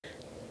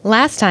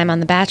Last time on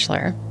The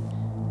Bachelor,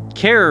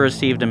 Kara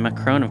received a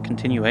Macron of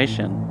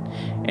continuation,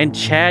 and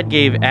Chad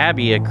gave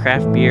Abby a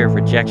craft beer of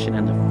rejection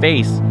in the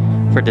face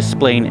for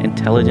displaying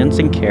intelligence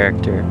and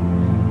character.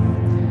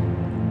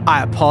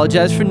 I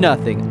apologize for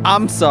nothing.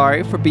 I'm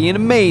sorry for being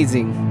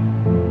amazing.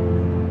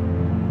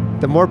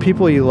 The more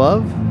people you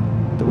love,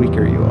 the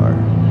weaker you are.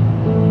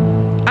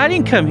 I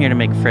didn't come here to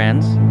make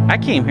friends. I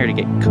came here to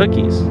get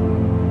cookies.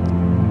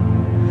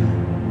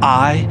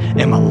 I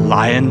am a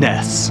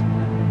lioness.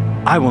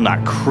 I will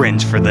not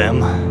cringe for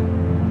them.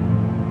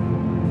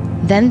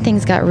 then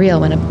things got real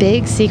when a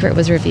big secret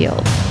was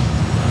revealed.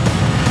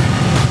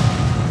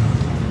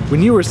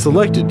 When you were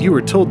selected, you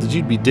were told that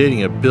you'd be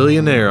dating a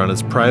billionaire on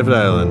his private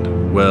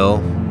island. Well,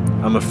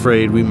 I'm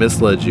afraid we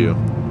misled you.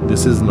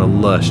 This isn't a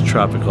lush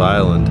tropical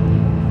island.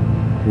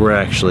 We're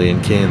actually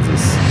in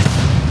Kansas.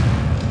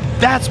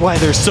 That's why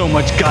there's so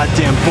much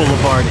goddamn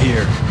boulevard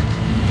here.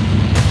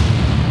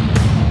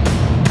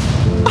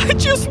 I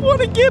just want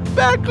to get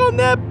back on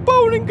that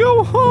boat and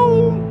go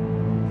home.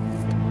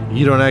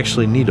 You don't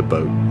actually need a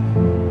boat.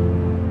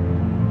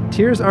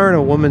 Tears aren't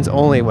a woman's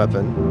only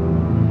weapon.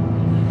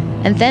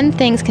 And then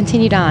things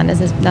continued on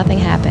as if nothing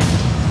happened.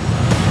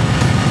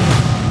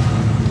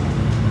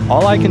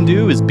 All I can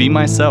do is be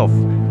myself,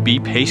 be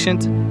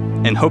patient,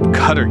 and hope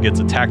Cutter gets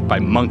attacked by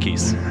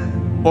monkeys.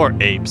 Or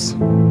apes.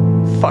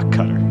 Fuck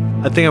Cutter.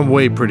 I think I'm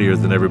way prettier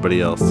than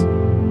everybody else.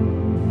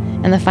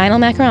 And the final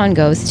macaron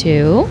goes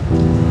to...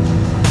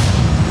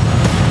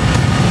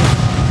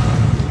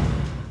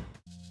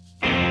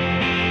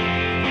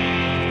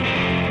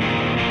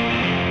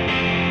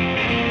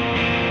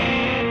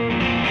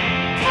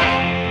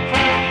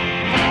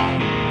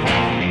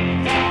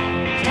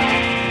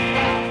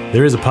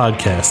 There is a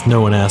podcast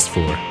no one asked for.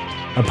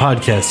 A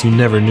podcast you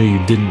never knew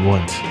you didn't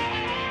want.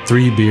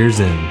 3 beers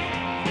in.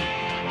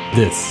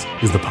 This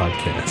is the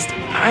podcast.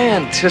 I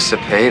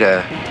anticipate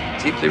a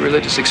deeply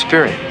religious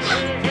experience.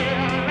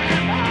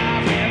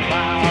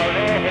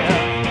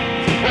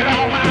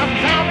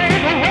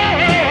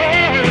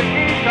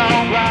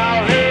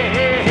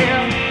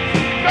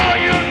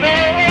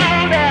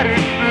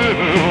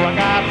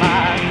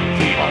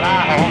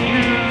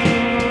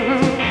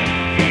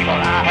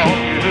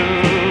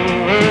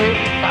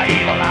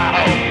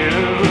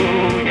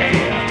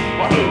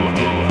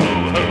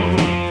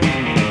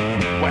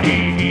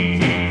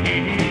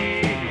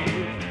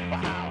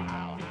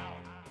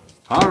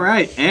 All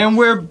right, and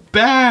we're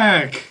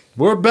back.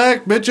 We're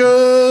back,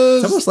 bitches!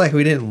 It's almost like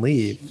we didn't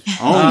leave.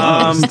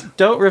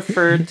 Don't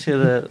refer to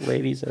the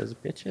ladies as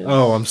bitches.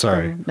 Oh, I'm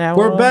sorry. Now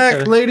We're on.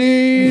 back,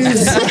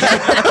 ladies!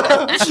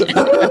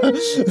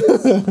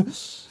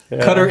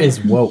 Cutter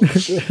is woke.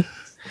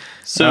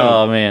 So,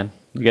 Oh man,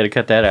 you got to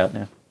cut that out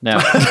now. No.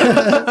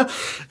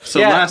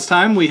 Yeah. last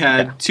time we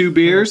had 2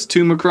 beers,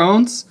 2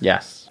 Macrons.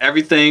 Yes.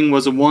 Everything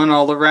was a 1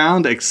 all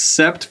around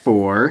except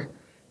for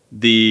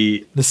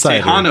the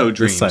cider. Tejano The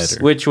Dreams.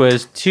 cider. Which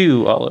was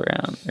 2 all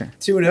around.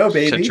 2-0,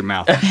 baby. Shut your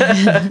mouth.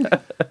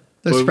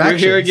 Those We're here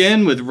fractions.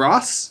 again with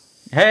Ross,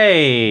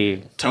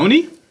 Hey,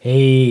 Tony,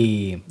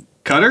 Hey.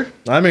 Cutter,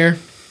 I'm here.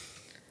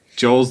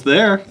 Joel's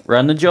there,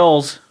 run the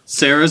Joels.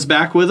 Sarah's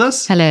back with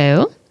us,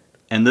 Hello?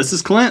 and this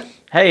is Clint.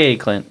 Hey,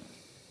 Clint.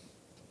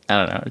 I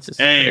don't know. It's just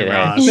Hey, it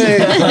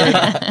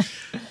Ross.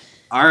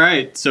 All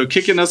right, so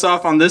kicking us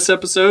off on this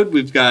episode,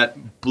 we've got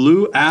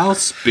Blue Owl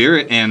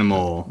Spirit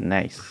Animal.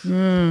 Nice.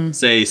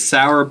 It's a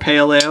sour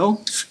pale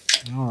ale.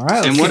 All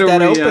right, let's And get what are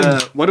that we?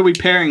 open. What are we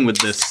pairing with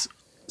this,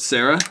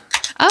 Sarah?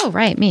 Oh,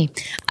 right, me.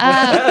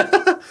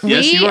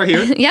 Yes, you are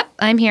here. Yep,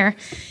 I'm here.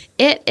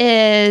 It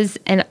is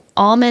an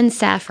almond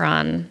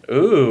saffron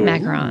Ooh.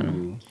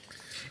 macaron.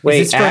 Wait,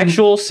 this from-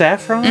 actual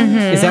saffron?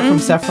 Is that from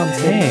Saffron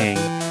City? Dang.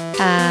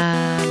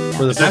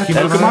 For the Is that a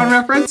Pokemon? Pokemon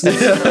reference?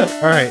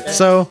 All right,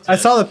 so I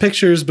saw the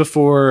pictures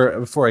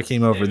before I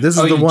came over. This is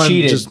Oh, the you one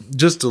cheated.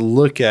 just to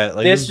look at.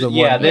 Like, This, is the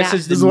yeah, one. this Yeah.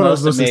 is This the is what I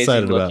was most most amazing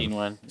excited about. looking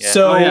one. Yeah.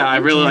 So Oh yeah, I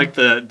really like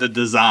the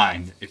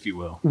design, if you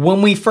will.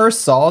 when we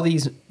first saw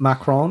these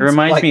Macrons, It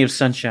reminds like, me of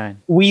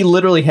Sunshine. we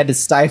literally had to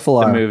stifle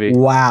our movie.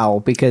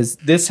 wow because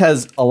this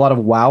has a lot of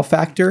wow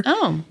factor.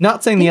 Oh.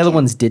 Not saying the other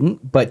ones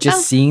didn't, but just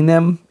Oh. seeing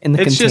them in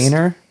the It's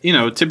container.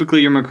 just,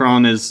 typically your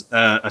Macron is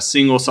a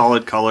single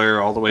solid color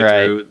all the way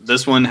Right. through.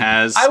 This one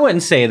has, I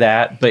wouldn't say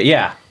that, but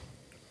yeah.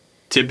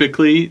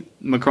 typically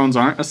Macrons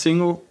aren't a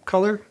single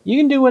color. You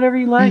can do whatever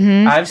you like.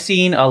 I've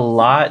seen a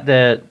lot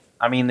that,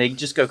 I mean, they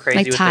just go crazy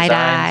Like with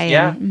tie-dye. designs.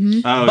 Yeah.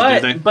 And, Oh,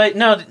 do they? But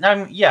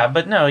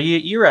no,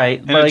 you're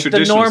right. a Like the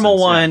traditional normal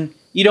sense, yeah. one,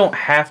 you don't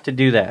have to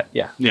do that.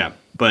 Yeah. Yeah,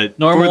 but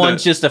Normal for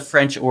one's the, just a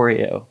French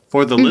Oreo.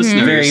 for the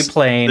listeners, Very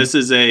plain. This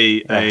is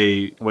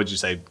a what'd you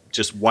say?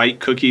 Just white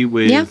cookie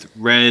with Yeah.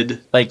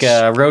 red Like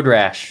Road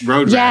Rash.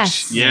 road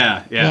Yes. rash.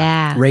 Yeah.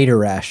 yeah. Raider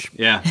Rash.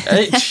 Yeah.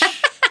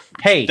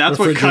 Hey, That's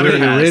what Cutter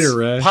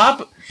Refrigerator has. Rash.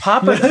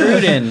 Papa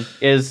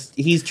Gruden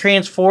he's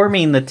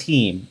transforming the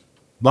team.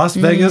 Las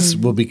Vegas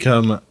will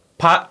become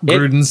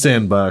Gruden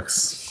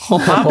Sandbox.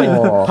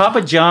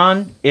 Papa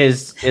John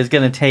is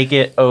going to take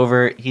it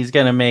over. He's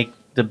going to make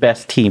the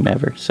best team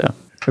ever. So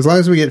As long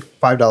as we get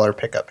 $5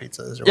 pickup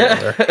pizzas or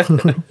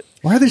whatever.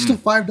 Why are they still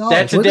 $5?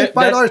 That's Were they that-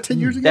 $5 10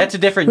 years ago? That's a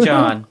different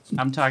John.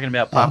 I'm talking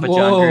about Papa John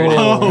Whoa. Gruden.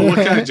 Oh,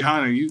 what kind of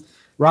John are you?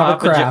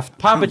 Robert Papa, Kraft.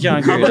 Papa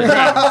John Gruden.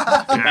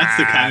 That's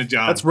the kind of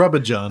John. That's Rubba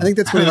John. I think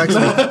that's what he likes.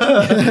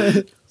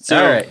 To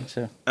All right.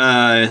 So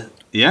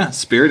Yeah,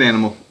 spirit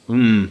animal.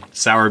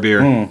 Sour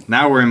beer.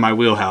 Now we're in my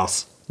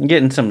wheelhouse. I'm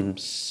getting some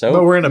soap.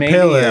 But we're in a maybe,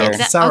 pale ale. or-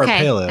 It's sour okay,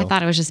 pale ale. I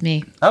thought it was just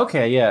me.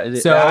 Okay, yeah.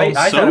 So- I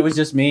thought Soap? it was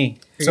just me.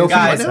 So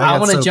guys, I I got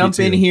want to soapy jump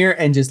in too. here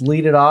and just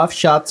lead it off.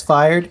 Shots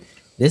fired.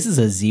 This is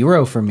a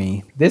 0 for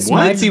me. This What?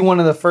 might be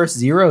one of the first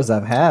zeros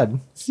I've had.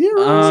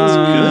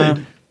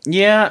 Good.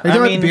 Yeah, Are you talking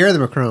about the beer or the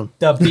Macron?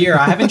 The beer.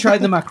 I haven't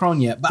tried the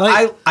Macron yet,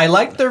 but I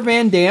like their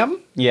Van Dam.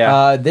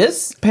 Yeah.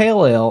 This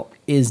pale ale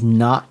is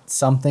not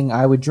something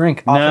I would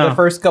drink off No. of the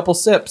first couple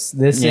sips.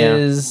 This Yeah.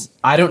 is,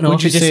 I don't know Would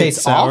if you it just say it's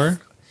tastes sour? off.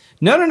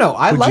 No.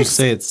 I Would like you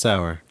say it's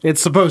sour?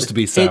 It's supposed to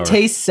be sour. it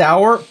tastes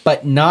sour,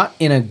 but not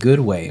in a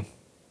good way.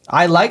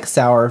 I like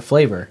sour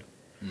flavor.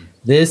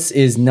 This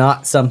is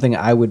not something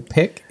I would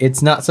pick.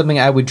 It's not something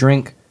I would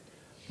drink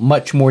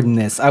much more than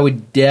this. I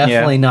would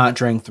definitely not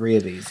drink 3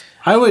 of these.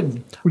 I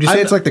would. Would you say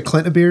it's like the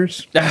Clinton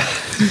beers?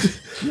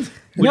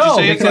 Would no, you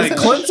say it's because like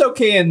Clint's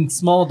okay in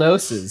small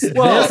doses.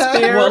 Well, This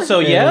beer well,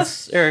 so is-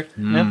 yes or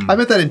no? I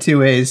meant that in 2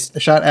 ways: a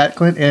shot at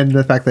Clint and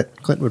the fact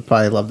that Clint would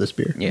probably love this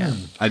beer. Yeah.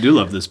 I do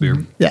love this beer.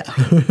 Yeah.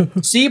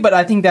 See, but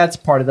I think that's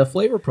part of the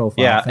flavor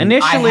profile. Yeah, thing.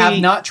 initially- I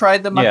have not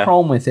tried the Yeah.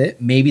 Macron with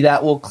it. Maybe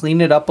that will clean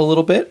it up a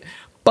little bit,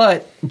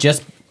 but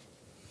just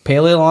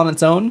pale ale on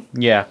its own.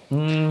 Yeah.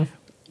 Yeah,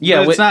 Yeah.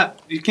 it's with- not.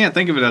 You can't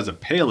think of it as a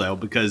pale ale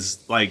because,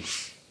 like,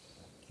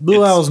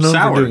 Blue it's Owl's known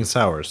sour. for doing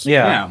sours.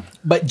 yeah.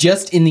 But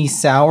just in the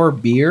sour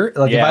beer,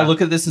 like if Yeah. I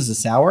look at this as a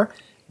sour,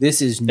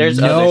 this is There's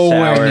other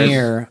nowhere sours.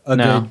 near a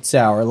No. good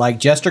sour. Like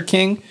Jester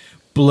King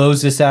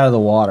blows this out of the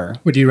water.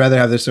 Would you rather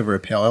have this over a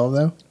pale ale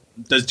though?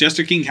 Does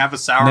Jester King have a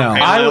sour No.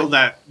 pale I ale would-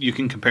 that you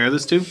can compare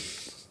this to?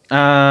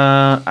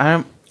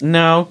 I'm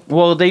no.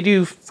 Well, they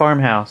do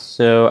farmhouse,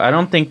 so I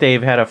don't think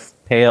they've had a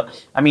pale.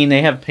 I mean,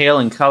 they have pale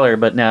in color,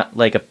 but not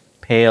like a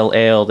pale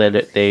ale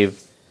that they've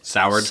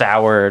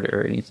soured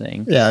or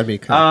anything. Yeah, that'd be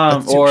kind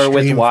of, that's Or extreme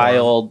with for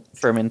wild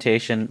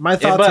fermentation. My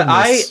thoughts but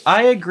on this-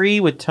 I agree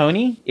with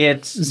Tony.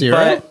 It's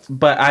 0?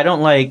 but I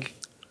don't like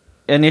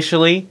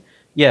initially.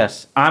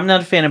 Yes, I'm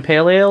not a fan of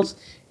pale ales,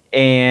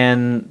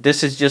 and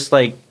this is just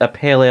like a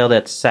pale ale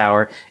that's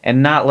sour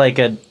and not like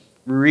a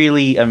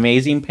really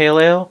amazing pale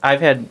ale.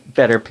 I've had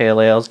better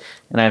pale ales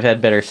and I've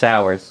had better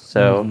sours.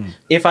 So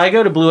if I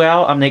go to Blue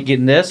Owl, I'm not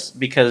getting this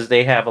because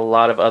they have a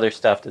lot of other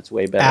stuff that's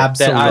way better that I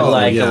Absolutely.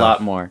 like Yeah. a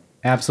lot more.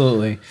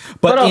 Absolutely.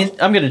 But But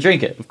I'm going to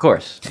drink it, of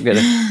course. I'm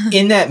gonna,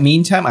 in that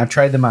meantime, I've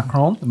tried the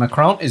Macron. The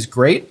Macron is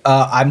great.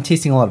 I'm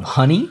tasting a lot of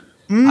honey.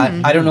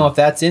 I don't know if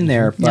that's in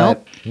there, but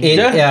Nope.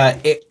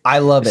 I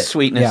love it.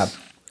 Sweetness. Yeah.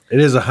 It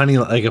is a honey,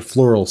 like a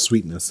floral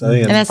sweetness. I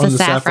think And that's from the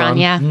saffron,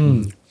 yeah.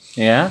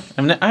 Yeah,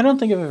 I don't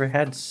think I've ever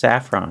had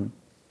saffron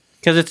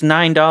because it's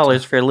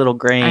 $9 for a little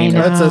grain. I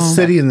know. That's a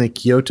city in the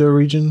Kyoto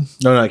region.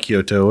 No, not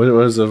Kyoto. What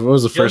was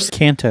the first?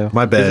 Kanto.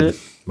 My bad. Is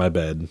it? My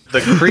bad.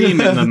 The cream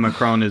in the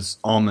Macron is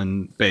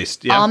almond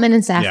based. Yeah? Almond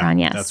and saffron,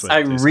 yes. That's what I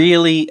it tastes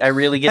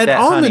really get that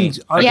honey.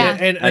 Yeah.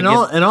 and I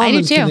get-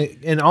 almond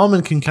too.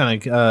 almond can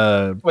kind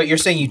of Wait, you're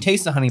saying you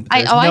taste the honey, but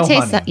there's I no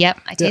taste honey. the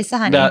Yep, I taste the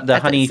honey. The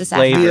but honey it's the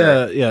saffron. flavor.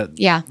 yeah Yeah.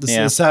 Yeah.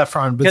 the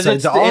saffron, but Because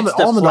it's the almond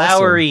also-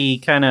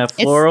 flowery kind of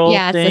It's, floral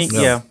yeah, thing. it's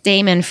the Yeah.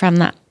 stamen from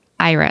the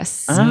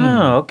iris.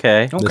 Oh,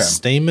 okay. the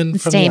stamen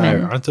from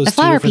stamen. the aren't those The two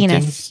flower different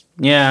penis. things?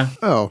 Yeah.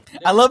 Oh,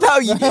 I love how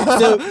you.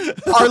 So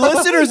our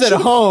listeners at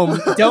home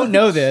don't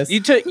know this. You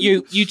took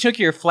you took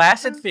your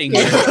flaccid finger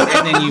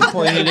and then you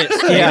pointed it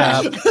straight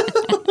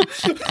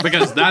up.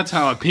 because that's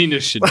how a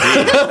penis should be.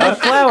 A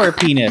flower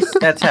penis.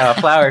 That's how a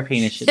flower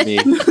penis should be.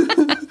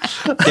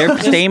 Their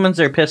stamens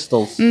are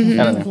pistils. I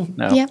don't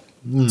know. No. Yep.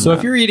 So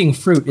if you're eating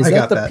fruit, is I that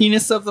got the that.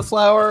 penis of the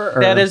flower?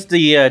 Or? That is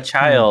the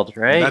child,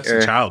 right? That's Or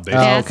a child, baby.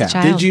 Yeah, it's a okay.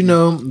 child. Did you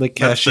know that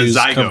That's the cashews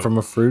come zygote. from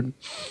a fruit?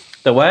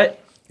 the what?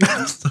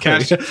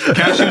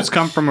 Cashews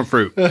come from a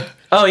fruit.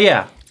 Oh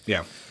yeah.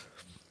 Yeah.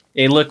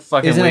 They look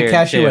fucking Isn't weird. a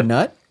cashew too. a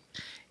nut?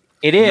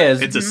 It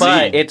is, It's a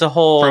but seed it's a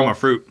whole From a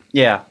fruit.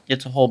 Yeah,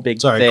 it's a whole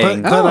big Sorry, thing.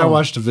 Clint and I Oh.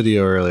 watched a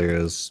video earlier.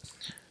 Is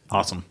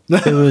Awesome.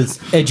 It was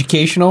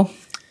educational.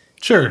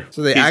 sure.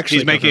 so they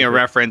He's making a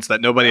reference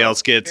that nobody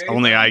else gets,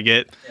 only I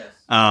get.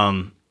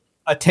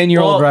 A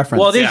 10-year-old Well, reference.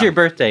 well, this is Yeah. your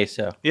birthday,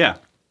 so Yeah.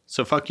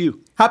 So fuck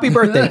you. Happy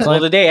birthday, well,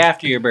 Clint. the day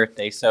after your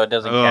birthday, so it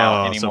doesn't Oh,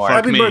 count so anymore. fuck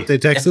Happy me. birthday,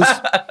 Texas!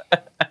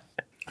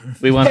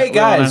 We want. Hey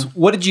guys,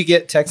 what did you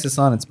get Texas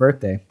on its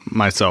birthday?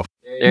 Myself.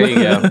 there you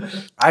go.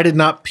 I did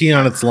not pee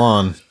on its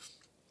lawn.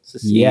 It's a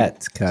seed.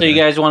 Yet, So you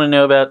guys want to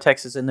know about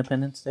Texas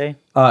Independence Day?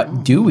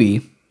 do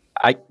we?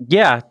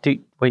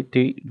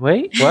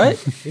 Wait,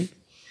 what?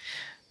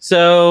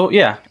 So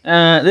yeah,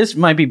 this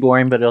might be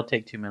boring, but it'll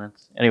take 2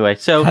 minutes anyway.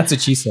 So That's what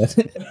she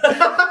said.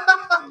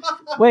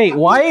 wait,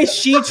 why is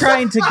she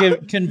trying to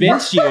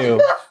convince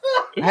you?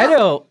 I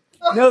don't.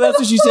 No, that's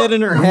what she said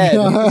in her head.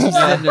 She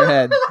said in her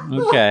head.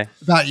 Okay.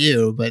 About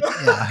you, but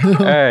yeah.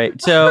 All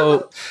right.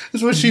 So,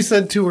 That's what she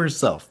said to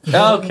herself.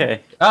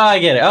 okay. Oh, I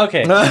get it.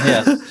 Okay.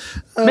 Yes.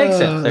 Makes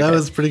sense. That Okay.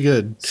 was pretty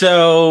good.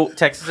 So,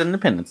 Texas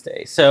Independence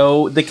Day.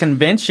 So, the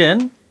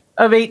convention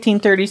of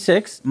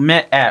 1836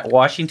 met at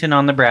Washington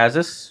on the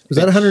Brazos. Was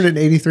that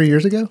 183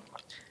 years ago?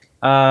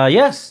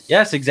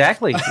 Yes,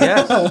 exactly.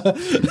 Yes.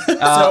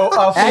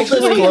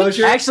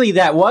 Actually,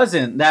 that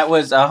wasn't. That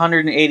was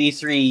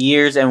 183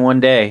 years and 1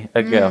 day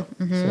ago.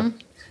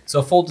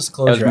 So full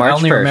disclosure, I March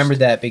only 1st. remembered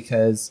that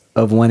because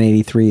of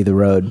 183, the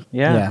road.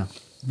 Yeah.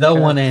 The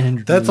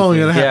 183. That's only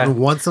going to happen Yeah.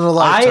 once in a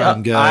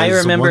lifetime, guys. I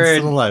remember Once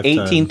in a lifetime.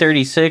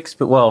 1836,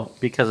 but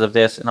because of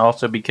this, and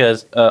also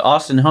because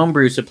Austin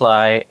Homebrew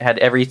Supply had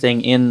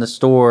everything in the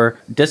store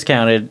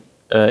discounted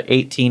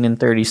 18 and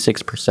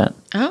 36%.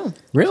 Oh.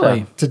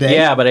 Really? Today?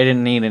 Yeah, but I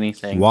didn't need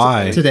anything.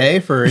 Why? Today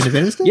for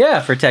Independence Day?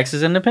 Yeah, for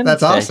Texas Independence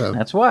That's Day. awesome.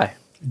 That's why.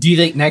 Do you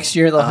think next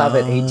year they'll have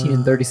it 18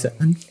 and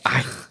 37?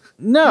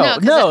 No,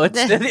 'cause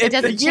it's it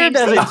doesn't the year change.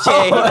 doesn't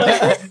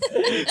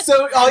change.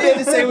 So all you had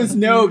to say was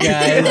no,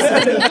 guys.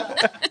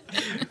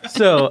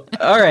 So,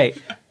 all right.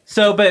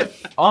 So, but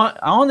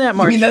on that I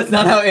March. mean, that's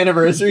not how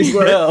anniversaries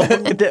work.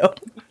 No.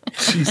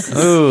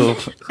 Ooh,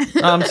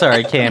 I'm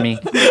sorry, Cammy.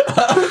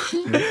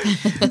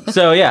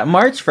 So yeah,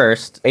 March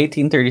 1st,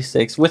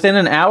 1836. Within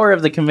an hour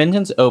of the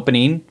convention's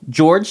opening,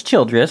 George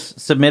Childress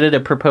submitted a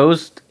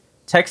proposed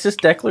Texas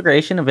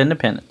Declaration of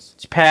Independence.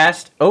 It's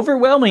passed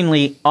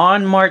overwhelmingly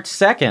on March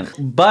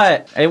 2nd,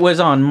 but it was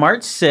on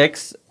March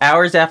 6th,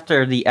 hours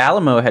after the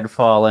Alamo had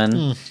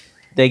fallen.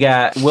 They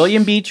got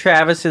William B.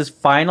 Travis's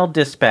final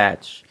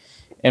dispatch,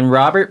 and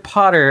Robert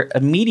Potter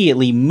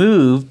immediately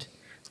moved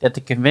that the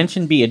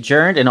convention be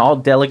adjourned and all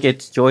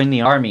delegates join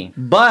the army.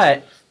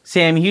 But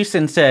Sam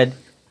Houston said,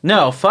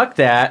 no, fuck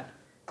that,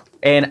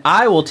 and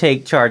I will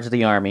take charge of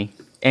the army.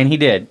 And he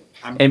did.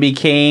 And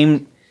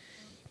became...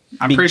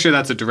 I'm pretty sure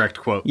that's a direct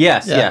quote.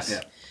 Yes.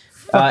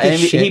 And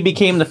he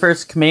became the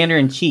first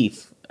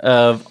commander-in-chief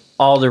of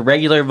all the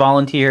regular,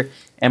 volunteer,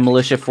 and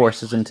militia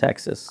forces in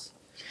Texas.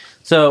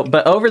 So,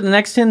 but over the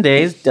next 10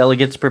 days,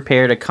 delegates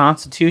prepared a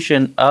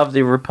constitution of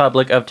the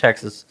Republic of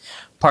Texas.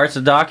 Parts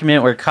of the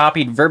document were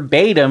copied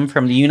verbatim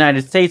from the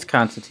United States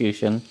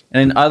Constitution,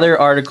 and other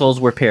articles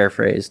were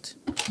paraphrased.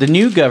 The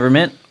new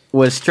government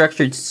was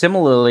structured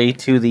similarly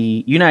to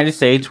the United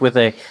States with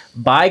a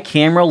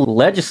bicameral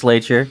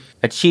legislature,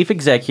 a chief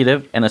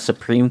executive, and a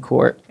Supreme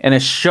Court. And a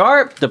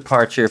sharp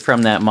departure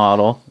from that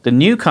model, the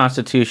new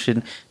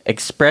Constitution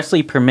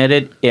expressly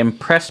permitted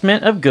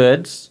impressment of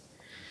goods,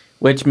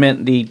 which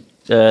meant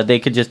they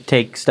could just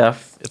take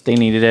stuff if they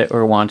needed it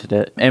or wanted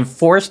it, and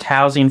forced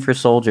housing for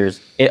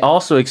soldiers. It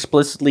also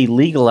explicitly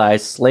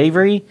legalized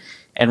slavery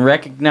and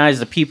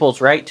recognized the people's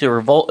right to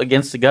revolt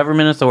against the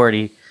government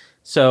authority.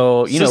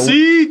 So,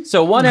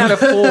 so one out of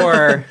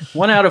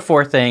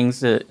four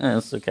things,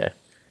 it's okay.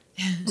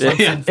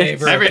 In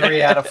favor of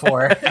 3 out of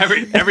 4.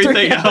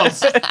 Everything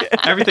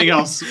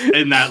else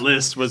in that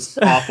list was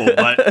awful.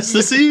 But Is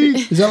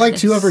that like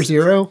 2 over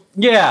 0?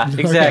 Yeah,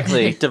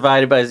 exactly.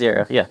 Divided by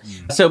 0. Yeah.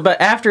 So,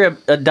 but after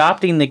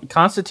adopting the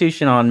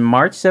Constitution on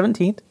March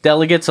 17th,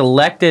 delegates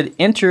elected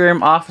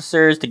interim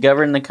officers to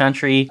govern the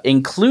country,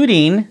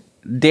 including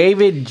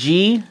David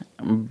G.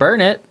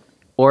 Burnett,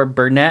 or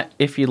Burnett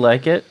if you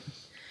like it,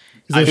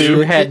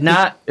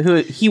 who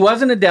he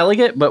wasn't a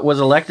delegate but was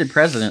elected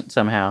president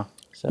somehow.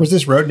 So. Was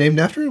this road named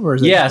after him? Or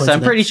is it Yes,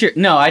 I'm pretty sure.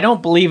 No, I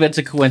don't believe it's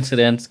a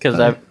coincidence because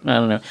I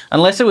don't know.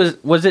 Unless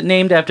it was it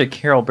named after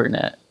Carol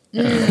Burnett?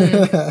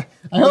 I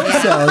hope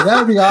so. That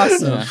would be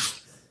awesome.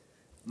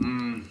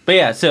 Yeah. But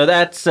yeah, so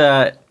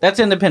that's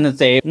Independence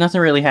Day.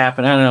 Nothing really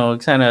happened. I don't know.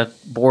 It's kind of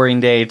boring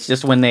day. It's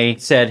just when they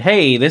said,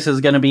 "Hey, this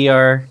is going to be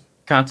our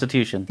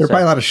Constitution." There are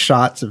probably a lot of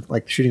shots of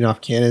like shooting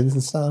off cannons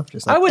and stuff.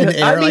 Just like in the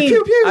air, like,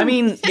 pew, pew. I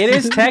mean, it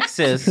is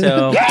Texas,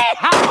 so.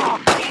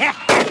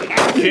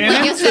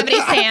 Like Yosemite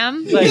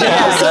Sam. Like,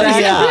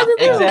 yeah,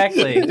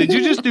 exactly. Did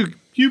you just do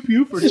pew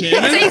pew for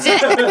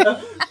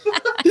Shannon?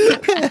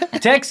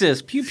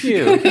 Texas, pew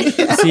pew.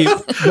 See,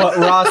 what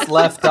Ross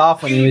left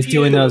off when he was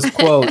doing those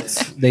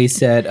quotes, they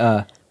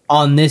said,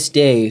 on this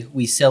day,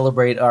 we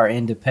celebrate our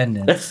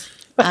independence.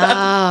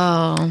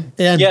 Oh.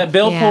 And, Yeah,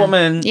 Bill Yeah.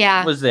 Pullman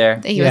Yeah. was there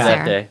He was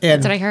that there. day.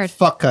 and That's what I heard.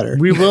 Fuck Cutter.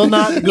 We will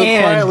not go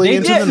And quietly they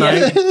into did, the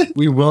night.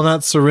 We will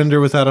not surrender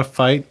without a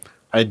fight.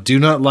 I do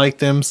not like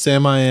them,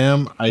 Sam I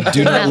am. I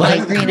do not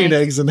like green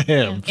eggs and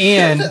ham.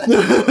 And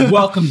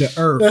welcome to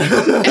Earth.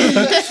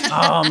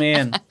 Oh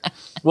man.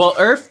 Well,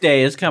 Earth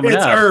Day is coming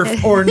It's up.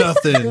 Earth or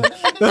nothing.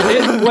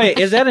 Wait,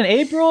 is that in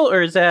April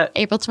or is that?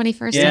 April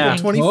 21st. Yeah. I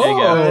think. 20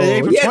 Oh,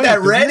 April you had 20th, that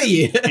isn't ready.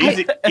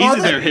 Easy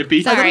there,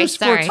 hippie. Sorry.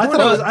 I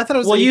thought it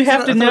was. Well, you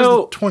have to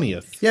know-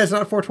 20th. Yeah, it's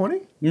not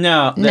 420.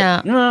 No.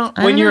 No.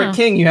 When you're know. a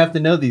king, you have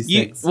to know these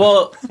You, things.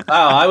 well,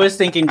 I was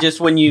thinking just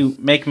when you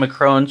make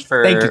macarons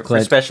Thank you, for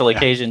Clint. special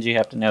occasions, you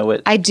have to know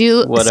what. I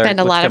do What are- spend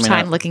a lot of what's time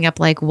coming up. looking up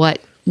like what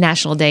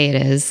national day it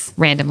is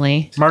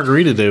randomly.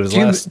 Margarita Day was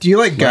last. Do you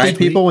like guide last week.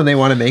 people when they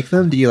want to make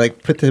them? Do you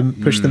like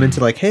push them into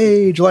like,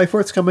 hey, July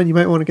 4th's coming, you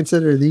might want to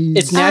consider these.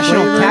 It's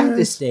National flavors."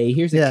 Cactus Day.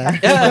 Here's a Yeah.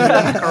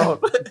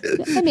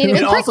 cactus. I mean, it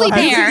was also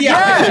prickly has- pear.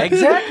 Yeah,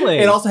 exactly.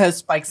 It also has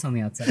spikes on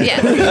the outside.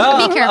 Yeah,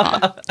 be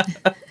careful.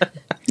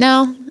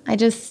 No, I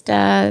just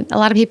a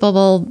lot of people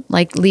will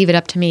like leave it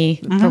up to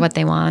me for what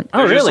they want.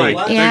 Oh, They're just really?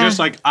 like- Yeah. They're just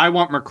like, I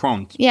want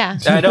Macron. Yeah,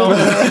 I don't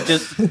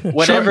just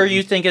whatever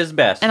you think is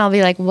best. and I'll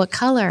be like, what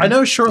color? I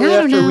know shortly I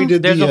don't after know. we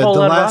did There's the, a whole the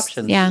lot of last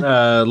options.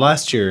 Yeah.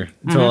 last year,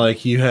 so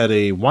like you had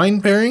a wine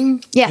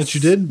pairing Yes. that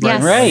you did,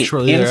 Yes. Right.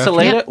 Shortly thereafter.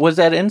 Insulata? Yep. Was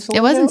that Insulata?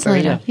 It was Or-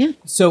 insulated. Yeah.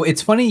 So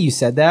it's funny you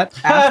said that.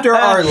 After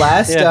our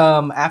last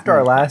after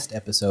our last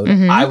episode,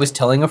 I was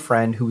telling a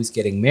friend who was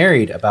getting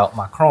married about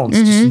Macrons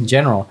just in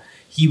general.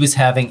 He was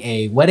having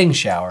a wedding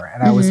shower,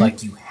 and I was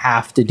like, "You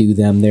have to do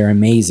them. They're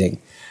amazing."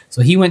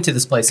 So he went to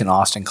this place in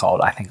Austin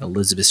called, I think,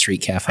 Elizabeth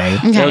Street Cafe.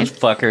 Okay. Those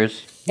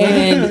fuckers.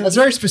 And That's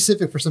very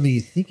specific for something you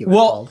think it was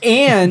well, called.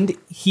 and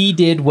he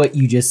did what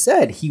you just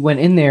said. He went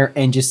in there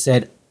and just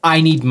said,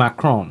 "I need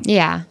Macron."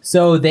 Yeah.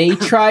 So they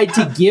tried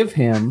to give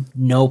him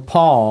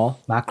Nopal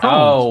Macron,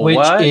 Oh, which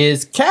what?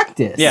 is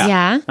cactus. Yeah.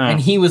 Yeah. And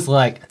he was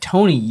like,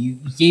 "Tony, you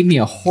gave me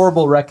a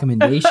horrible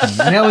recommendation."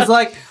 And I was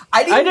like,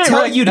 I didn't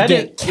tell you to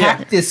get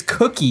cactus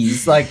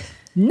cookies. Like,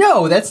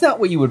 no, that's not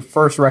what you would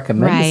first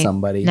recommend to Right.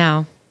 somebody.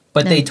 No.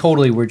 But they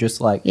totally were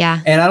just like, Yeah.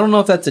 And I don't know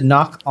if that's a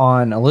knock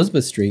on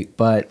Elizabeth Street,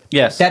 but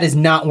Yes. that is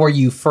not where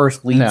you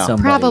first lead No.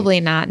 somebody. Probably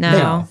not.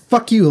 No.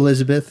 Fuck you,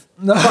 Elizabeth.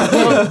 I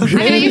mean,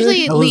 I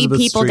usually lead Elizabeth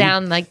people Street.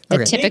 down like the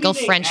Okay. typical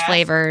French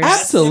flavors.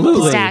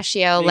 Absolutely.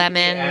 Pistachio,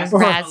 lemon,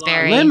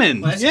 raspberry.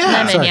 Lemon.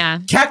 Yeah. Lemon, yeah.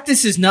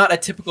 Cactus is not a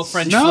typical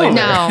French No. flavor.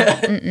 No.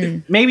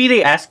 Mm-mm. Maybe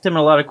they asked him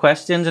a lot of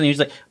questions, and he was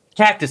like,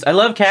 "Cactus. I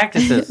love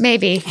cactuses."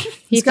 Maybe.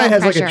 He This guy felt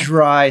has pressure. like a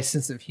dry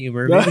sense of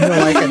humor. Maybe he'll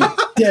like a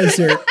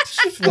desert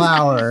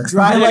flower.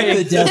 Dry like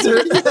the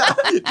desert.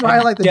 Dry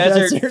like the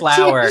Desert desert.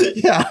 flower.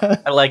 Yeah.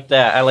 I like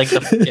that. I like the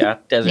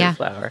desert Yeah.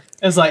 flower.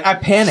 It's like, I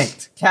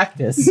panicked.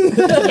 Cactus. Do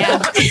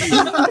Yeah.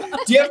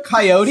 you have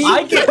coyote?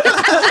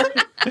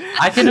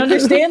 I can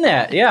understand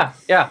that. Yeah.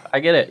 Yeah. I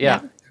get it.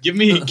 Yeah. Give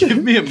me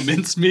a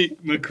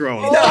mincemeat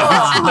Macron.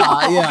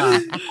 yeah.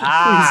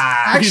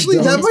 Ah, Actually,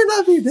 that might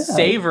not be bad.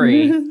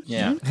 savory.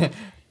 Yeah.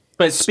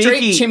 But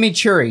Straight speaking,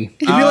 chimichurri. It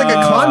could be like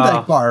a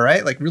Klondike bar,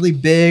 right? Like really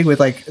big with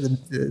like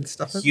the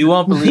stuff. in it. you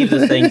won't believe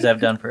the things I've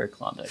done for a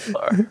Klondike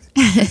bar.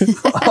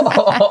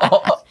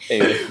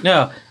 Anyway,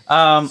 no.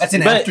 That's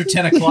an but- after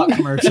 10 o'clock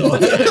commercial.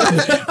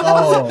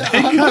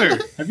 Hey, Cutter,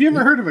 have you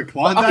ever heard of a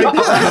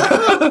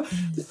Klondike?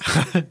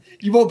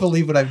 You won't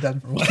believe what I've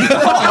done for one.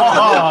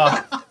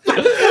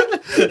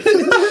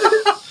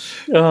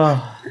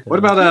 What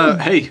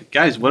about hey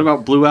guys? What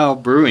about Blue Owl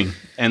Brewing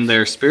and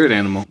their spirit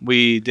animal?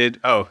 We did.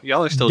 Oh,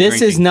 y'all are still. This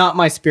drinking. is not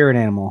my spirit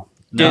animal.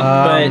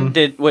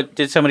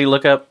 Did somebody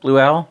look up Blue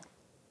Owl?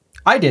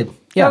 I did.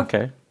 Yeah.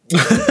 Okay.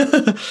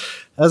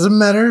 As a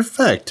matter of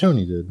fact,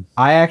 Tony did.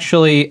 I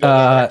actually,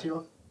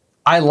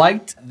 I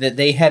liked that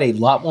they had a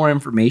lot more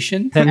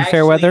information than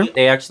Fairweather.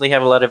 They actually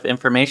have a lot of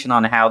information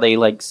on how they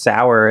like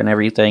sour and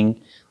everything,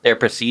 their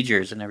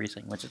procedures and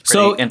everything, which is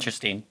pretty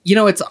interesting. You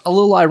know, it's a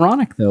little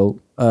ironic though.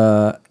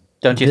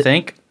 Don't you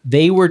think?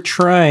 They were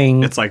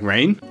trying. It's like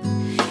rain.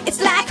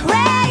 It's like rain.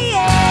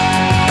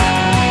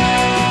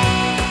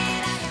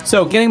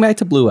 So getting back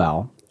to Blue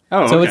Owl.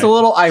 Oh, So okay. it's a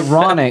little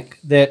ironic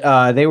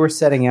that they were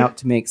setting out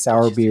to make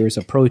sour beers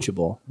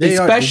approachable, They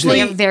are- especially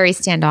They are very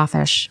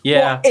standoffish.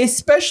 Yeah.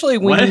 especially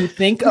when What? you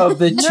think of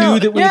the two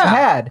that we've yeah.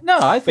 had. No,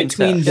 I think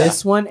Between so.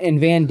 this one and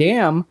Van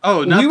Dam,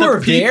 Oh, not we the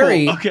were people.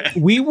 very, Okay.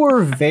 we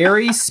were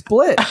very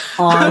split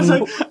I was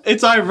on. like,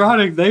 it's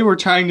ironic they were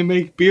trying to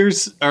make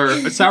beers or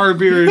sour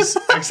beers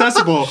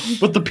accessible,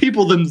 but the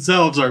people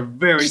themselves are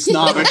very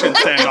snobbish and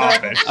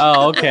standoffish.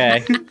 Oh,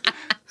 okay.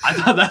 I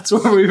thought that's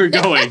where we were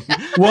going.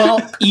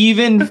 Well,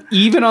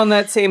 even on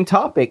that same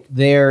topic,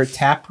 their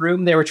tap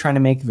room they were trying to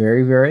make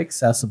very, very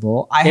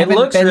accessible. I It haven't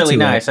looks been really to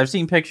nice. It. I've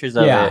seen pictures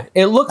of Yeah, it.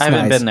 it looks I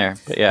haven't nice. been there,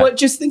 but yeah. But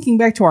just thinking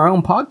back to our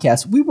own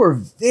podcast, we were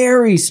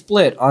very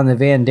split on the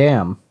Van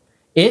Dam.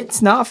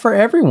 It's not for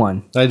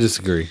everyone. I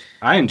disagree.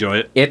 I enjoy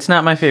it. It's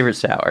not my favorite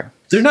sour.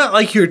 They're not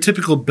like your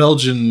typical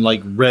Belgian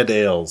like red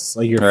ales,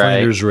 like your Right.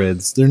 Flanders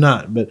Reds. They're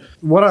not. But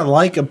what I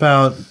like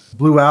about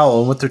Blue Owl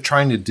and what they're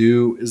trying to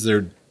do is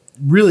they're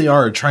really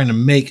are trying to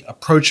make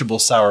approachable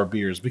sour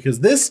beers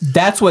because this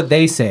That's what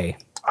they say.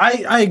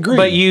 I agree.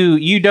 But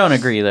you don't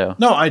agree though.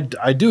 no, I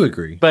do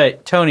agree.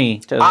 But Tony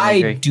doesn't I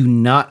agree. do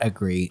not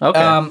agree.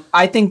 Okay.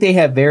 I think they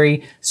have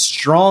very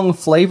strong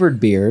flavored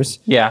beers.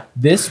 Yeah.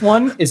 This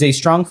one is a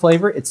strong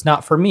flavor. It's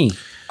not for me.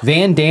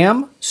 Van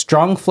Dam,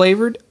 strong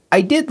flavored.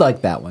 I did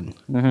like that one.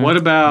 What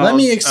about? Let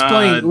me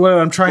explain what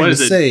I'm trying what to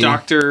is it? say.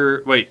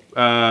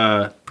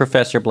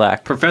 Professor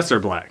Black. Professor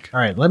Black. All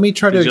right, let me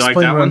try to Did you like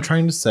explain that what one? I'm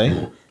trying to say.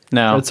 I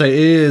No. would say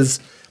is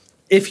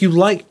if you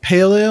like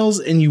pale ales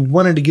and you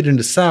wanted to get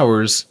into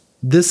sours,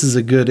 this is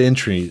a good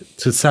entry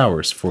to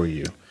sours for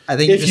you. I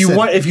think If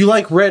you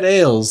like red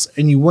ales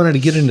and you wanted to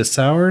get into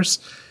sours,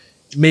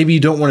 maybe you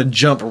don't want to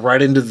jump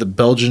right into the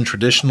Belgian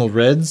traditional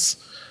reds,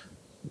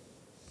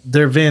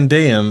 their Van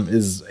Dam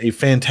is a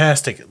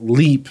fantastic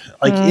leap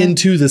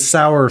into the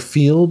sour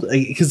field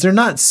because they're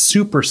not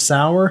super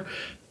sour.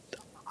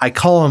 I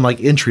call them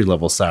like entry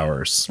level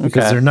sours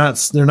because they're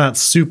not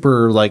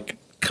super like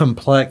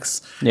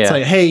complex. Yeah. It's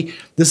like, hey,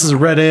 this is a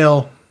red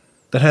ale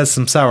that has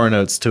some sour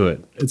notes to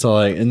it. It's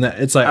like, and that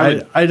it's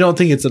like I don't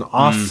think it's an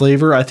off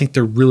flavor. I think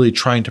they're really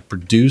trying to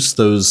produce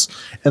those,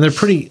 and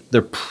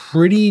they're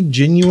pretty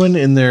genuine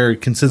in their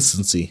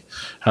consistency.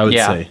 I would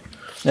say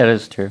that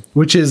is true,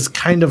 which is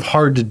kind of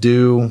hard to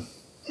do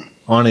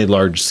on a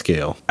large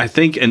scale. I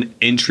think an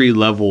entry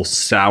level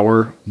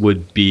sour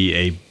would be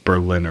a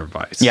Berliner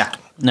Weiss. Yeah.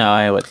 No,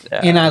 I would.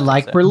 And I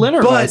like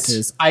Berliner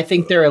Weisses. I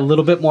think they're a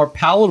little bit more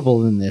palatable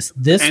than this.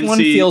 This one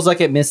feels like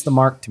it missed the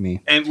mark to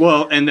me.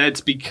 And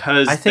that's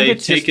because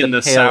they've taken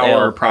the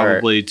sour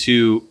probably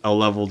to a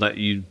level that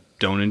you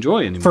don't enjoy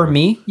anymore. For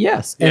me,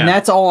 yes. And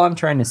that's all I'm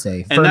trying to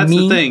say. For that's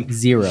me, the thing.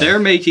 0. They're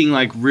making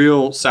like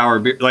real sour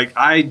beer. Like,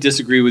 I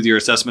disagree with your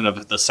assessment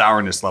of the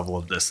sourness level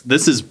of this.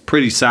 This is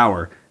pretty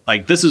sour.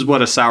 Like, this is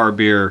what a sour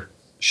beer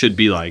should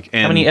be like.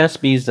 And, how many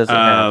SBs does it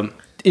have?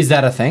 Is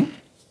that a thing?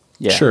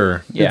 Yeah.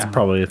 Sure, Yeah. it's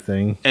probably a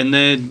thing. And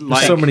then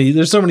like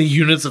There's so many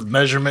units of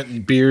measurement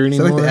in beer Is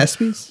that anymore. like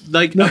the ESPYs?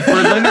 like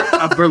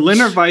a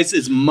Berliner Weiss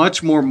is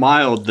much more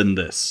mild than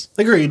this.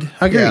 Agreed.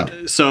 Yeah.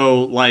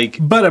 So like,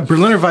 But a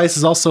Berliner Weiss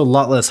is also a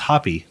lot less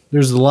hoppy.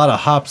 There's a lot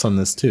of hops on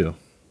this too.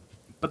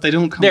 but they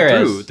don't come There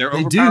through. is. They're They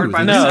overpowered do.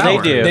 by No, the they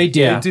sour. do. They do.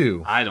 Yeah. They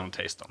do. I don't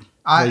taste them.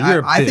 Well, you're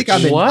a I think bitch.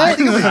 I'm in. What? I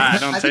think I'm in, I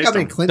don't I think taste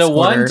I'm in them. Clint's The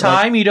one corner,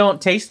 time you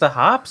don't taste the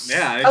hops?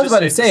 Yeah, I was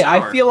about to say,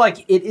 I feel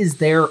like it is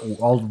there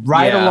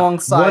right Yeah.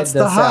 alongside What's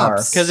the the sour.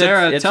 hops? Because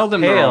Sarah, tell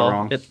them they're all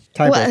wrong.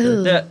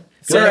 Whoa.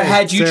 Sarah,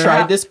 had you Sarah.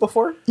 tried this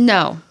before?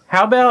 No.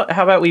 How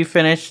about we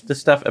finish the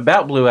stuff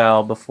about Blue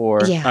Owl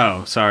before? Yeah.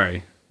 Oh,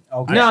 sorry.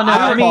 Okay. No,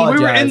 I I mean, We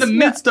were in the apologize.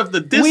 midst of the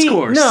We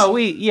discourse.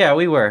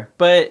 were,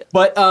 but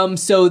But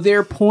so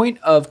their point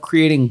of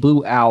creating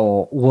Blue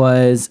Owl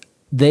was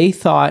they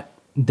thought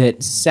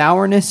that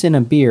sourness in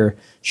a beer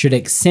should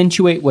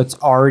accentuate what's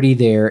already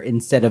there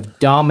instead of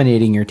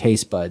dominating your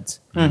taste buds.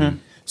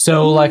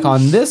 So, like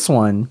on this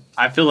one,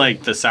 I feel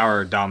like the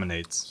sour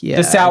dominates. Yeah,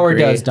 the sour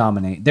agreed. does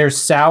dominate. There's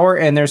sour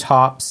and there's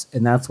hops,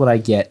 and that's what I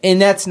get. And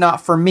that's not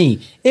for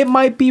me. It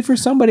might be for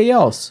somebody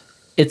else.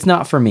 It's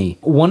not for me.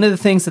 One of the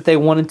things that they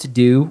wanted to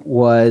do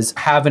was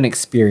have an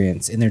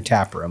experience in their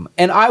tap room.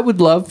 And I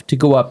would love to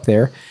go up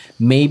there.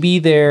 Maybe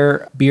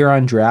their beer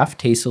on draft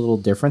tastes a little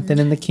different than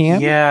in the can.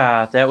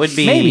 yeah, that would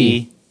be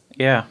Maybe.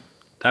 Yeah,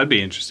 That'd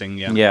be interesting.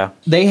 Yeah. yeah.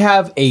 They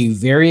have a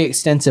very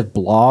extensive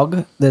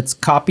blog that's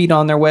copied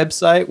on their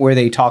website where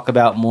they talk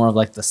about more of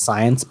like the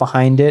science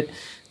behind it.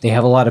 They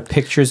have a lot of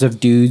pictures of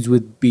dudes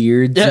with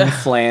beards and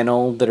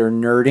flannel that are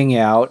nerding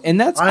out, and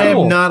that's cool. I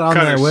am not on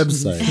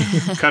Cutters. their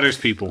website. Cutters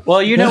people.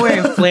 Well, you're not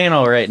wearing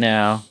flannel right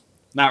now.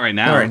 Not right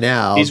now. Not right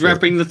now, He's but-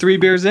 repping the 3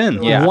 beers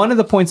in. Yeah. One of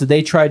the points that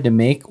they tried to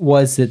make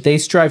was that they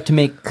strive to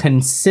make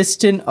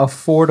consistent,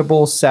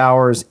 affordable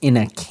sours in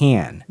a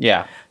can.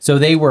 Yeah, So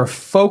they were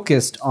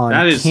focused on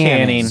That is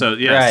canning. So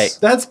yes. Right.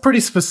 That's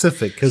pretty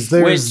specific because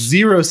there's Which-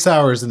 0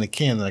 sours in a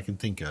can that I can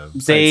think of.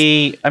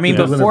 besides- I mean,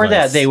 Yeah. before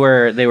that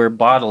Berliner they were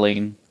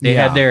bottling. They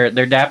Yeah. had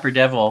their Dapper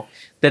Devil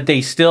that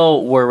they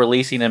still were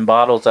releasing in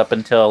bottles up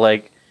until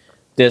like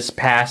this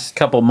past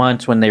couple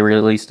months when they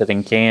released it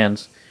in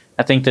cans.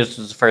 I think this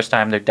was the first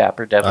time their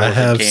Dapper Devil I was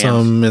in have cans.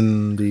 some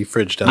in the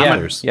fridge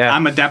downstairs. Yeah.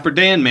 I'm a Dapper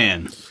Dan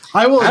man.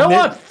 I will I don't admit,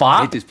 want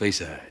fop. Make this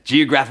place a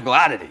geographical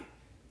oddity.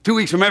 2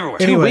 weeks from everywhere.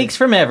 2 Anyway. weeks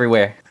from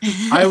everywhere.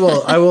 I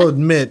will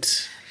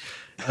admit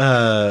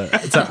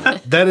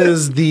that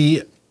is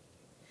the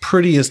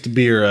prettiest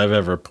beer I've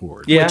ever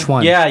poured. Yeah. Which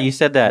one? Yeah, you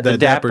said that. The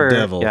Dapper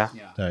Devil. Yeah.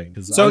 Right,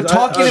 'cause So I-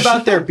 talking I-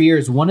 about their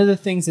beers, one of the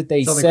things that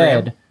they Southern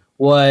said Graham.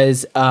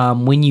 was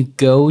when you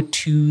go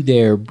to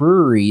their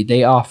brewery,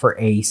 they offer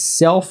a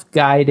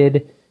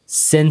self-guided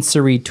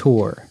sensory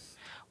tour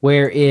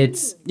where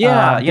it's Yeah,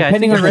 yeah, I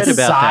depending think on I read the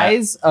about that.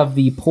 size of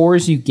the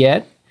pours you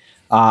get.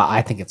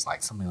 I think it's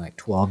like something like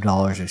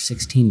 $12 or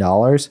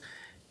 $16,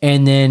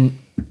 and then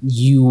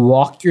you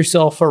walk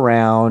yourself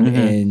around Mm-hmm.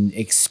 and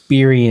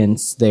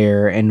experience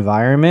their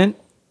environment.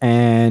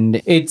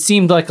 And it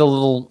seemed like a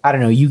little, I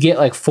don't know, you get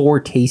like 4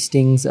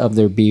 tastings of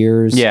their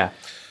beers. Yeah.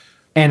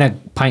 And a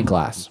pint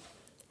glass.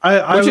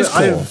 Which is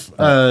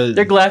cool.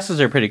 Their glasses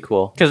are pretty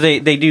cool because they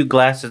do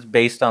glasses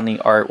based on the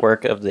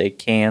artwork of the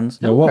cans.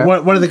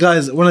 one of the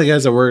guys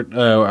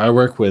I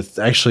work with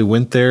actually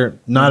went there.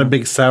 Not a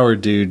big sour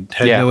dude,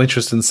 had Yeah. no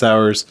interest in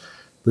sours.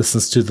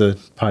 Listens to the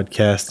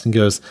podcast and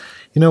goes,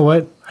 "You know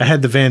what? I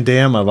had the Van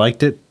Dam. I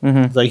liked it.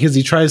 Like, because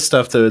he tries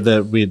stuff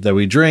that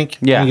we drink.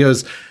 Yeah. And he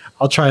goes,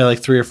 I'll try like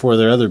 3 or 4 of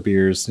their other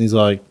beers, and he's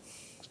like,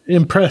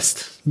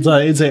 impressed.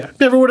 It's like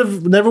never would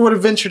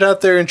have ventured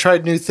out there and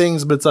tried new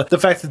things, but it's like the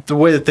fact that the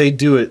way that they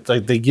do it,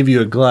 like they give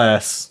you a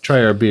glass,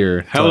 try our beer.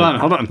 It's Hold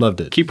like, on.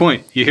 loved it. Key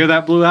point. You hear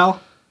that, Blue Owl?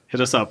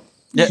 Hit us up.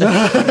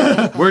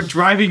 We're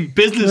driving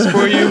business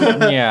for you.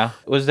 Yeah.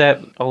 Was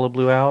that all a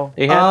Blue Owl?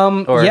 They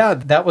had? Or- Yeah,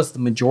 that was the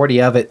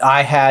majority of it.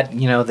 I had,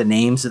 the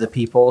names of the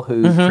people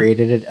who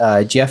created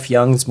it. Jeff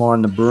Young's more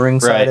on the brewing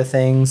side Right. of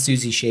things.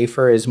 Susie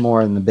Schaefer is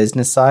more on the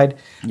business side.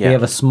 Yeah. They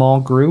have a small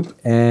group,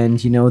 and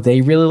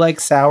they really like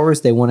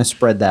sours. They want to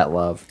spread that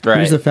love. Right.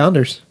 Who's the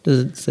founders? Does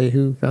it say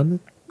who founded?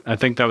 I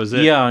think that was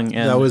it. Young.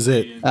 And That was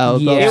it. Oh,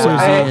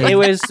 Yeah.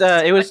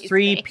 it was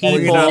three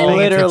people.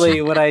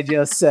 Literally what I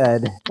just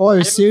said. Oh,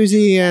 there's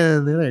Susie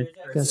and the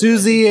other.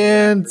 Susie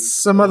and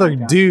some other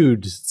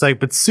dude. It's like,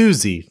 but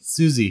Susie,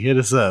 hit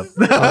us up.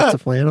 Oh, it's a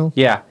flannel.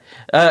 Yeah.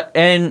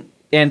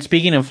 And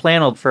speaking of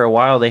flannel, for a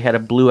while they had a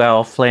Blue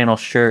Owl flannel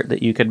shirt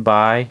that you could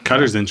buy.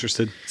 Cutter's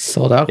interested.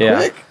 Sold out Yeah.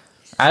 quick.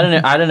 I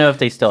don't know if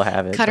they still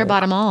have it. Cutter but bought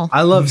them all.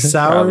 I love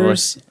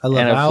sours. I love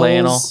And a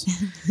owls.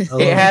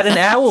 It had an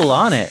owl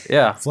on it.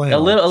 Yeah. Flannel.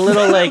 A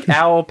little like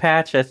owl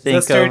patch, I Is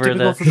think, that over stereotypical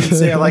the. for me to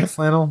say I like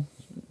flannel?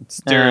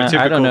 Stereotypical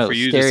I don't know. for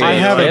you to say. I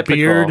have a Stereotypical.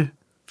 beard.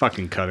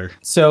 Fucking Cutter.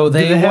 So Do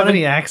they have wanted,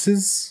 any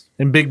axes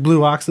and big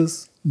blue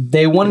oxes?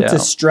 they wanted Yeah. to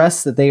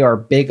stress that they are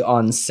big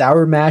on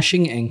sour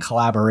mashing and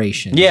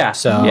collaboration. Yeah.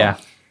 So yeah.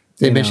 Did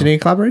they You mention know. any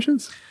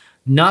collaborations?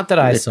 not that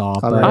I saw,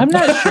 but I'm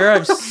not sure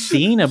I've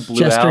seen a Blue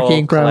Jester Owl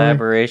King, probably.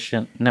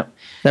 collaboration. No.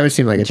 That would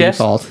seem like a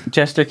default.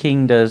 Jester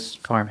King does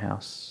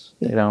Farmhouse.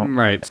 They don't.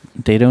 Right.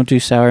 They don't do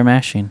sour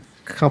mashing.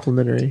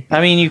 Complimentary.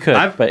 I mean, you could,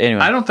 but anyway.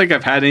 I don't think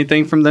I've had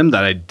anything from them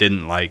that I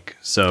didn't like.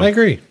 So I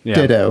agree. Yeah.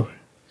 Ditto.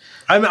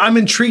 I'm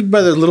intrigued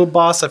by their little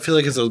boss. I feel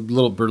like it's a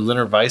little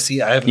Berliner Weissy.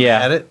 I haven't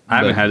had it. I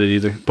haven't had it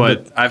either,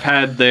 but I've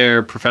had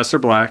their Professor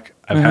Black.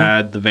 I've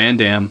had the Van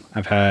Dam.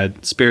 I've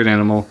had Spirit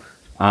Animal.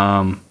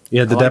 You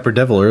had the Dapper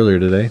Devil earlier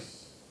today.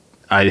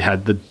 I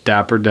had the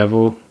Dapper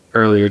Devil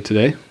earlier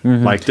today.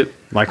 Liked it.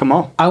 Like them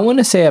all. I want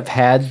to say I've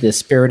had the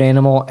spirit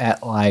animal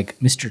at like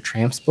Mr.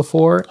 Tramps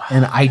before,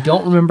 and I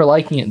don't remember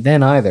liking it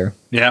then either.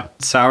 Yeah,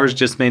 sours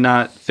just may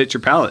not fit your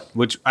palate,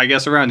 which I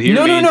guess around here.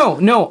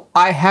 No.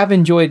 I have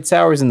enjoyed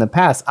sours in the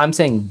past. I'm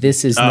saying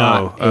this is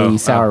not a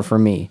sour for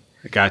me.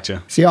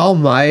 Gotcha. See, all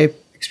my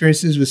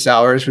experiences with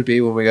sours would be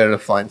when we go to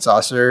Flying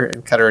Saucer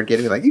and Cutter would get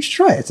me like, you should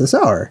try it. It's a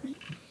sour.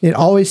 It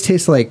always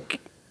tastes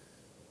like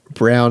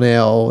brown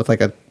ale with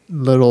like a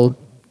little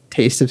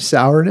taste of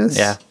sourness.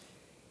 Yeah.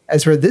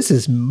 As for this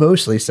is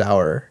mostly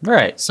sour.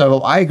 Right. So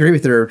I agree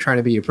with her trying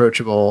to be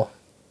approachable,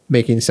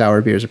 making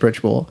sour beers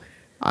approachable.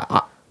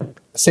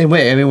 Same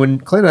way. I mean, when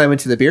Clint and I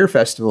went to the beer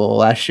festival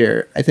last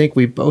year, I think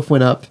we both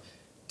went up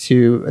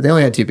to, they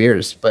only had 2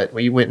 beers, but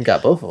we went and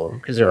got both of them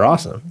because they're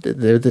awesome.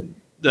 They're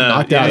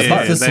knocked out of the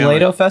park. Is this the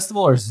Salado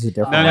Festival or is this a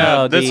different one?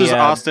 No, this the, is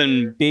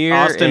Austin Beer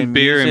Austin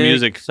Beer and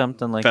Music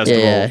something like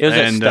Festival. Yeah. It was at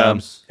And,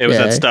 Stubbs. it was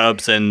Yeah. at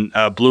Stubbs, and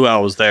Blue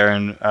Owl was there,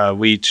 and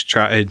we each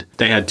tried.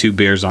 They had 2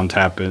 beers on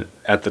tap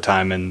at the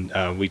time,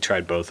 and we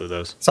tried both of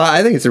those. So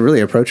I think it's a really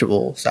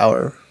approachable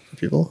sour for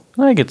people.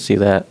 I could see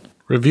that.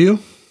 Review?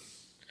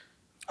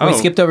 We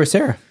skipped over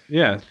Sarah.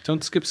 Yeah,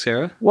 don't skip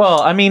Sarah.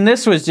 Well, I mean,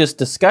 this was just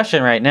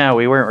discussion right now.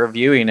 We weren't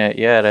reviewing it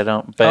yet. I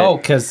don't. But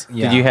Because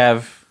did you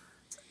have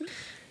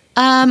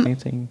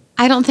anything?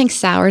 I don't think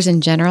sours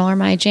in general are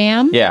my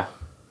jam. Yeah.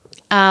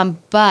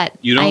 But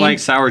You don't like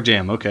sour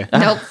jam, okay?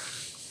 Nope.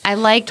 I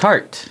liked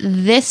Tart.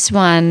 this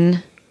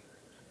one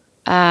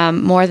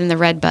more than the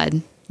Red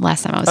Bud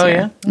last time I was Oh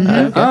here.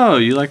 yeah. Oh,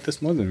 you like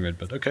this more than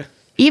Redbud? Okay.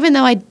 Even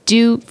though I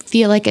do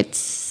feel like it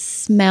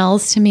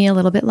smells to me a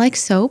little bit like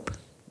soap.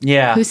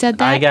 Yeah. Who said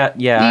that? I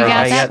got. Yeah. You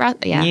got I that, Ross?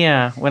 Yeah.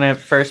 Yeah. When I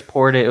first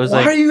poured it, it was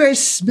Why are like you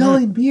guys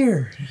smelling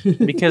beer?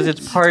 because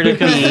it's part of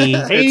me.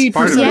 80%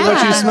 part of of it. what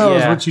you Yeah. smell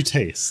is Yeah. what you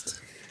taste.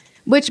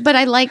 But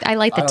I like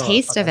the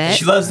taste of it.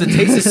 She loves the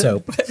taste of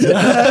soap. Which is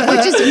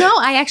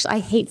I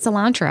hate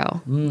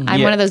cilantro. I'm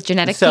Yeah. one of those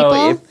genetic So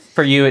people. if,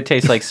 for you, it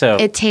tastes like soap.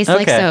 It tastes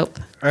like Okay. soap.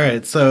 All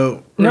right,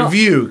 so No.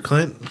 review,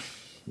 Clint.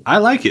 I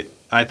like it.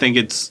 I think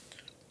it's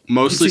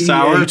mostly Yeah,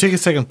 sour. you take a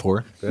second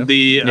pour.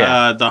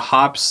 The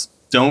hops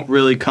don't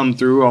really come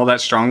through all that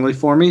strongly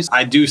for me.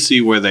 I do see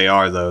where they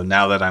are though.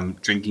 Now that I'm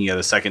drinking it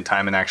a second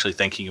time and actually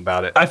thinking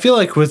about it. I feel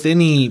like with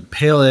any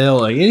pale ale,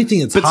 like anything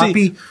that's But see-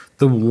 hoppy,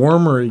 the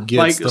warmer it gets,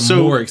 Like, the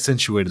so- more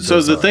accentuated. So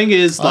those the are. thing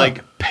is,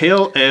 like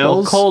pale Well,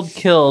 ales, cold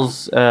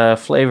kills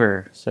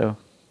flavor. So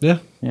yeah,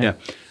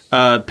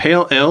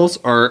 pale ales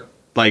are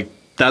like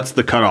that's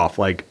the cutoff.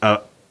 Like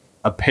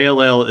a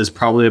pale ale is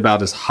probably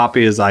about as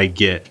hoppy as I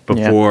get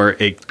before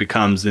it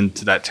becomes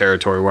into that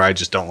territory where I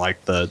just don't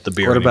like the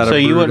beer. What about anymore. So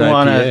you brewed wouldn't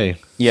wanna- IPA?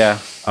 yeah.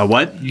 A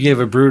what? You gave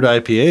a brewed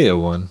IPA a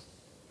 1.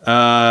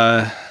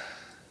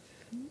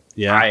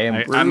 Yeah, I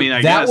am I mean,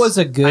 I That guess. was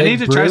a good I need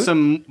to try brew.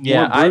 some.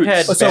 Yeah, more I've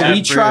brutes. had So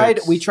bad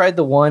we tried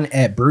the one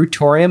at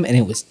Brewtorium and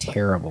it was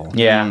terrible.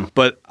 Yeah.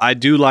 But I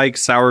do like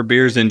sour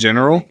beers in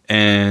general,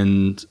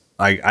 and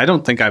I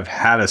don't think I've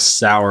had a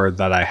sour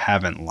that I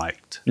haven't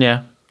liked.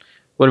 Yeah.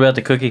 What about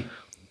the cookie?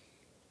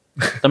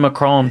 The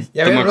Macron.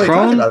 Yeah, The we haven't really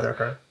Macron? talked about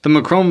that. The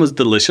Macron was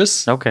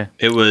delicious. Okay.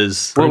 It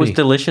was. What was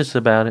delicious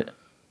about it?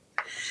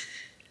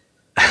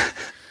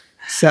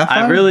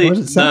 Sapphire? I really Was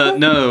it Sapphire?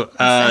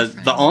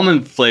 the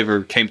almond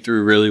flavor came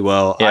through really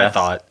well. I Yeah.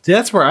 thought See,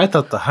 that's where I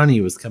thought the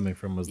honey was coming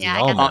from. Was Yeah,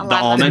 the I got almond? that the a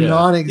lot. almond. The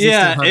non-existent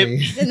Yeah,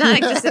 honey. The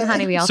non-existent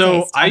honey we all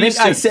So taste. I used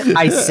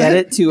I to. said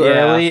it too Yeah.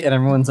 early, and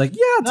everyone's like,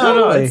 "Yeah, No,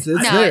 totally." it's No,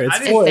 there. it's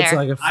It's full. It's there.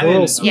 like a I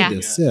floral didn't- Yeah.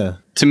 sweetness. Yeah.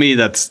 To me,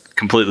 that's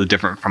completely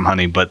different from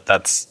honey, but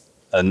that's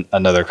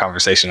another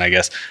conversation, I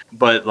guess.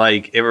 But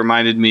like,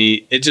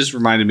 it just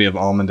reminded me of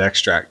almond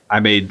extract. I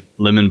made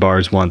lemon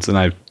bars once, and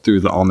I threw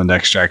the almond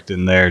extract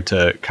in there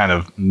to kind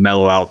of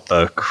mellow out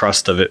the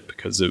crust of it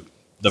because the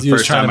He was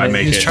first trying time to I make-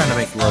 make he was it. trying to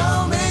make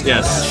love.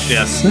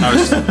 Yes. I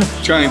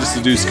was trying to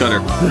seduce Cutter.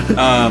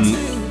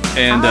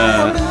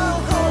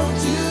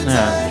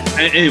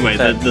 Anyway,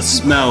 the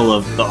smell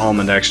of the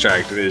almond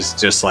extract is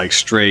just like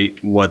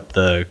straight what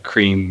the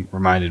cream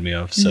reminded me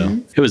of. So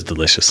it was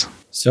delicious.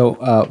 So,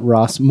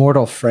 Ross,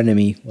 Mortal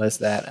Frenemy was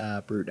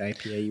that brute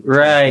IPA. You were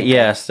Right.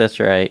 Yes, that's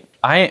right.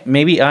 I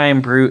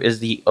Am Brute is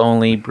the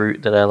only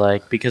brute that I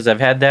like because I've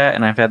had that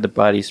and I've had the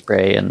body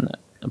spray, and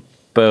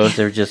both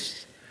are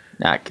just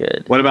not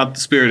good. What about the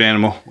spirit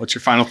animal? What's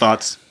your final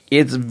thoughts?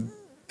 It's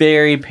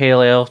very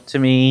pale ale to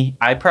me.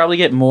 I probably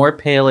get more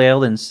pale ale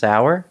than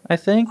sour. I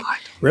think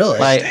Really?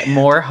 like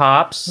more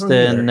hops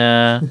than.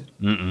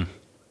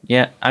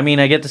 Yeah, I mean,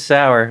 I get the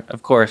sour.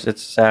 Of course,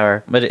 it's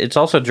sour, but it's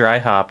also dry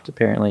hopped.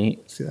 Apparently,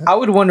 I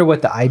would wonder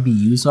what the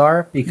IBUs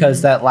are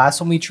because that last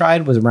one we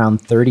tried was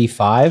around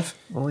 35,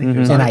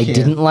 and I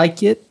didn't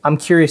like it. I'm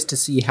curious to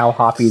see how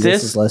hoppy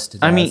this is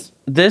listed. I as. mean,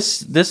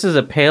 this is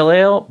a pale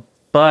ale,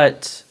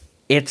 but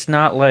it's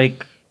not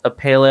like a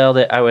pale ale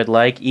that I would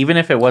like. Even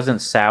if it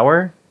wasn't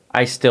sour,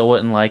 I still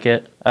wouldn't like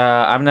it.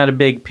 I'm not a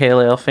big pale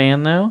ale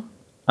fan though,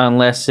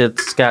 unless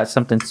it's got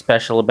something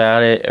special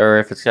about it, or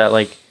if it's got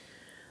like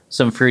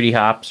some fruity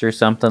hops or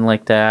something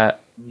like that.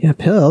 Yeah,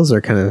 pale ales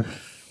are kind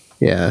of,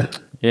 yeah.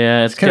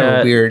 Yeah, it's kind of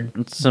got a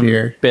weird some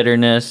beer.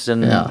 bitterness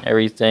and Yeah.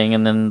 everything,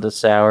 and then the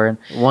sour.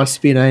 It wants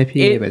to be an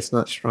IPA, It- but it's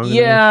not strong enough.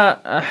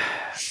 Yeah,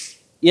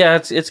 yeah,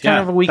 it's kind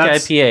of a weak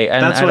IPA,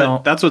 and I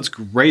don't. That's what's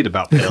great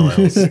about pale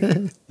ales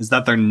is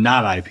that they're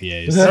not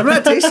IPAs. I'm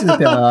not tasting the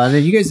pale ale. I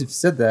mean, you guys have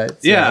said that.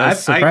 So Yeah, I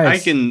was I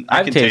surprised. can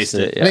I've taste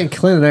tasted it. it. I think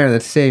Clint and I are the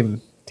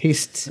same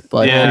taste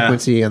like Yeah.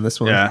 frequency on this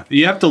one. Yeah,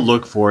 you have to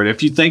look for it.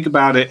 If you think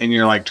about it and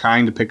you're like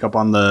trying to pick up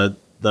on the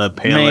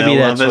pale Maybe ale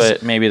that's of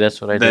it, maybe that's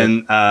what I did.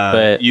 then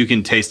But- you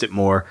can taste it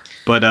more.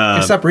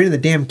 But Stop reading the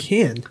damn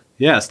can.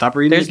 yeah, stop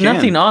reading. There's the can.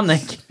 nothing on the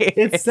can.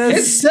 It says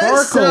It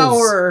says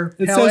sour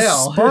It pale says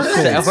ale.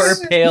 sparkles.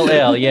 Sour pale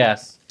ale,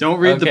 yes. Don't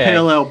read the Okay.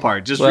 pale ale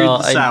part. Just read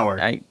the sour.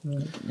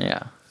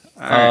 Yeah.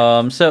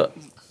 right. So,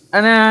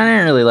 and I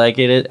didn't really like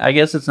it. I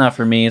guess it's not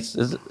for me. It's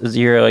a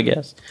 0, I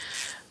guess.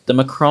 The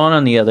Macron,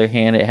 on the other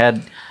hand, it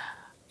had.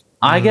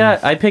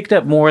 I picked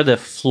up more of the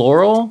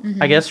floral,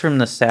 I guess, from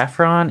the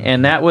saffron,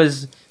 and that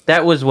was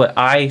what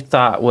I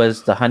thought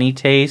was the honey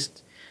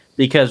taste,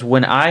 because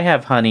when I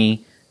have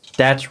honey,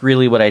 that's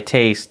really what I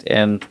taste,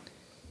 and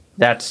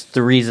that's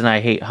the reason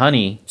I hate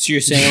honey. so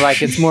you're saying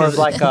like it's more of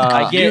like a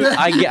I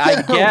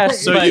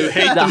guess. So but you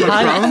hate the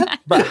honey,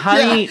 but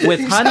honey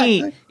with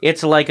honey,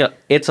 it's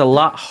a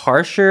lot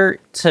harsher.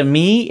 To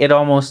me, it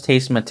almost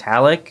tastes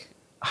metallic.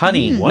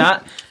 Honey,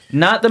 not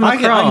the I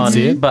can Macron,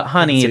 see it. but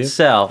honey see it.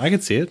 itself. I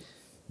can see it.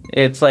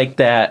 It's like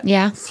that.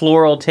 Yeah.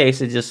 Floral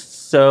taste is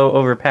just so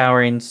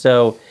overpowering.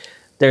 So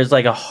there's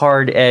like a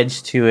hard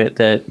edge to it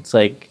that it's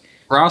like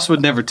Ross would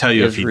never tell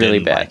you It's if he really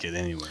didn't bad. like it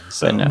anyway.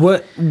 So But no.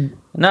 What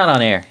not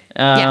on air.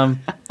 Yeah.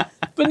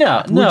 But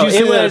no, would you say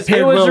it that was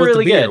paired well with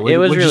really the beer? good. It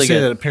was would really you say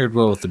good. that it paired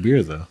well with the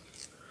beer though?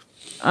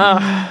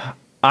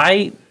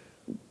 I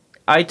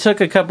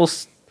took a couple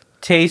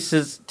tastes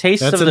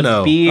That's of a the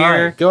no. beer, All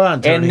right, go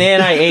on, Tony. and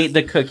then I ate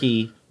the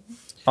cookie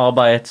all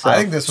by itself. I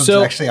think this one's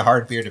So- actually a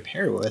hard beer to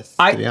pair with,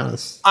 I- to be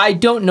honest. I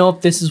don't know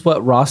if this is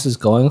what Ross is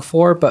going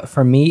for, but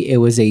for me, it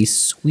was a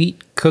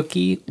sweet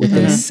cookie with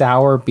a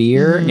sour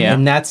beer, Yeah.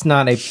 and that's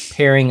not a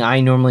pairing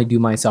I normally do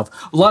myself.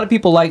 A lot of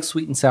people like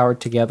sweet and sour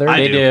together. I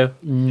They do. do.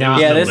 Not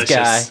Yeah, delicious. this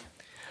guy.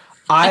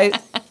 I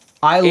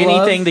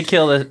Anything love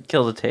to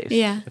kill the taste.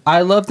 Yeah.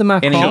 I love the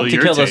Macron, Anything to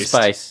your kill the taste.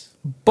 spice.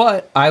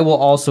 but I will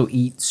also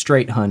eat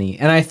straight honey,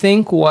 and I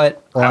think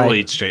what I will like,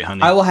 eat straight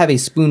honey. I will have a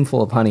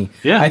spoonful of honey.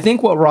 Yeah. I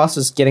think what Ross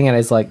is getting at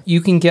is like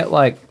you can get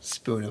like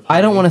Spoon of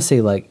I don't honey. want to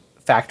say like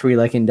factory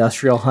like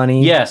industrial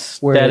honey.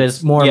 Yes, where that it's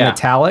is- more yeah.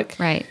 metallic.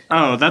 Right.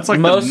 Oh, that's like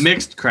Most- the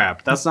mixed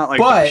crap. That's not like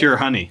But the pure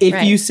honey. If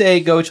Right. you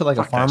say go to like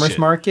a Fuck that farmer's shit.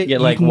 market, Get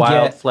you like can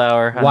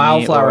wildflower get honey.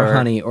 wildflower or,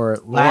 honey or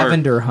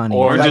lavender honey.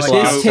 or Like, just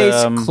this like,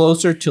 tastes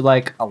closer to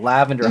like a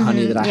lavender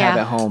honey that I have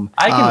yeah. at home.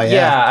 I can, Oh, yeah.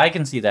 yeah. I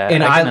can see that.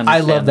 And can I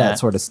understand love that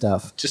sort of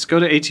stuff. Just go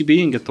to HEB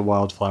and get the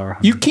wildflower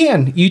honey.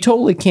 You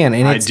totally can.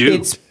 And I it's, do,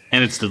 It's,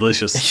 and it's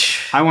delicious.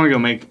 I want to go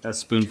make a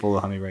spoonful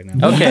of honey right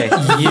now. Okay,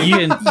 you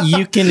can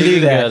you can you do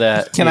can that. go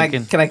that. Can You I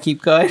can I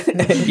keep going?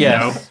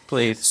 Yes, No.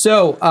 please.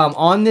 So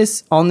on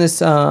this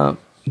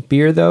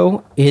beer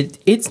though,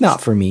 it's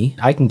not for me.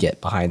 I can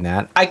get behind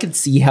that. I could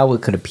see how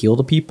it could appeal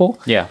to people.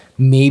 Yeah.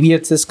 Maybe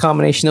it's this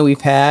combination that we've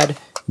had.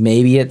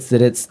 Maybe it's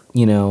that it's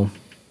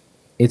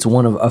it's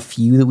one of a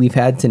few that we've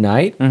had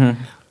tonight.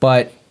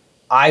 But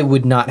I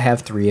would not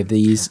have 3 of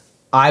these.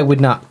 I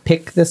would not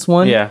pick this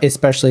one, Yeah.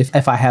 especially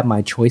if I have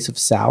my choice of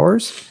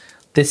sours.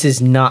 This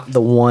is not the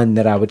one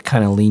that I would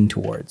kind of lean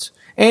towards.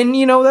 And,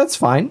 that's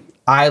fine.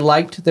 I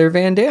liked their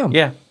Van Dam.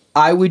 Yeah.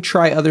 I would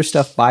try other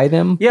stuff by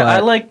them. Yeah, but I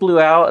like Blue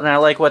Owl and I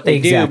like what they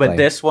do, Exactly. but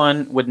this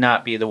one would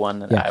not be the one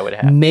that I would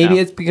have. Maybe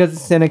No. it's because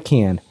it's in a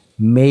can.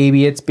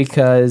 Maybe it's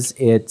because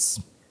it's,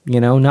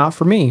 not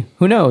for me.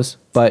 Who knows?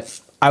 But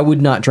I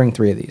would not drink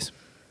 3 of these.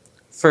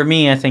 For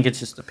me, I think it's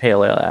just the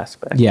pale ale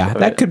aspect. Yeah, of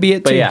that could be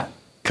it But too. yeah,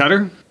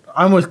 Cutter?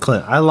 I'm with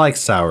Clint. I like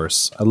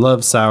sours. I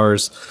love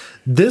sours.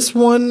 This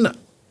one,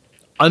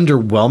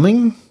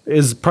 underwhelming,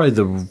 is probably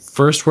the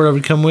first word I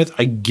would come with.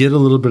 I get a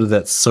little bit of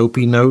that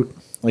soapy note,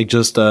 like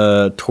just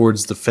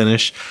towards the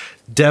finish.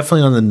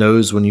 Definitely on the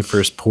nose when you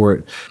first pour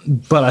it.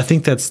 But I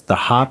think that's the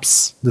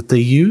hops that they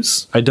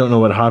use. I don't know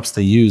what hops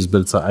they use,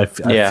 but I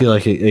feel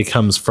like it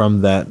comes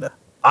from that.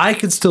 I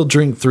could still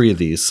drink 3 of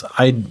these.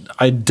 I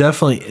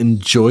definitely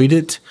enjoyed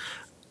it.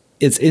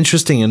 It's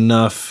interesting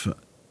enough.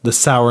 The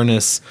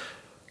sourness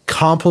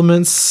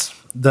complements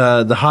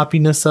the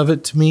hoppiness of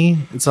it to me.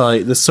 It's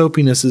like the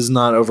soapiness is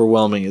not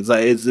overwhelming.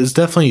 It's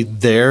definitely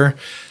there,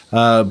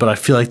 but I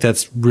feel like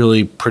that's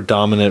really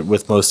predominant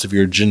with most of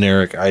your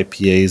generic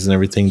IPAs and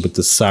everything. But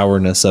the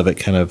sourness of it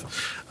kind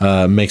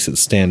of makes it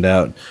stand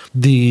out.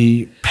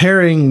 The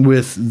pairing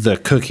with the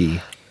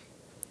cookie.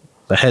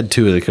 I had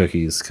 2 of the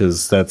cookies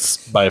because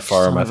that's by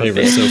far my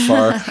favorite so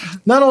far.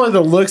 Not only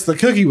the looks, the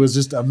cookie was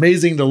just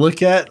amazing to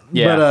look at,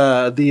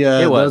 but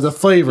the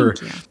flavor,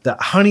 the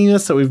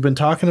honeyness that we've been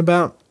talking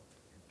about.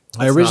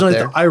 I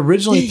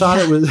originally thought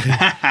it was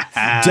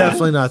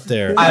definitely not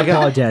there. I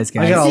apologize,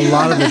 guys. I got a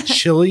lot of the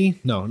chili.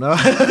 No, no.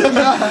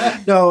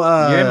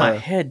 you're in my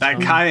head. That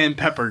Tony. cayenne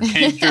pepper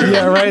came through.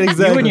 Yeah, right,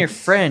 exactly. You and your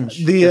French.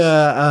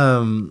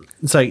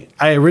 It's like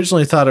I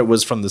originally thought it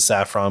was from the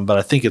saffron, but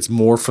I think it's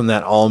more from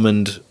that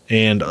almond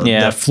and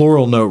that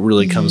floral note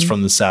really comes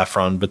from the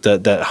saffron, but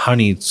that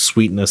honey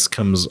sweetness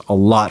comes a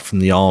lot from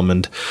the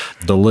almond.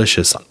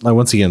 Delicious.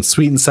 Once again,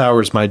 sweet and sour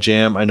is my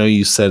jam. I know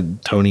you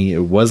said, Tony,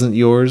 it wasn't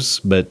yours,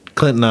 but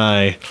Clint and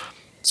I,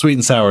 sweet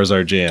and sour is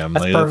our jam.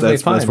 That's perfectly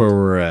fine. That's where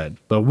we're at.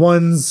 But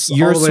one's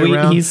You're all the way sweet,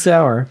 around. he's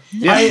sour.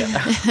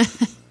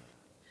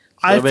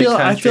 I bit feel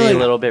country, like a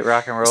little bit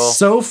rock and roll.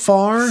 so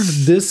far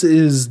this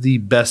is the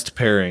best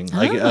pairing. The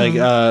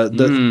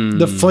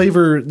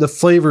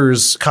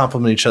flavors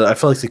complement each other. I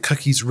feel like the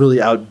cookies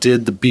really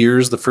outdid the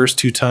beers the first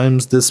 2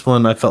 times. This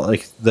one I felt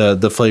like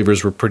the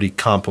flavors were pretty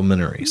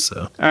complementary.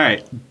 So All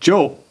right,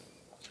 Joel.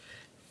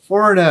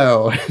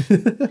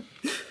 4-0.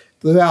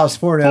 Blue Owl's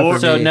 4-0 for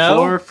So me. no,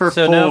 4 for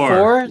so no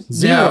 4.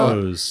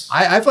 zeros.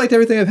 I've liked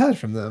everything I've had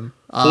from them.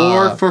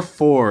 4 for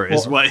 4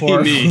 is what he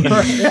means.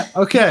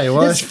 Okay,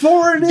 well It's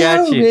 4-0,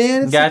 Got you.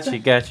 man.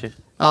 Got you.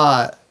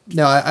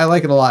 No, I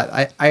like it a lot.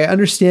 I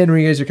understand where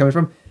you guys are coming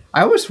from.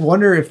 I almost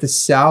wonder if the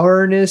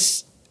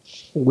sourness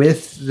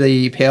with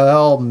the pale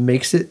ale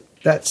makes it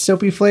that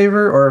soapy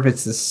flavor, or if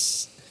it's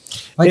this.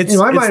 Like It's- in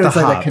my it's mind, the it's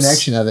like that hops.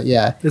 connection of it.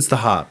 Yeah, It's the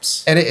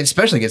hops. and it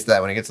especially gets to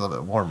that when it gets a little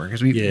bit warmer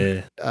because we.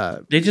 They just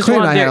Clint and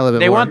want I had a little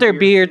bit they more. want their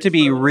beer to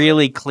be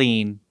really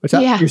clean. What's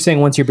that? Yeah. You're saying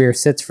once your beer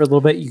sits for a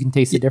little bit, you can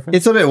taste the difference?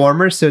 It's a little bit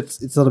warmer, so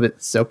it's a little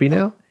bit soapy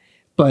now.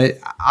 But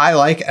I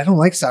don't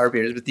like sour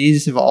beers, but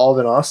these have all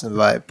been awesome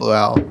by Blue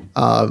Owl.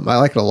 I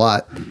like it a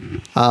lot.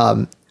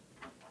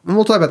 And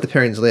we'll talk about the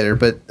pairings later,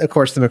 but of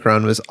course the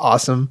Macron was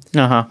awesome.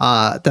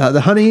 Uh-huh.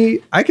 The honey,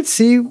 I could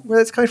see where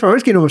that's coming from. I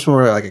was getting almost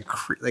more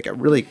like a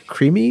really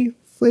creamy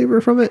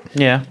flavor from it.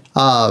 Yeah.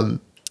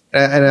 And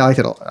I liked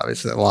it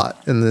obviously a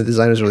lot, and the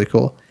design was really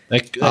cool.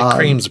 That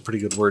cream's a pretty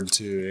good word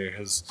too. It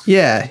has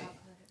Yeah,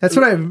 that's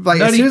what I like.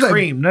 as nutty soon as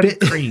cream. Nutty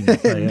cream. Oh,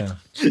 yeah.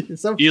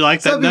 You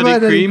like that some people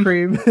nutty like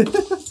cream?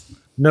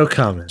 No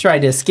comment. Tried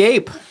to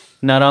escape.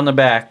 Not on the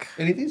back.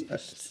 Any of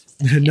these?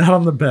 Not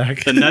on the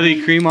back. The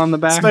nutty cream on the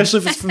back? Especially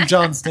if it's from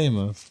John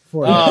Stamos.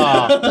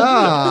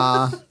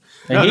 Ah.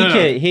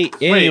 And he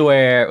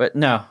anywhere. But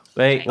no.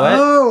 Wait, what?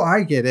 Oh,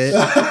 I get it.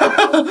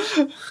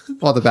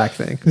 Well, the back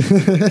thing.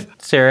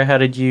 Sarah, how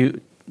did you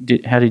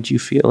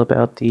feel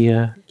about the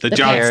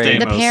John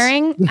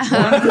pairing. The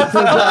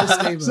Stamos.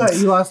 pairing. Sorry,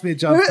 you lost me at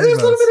John Stamos. There's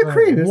a little bit of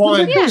cream. There's a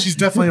little One. She's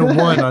definitely a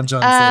 1 on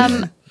John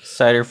Stamos.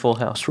 cider full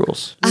house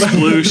rules?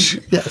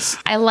 Sploosh. Yes.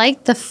 I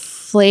like the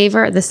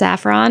flavor, the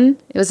saffron.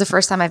 It was the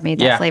first time I've made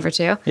that Yeah. flavor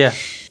too. Yeah.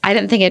 I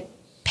didn't think it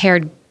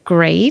paired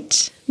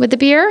great with the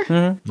beer.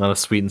 Not a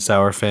sweet and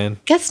sour fan.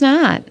 Guess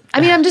not.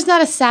 I mean, I'm just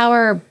not a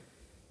sour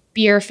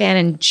beer fan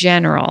in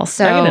general.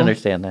 So I can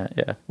understand that.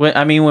 Yeah.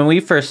 When we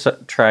first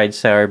tried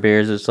sour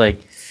beers, it's like,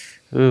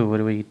 ooh, what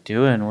are we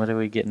doing? What are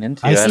we getting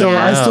into? I still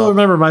know.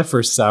 remember my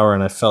first sour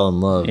and I fell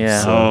in love.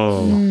 Yeah.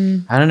 Oh.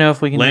 I don't know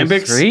if we can do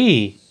Lambics?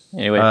 3.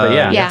 Anyway, but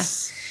yeah. yeah.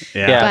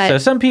 Yeah. But- So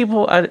some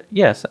people, I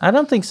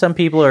don't think some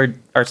people are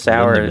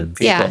sour Limited.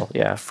 people.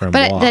 Yeah. Yeah. From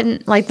But Blois.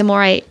 then, like, the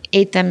more I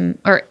ate them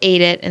or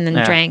ate it and then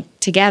Yeah. drank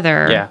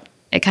together, Yeah.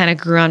 it kind of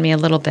grew on me a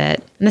little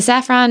bit. And the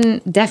saffron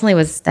definitely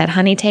was that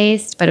honey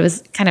taste, but it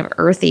was kind of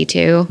earthy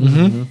too,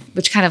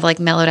 which kind of like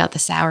mellowed out the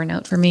sour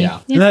note for me.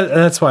 And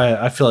that's why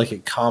I feel like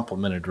it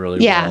complemented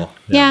really Yeah. well.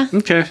 Yeah.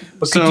 Okay.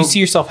 But could you see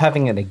yourself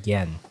having it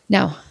again?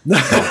 No.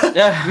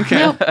 Okay.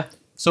 Nope.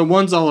 So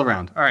one's all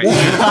around. All right.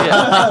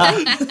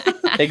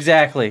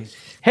 Exactly.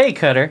 Hey,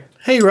 Cutter.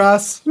 Hey,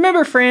 Ross.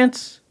 Remember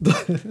France?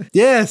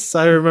 Yes,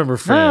 I remember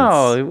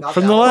France. Oh,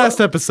 From the last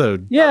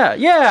episode.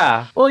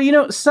 yeah.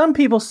 Well, some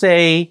people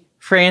say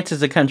France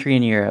is a country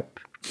in Europe.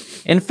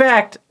 In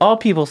fact, all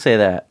people say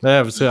that.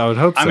 I would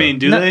hope so. I mean,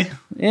 do they?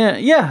 Yeah,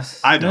 yes.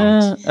 I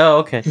don't.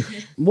 Okay.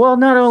 Well,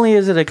 not only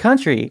is it a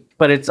country,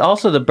 but it's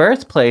also the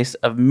birthplace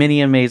of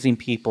many amazing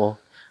people.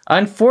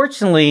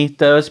 Unfortunately,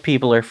 those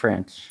people are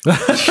French.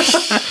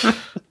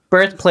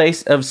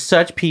 Birthplace of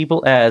such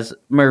people as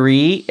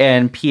Marie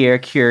and Pierre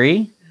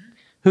Curie,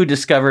 who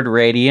discovered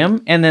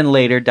radium and then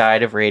later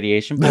died of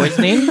radiation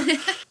poisoning.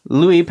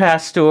 Louis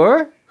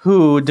Pasteur,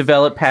 who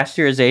developed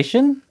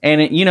pasteurization.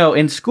 And,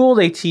 in school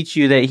they teach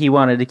you that he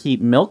wanted to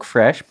keep milk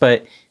fresh,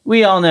 but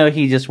we all know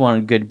he just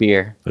wanted good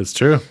beer. That's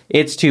true.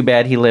 It's too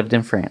bad he lived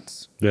in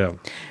France. Yeah.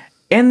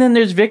 And then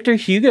there's Victor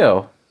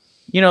Hugo,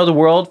 the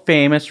world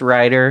famous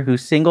writer who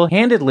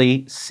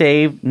single-handedly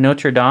saved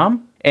Notre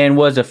Dame and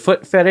was a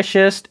foot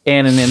fetishist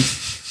and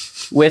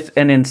with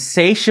an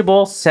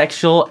insatiable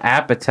sexual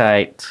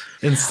appetite.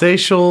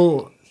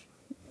 Insatiable.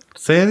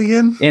 Say it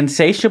again?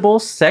 Insatiable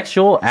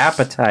sexual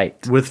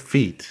appetite. With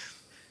feet.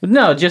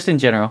 No, just in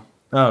general.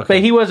 Oh, okay. But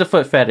he was a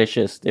foot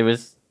fetishist. It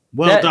was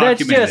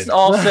documented. That's just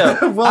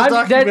also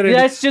Well-documented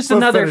that's just foot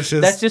another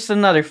fetishist. that's just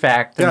another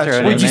fact. I'm Gotcha.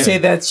 throwing Would in you there. say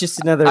that's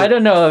just another? I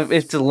don't know if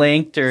it's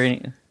linked or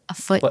anything. A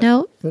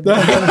footnote?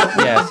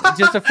 Yes,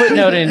 just a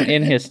footnote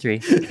in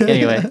history.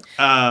 Anyway,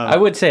 I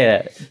would say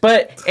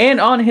that. And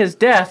on his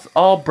death,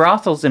 all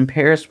brothels in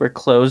Paris were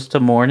closed to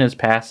mourn his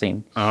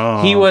passing.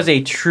 Oh. He was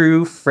a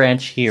true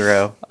French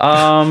hero.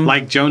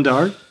 Like Joan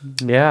d'Arc?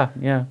 Yeah.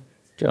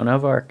 Joan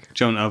of Arc.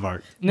 Joan of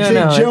Arc.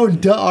 No. Joan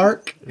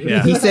d'Arc.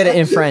 Yeah. He said it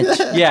in French.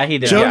 Yeah, he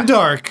did. Joan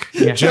d'Arc.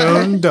 Yeah.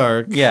 Joan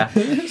d'Arc. Yeah.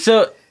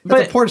 So,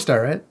 That's a porn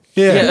star, right?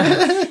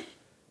 Yeah.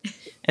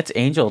 It's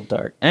Angel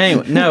Dark.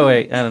 Anyway, no,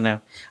 wait, I don't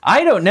know.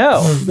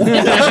 Anyway,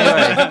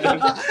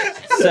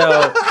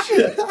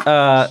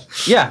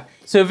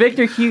 so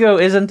Victor Hugo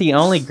isn't the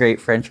only great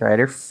French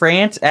writer.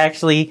 France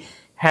actually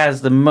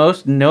has the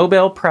most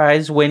Nobel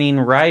Prize winning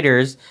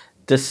writers,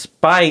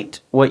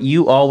 despite what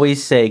you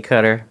always say,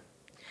 Cutter.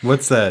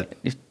 What's that?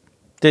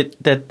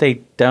 That they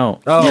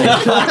don't.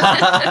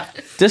 Oh.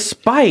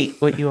 Despite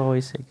what you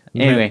always say.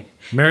 Anyway.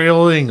 Merry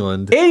old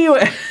England.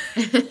 Anyway.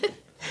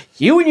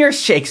 You and your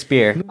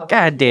Shakespeare.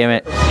 God damn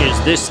it.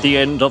 Is this the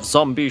end of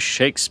zombie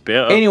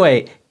Shakespeare?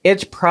 Anyway,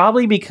 it's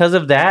probably because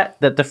of that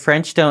the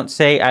French don't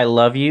say I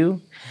love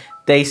you.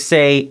 They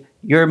say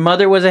your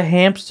mother was a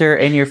hamster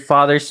and your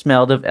father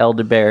smelled of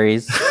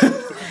elderberries.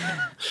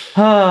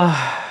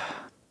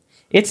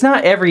 It's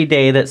not every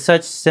day that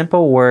such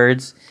simple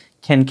words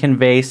can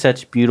convey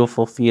such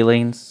beautiful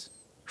feelings.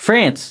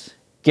 France.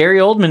 Gary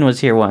Oldman was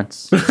here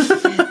once.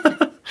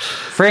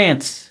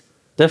 France.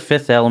 The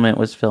Fifth Element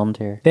was filmed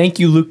here. Thank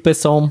you, Luc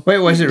Besson. Wait,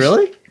 was it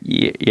really?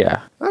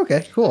 Yeah.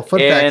 Okay, cool. Fun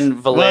And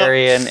fact.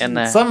 Valerian and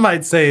that. Some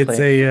might say it's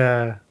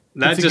a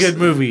good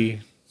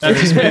movie. That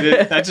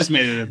just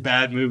made it a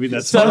bad movie.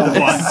 That's fun to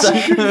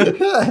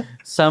watch.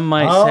 Some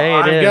might say it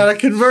I've is. got a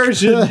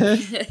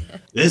conversion.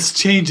 This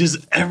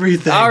changes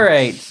everything. All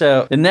right,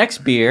 so the next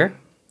beer.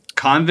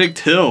 Convict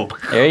Hill.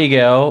 There you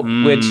go.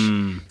 Which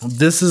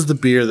This is the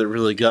beer that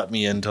really got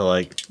me into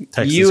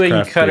Texas you and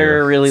craft Cutter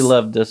beer. really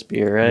loved this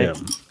beer, right?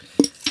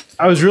 Yeah.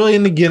 I was really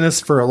into Guinness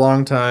for a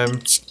long time,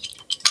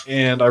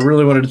 and I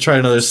really wanted to try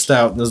another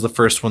stout, and this is the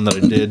first one that I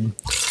did.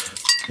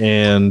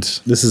 And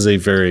this is a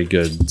very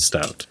good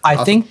stout.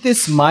 I think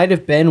this might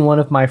have been one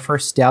of my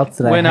first stouts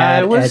that When I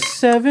had I was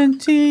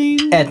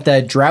 17. at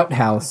the Drought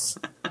House.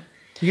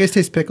 You guys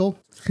taste pickle?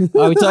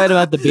 Are we talking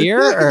about the beer?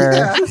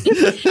 Or?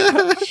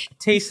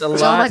 Tastes a Joel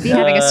lot. might be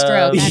having a stroke.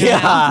 I don't know.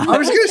 Yeah. I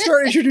was going to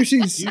start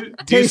introducing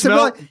Do you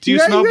smell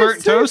burnt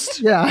taste- toast?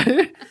 Yeah.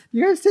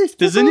 You guys taste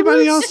Does pickle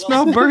anybody on else this?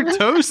 smell burnt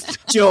toast?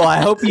 Joel,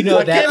 I hope you know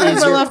that can't is believe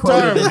my your left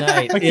quote of arm. the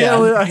night. I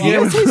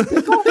can't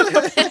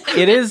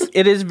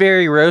It is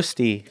very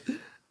roasty.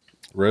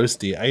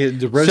 Roasty.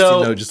 The roasty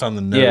So- note just on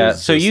the nose. Yeah.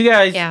 So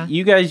just-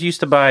 you guys used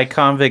to buy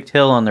Convict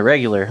Hill on the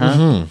regular, huh?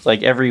 Mm-hmm.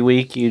 Like every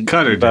week you'd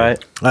Cutter buy did.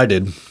 it. I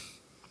did.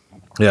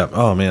 Yeah.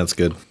 Oh man, it's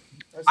good.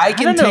 I I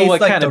can don't know taste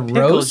what like kind the of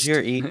pickles roast.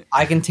 you're eating.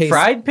 I can taste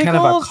Fried kind of a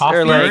pickles coffee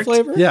or like-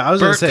 flavor. Yeah, I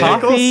was gonna Burnt say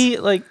coffee,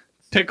 like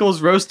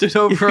Pickles roasted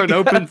over an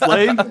open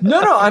flame?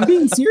 No, I'm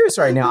being serious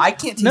right now. I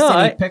can't taste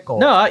any pickle.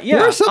 yeah.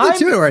 There was something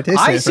to it where I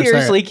tasted it for a second.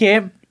 seriously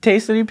can't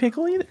taste any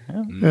pickle either.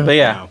 But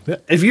yeah.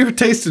 If you're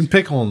tasting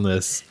pickle in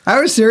this,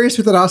 I was serious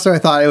with it. Also, I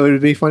thought it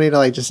would be funny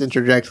to just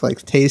interject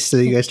taste so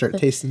you guys start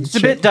tasting. It's a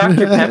bit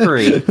Dr.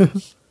 Peppery.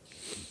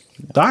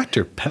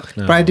 Dr. Pepper.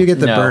 But I do get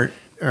the No. burnt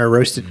or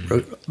roasted.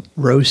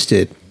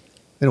 Roasted.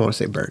 I don't want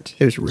to say burnt.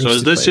 It was roasted. So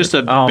is this just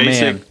a Oh,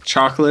 basic man.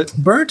 chocolate?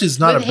 Burnt is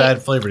not With a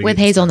bad flavor. to With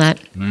get. hazelnut.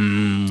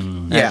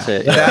 That's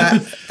it.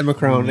 That the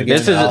Macron again.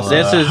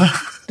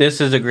 This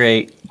is a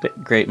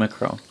great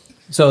Macron.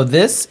 So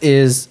this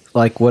is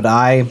like what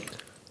I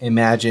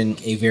imagine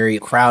a very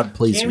crowd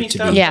pleaser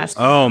to be. Yes.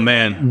 Oh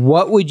man.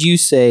 What would you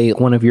say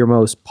one of your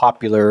most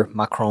popular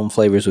Macron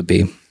flavors would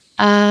be?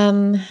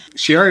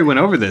 She already went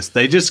over this.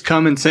 They just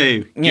come and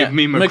say, "Give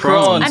me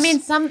Macron." I mean,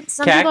 some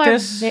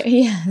Cactus? people are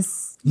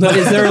yes. But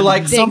is there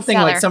like Big something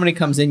like seller. somebody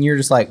comes in, you're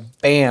just like,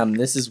 bam,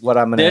 this is what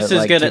I'm gonna. This is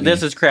like, gonna. give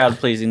This you. is crowd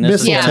pleasing.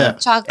 This is Yeah,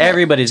 chocolate.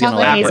 Everybody's gonna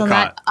chocolate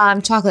laugh.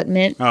 hazelnut. Chocolate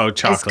mint. Oh, is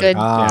chocolate. good.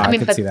 Ah, I I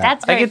mean, could but see that.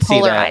 that's I very could see that.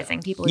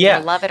 polarizing. People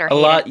either love it or a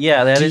hate lot. it.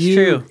 Yeah, that is you-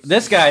 true.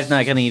 This guy's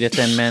not gonna eat a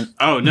Thin Mint.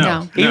 Oh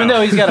no. Even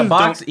though he's got a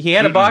box, he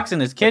had a box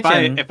in his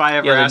kitchen. If I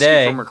ever the other ask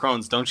day. you for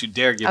Macrons, don't you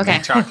dare give Okay,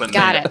 me chocolate.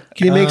 got mint. it.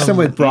 Can you make some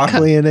with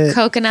broccoli in it?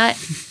 Coconut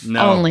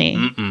No. only.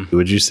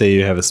 Would you say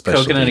you have a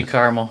special? Coconutty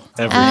caramel.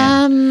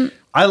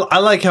 I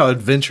like how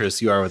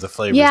adventurous you are with the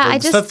flavors. Yeah, the I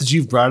just- stuff that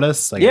you've brought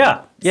us. Like,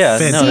 Yeah. No,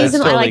 that's seasonal.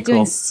 I totally like doing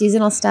cool.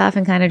 seasonal stuff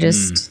and kind of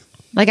just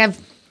like I've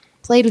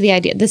played with the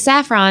idea. The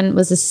saffron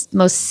was the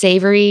most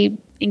savory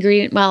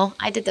ingredient. Well,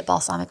 I did the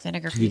balsamic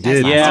vinegar for you, guys.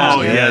 did. last Yeah. time.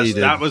 Oh Yeah, yes, you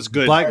did. that was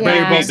good. Blackberry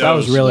Yeah. balsamic. That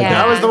was really Yeah. good.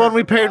 That was the one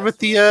we paired with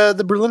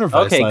the Berliner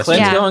Weiss. Okay, last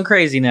Clint's Yeah. going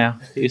crazy now.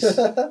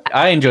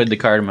 I enjoyed the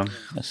cardamom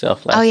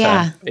myself last Oh yeah,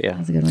 time. Yeah.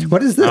 that's a good one.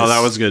 What is this? Oh,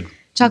 that was good.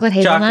 Chocolate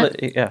hazelnut.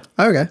 Chocolate. Yeah.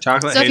 Okay.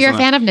 Chocolate. So if you're a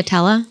hazelnut. fan of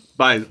Nutella,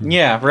 By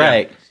Yeah.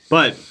 Right.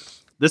 but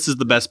this is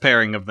the best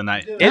pairing of the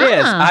night. It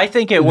is. I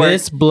think it works.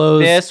 This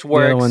blows This the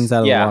works. other ones out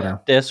of the water.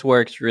 This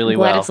works really I'm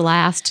glad well it's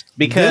last.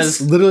 because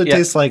This literally yeah,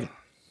 tastes like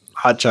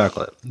hot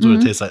chocolate. That's what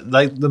it tastes like.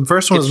 Like the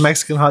first one was It's-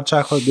 Mexican hot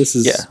chocolate. This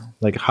is Yeah.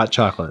 like hot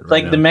chocolate.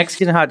 like right the now.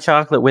 Mexican hot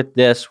chocolate with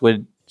this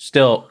would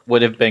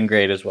have been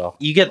great as well.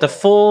 You get the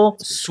full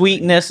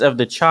sweetness of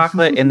the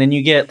chocolate, and then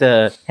you get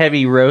the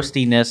heavy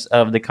roastiness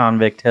of the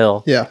Convict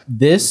Hill. Yeah.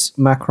 This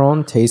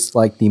Macron tastes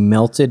like the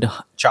melted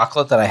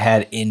chocolate that I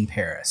had in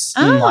Paris.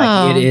 Oh.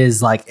 Like it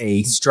is like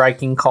a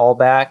striking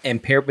callback,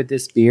 and paired with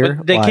this beer,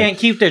 But they like, can't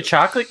keep their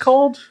chocolate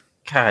cold.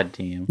 God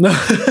damn.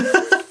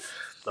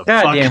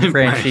 God damn fucking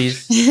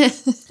Frenchies.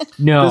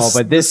 No, This-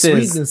 but this the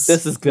is sweetness-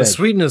 this is good. The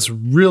sweetness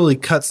really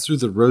cuts through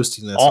the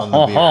roastiness on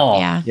the beer.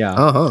 Yeah, Yeah.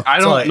 Uh-huh. I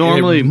So, don't like,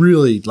 normally. it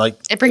really like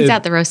it brings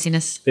out the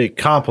roastiness. it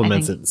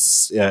complements I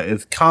it. Yeah,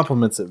 it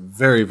complements it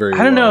very very.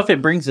 I don't know well. if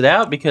it brings it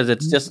out because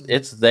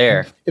it's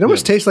there. It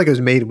almost tastes like it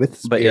was made with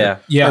this But beer.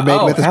 yeah. Or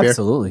made with this beer.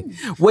 absolutely.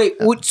 Wait,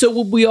 so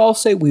would we all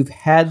say we've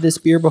had this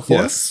beer before?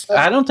 Yes.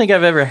 I don't think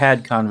I've ever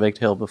had Convict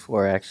Hill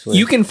before, actually.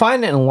 You can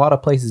find it in a lot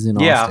of places in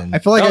Yeah. Austin. I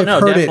feel like Oh, I've no,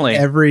 heard definitely.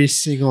 it every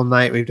single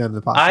night we've done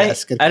the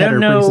podcast. I don't Cutter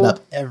brings it know- up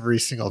every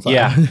single time.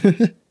 Yeah.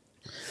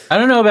 I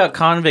don't know about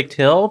Convict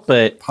Hill,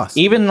 but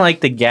Possibly. even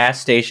like the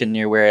gas station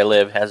near where I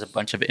live has a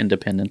bunch of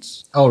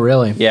Independents. Oh,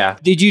 really? Yeah.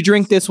 Did you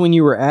drink this when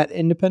you were at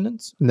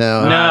Independence?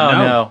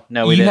 No.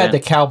 No, we you didn't. had the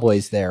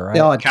Cowboys there, right? They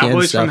all had canned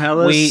Cowboys stuff. from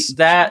Hellas.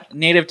 that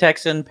Native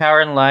Texan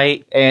Power and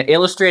Light and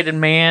Illustrated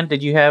Man.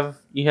 Did you have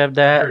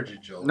that?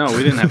 No,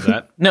 we didn't have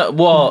that. No,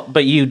 well,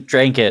 but you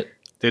drank it.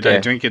 Did Yeah. I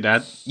drink it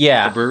at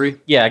Yeah, the brewery?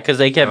 yeah, because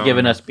they kept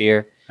giving us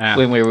beer Ah.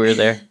 when we were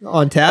there.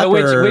 On tap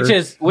which or-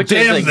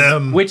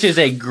 which is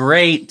a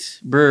great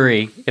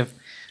brewery if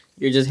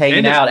you're just hanging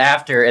And it- out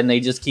after and they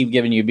just keep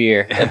giving you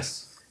beer.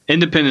 That's,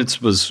 Independence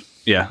was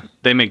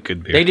they make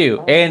good beer. they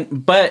do.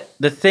 But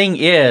the thing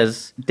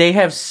is, they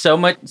have so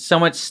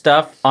much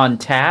stuff on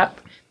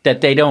tap that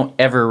they don't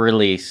ever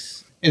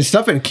release. and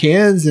stuff in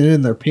cans and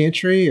in their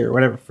pantry or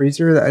whatever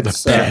freezer.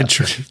 That's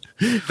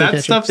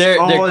That stuff's They're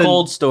all in-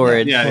 cold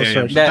storage. Yeah.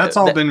 That- That's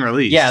all that- been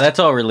released. Yeah, that's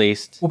all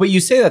released. Well, but you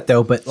say that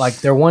though, but like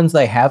they're ones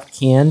they have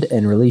canned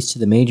and released to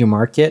the major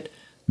market.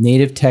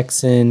 Native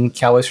Texan,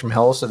 Cowboys from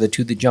Hellas are the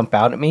two that jump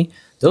out at me.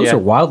 Those Yeah. are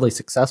wildly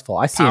successful.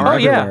 I see them Oh,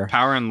 yeah. everywhere.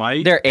 Power and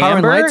Light. They're Power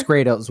and amber. Light's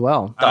great as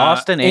well. The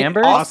Austin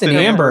Amber. Austin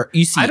Amber,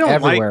 you see I don't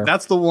everywhere. like.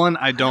 That's the one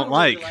I don't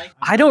like.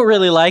 I don't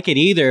really like it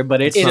either,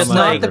 but it's It's just not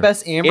like the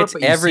best amber, it's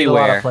but you see it a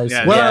lot everywhere. of places.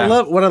 Yeah.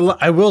 What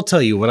I will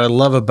tell you, what I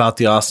love about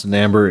the Austin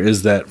Amber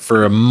is that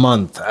for a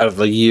month out of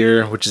the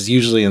year, which is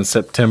usually in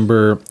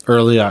September,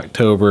 early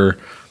October,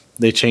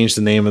 they change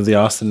the name of the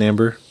Austin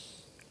Amber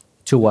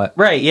To what?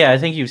 Right? Yeah, I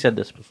think you've said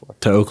this before.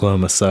 to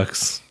Oklahoma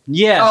Sucks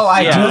Yes. Oh,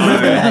 I yeah. do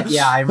remember that.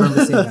 Yeah, I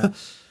remember seeing that.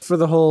 for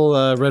the whole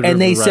Red River And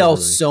they sell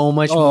rivalry. so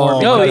much Oh, more. Oh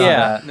because of yeah.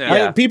 that.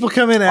 Yeah. Like, people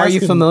come in. Are you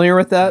asking- familiar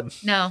with that?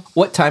 No,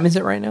 What time is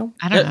it right now?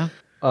 I don't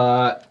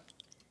know.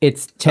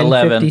 It's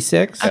 11.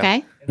 10:56.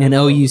 Okay. And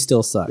OU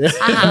still sucks.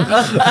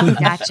 Uh-huh.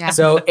 Gotcha.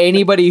 So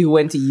anybody who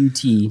went to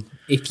UT,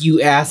 if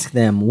you ask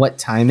them what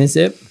time is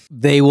it,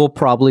 they will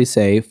probably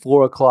say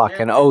 4:00,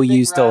 and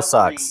OU still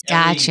sucks.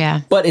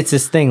 Gotcha. But it's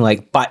this thing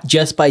like,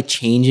 just by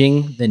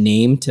changing the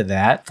name to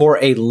that for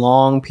a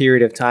long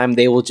period of time,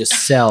 they will just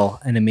sell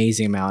an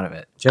amazing amount of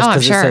it just Oh, I'm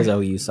because sure. it says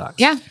OU sucks.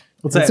 Yeah.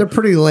 What's It's that? a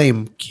pretty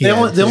lame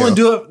can. They only too.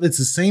 do it. It's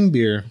the same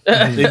beer.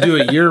 They do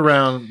it year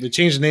round. They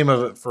change the name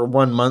of it for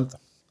 1 month,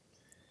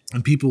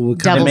 and people will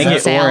come Doubles make in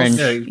it sales.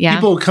 orange. Yeah.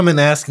 People will come in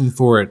asking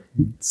for it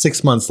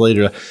 6 months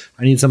later.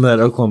 I need some of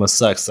that Oklahoma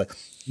Sucks. Like,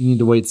 you need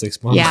to wait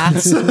 6 months.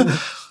 Yeah.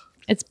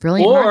 It's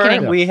brilliant Or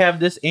marketing. we have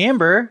this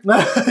amber.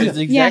 It's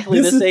exactly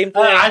the same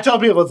thing. I tell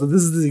people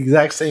this is the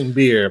exact same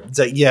beer. It's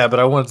like, yeah, but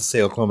I wanted to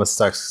say Oklahoma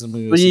sucks. 'Cause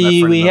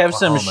We have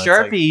some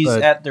Sharpies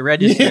at the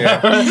register.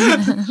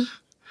 Yeah.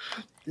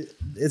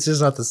 It's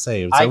just not the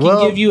same. It's I like,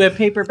 can give you a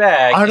paper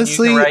bag.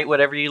 honestly, and you can write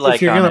whatever you like.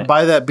 if you're on gonna it.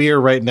 buy that beer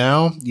right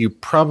now, you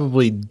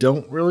probably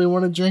don't really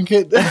want to drink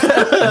it.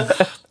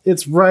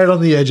 It's right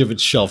on the edge of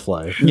its shelf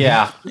life.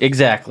 Yeah,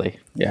 exactly.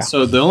 Yeah.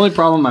 So the only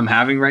problem I'm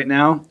having right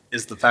now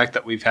is the fact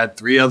that we've had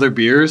 3 other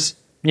beers,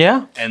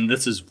 Yeah. and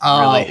this is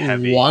really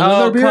heavy. One Oh,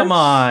 other beer? come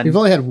on. You've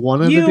only had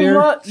one other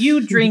beer?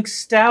 You drink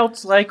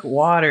stouts like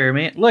water,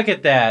 man. Look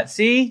at that.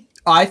 See?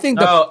 I think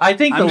the I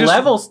think I'm the just-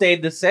 level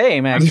stayed the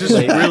same, I'm just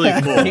actually. really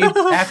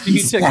full. After you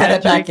took spat that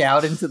it back drink.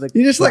 out into the.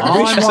 You just like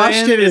All I'm washed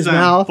saying it in his is I'm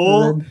mouth.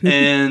 full, and then-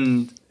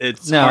 and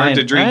it's No, hard I-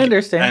 to drink I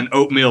understand. an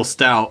oatmeal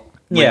stout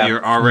when Yeah.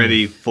 you're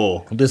already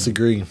full. I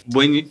disagree.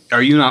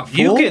 Are you not full?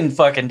 You can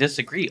fucking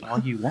disagree all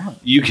you want.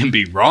 You can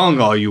be wrong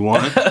all you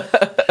want.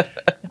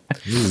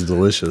 This is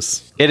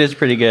delicious. It is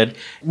pretty good.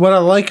 What I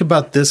like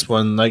about this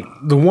one, like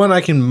the one I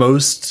can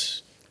most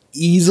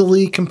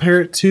easily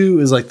compare it to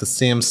is like the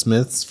Sam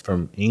Smiths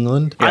from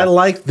England. I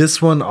like this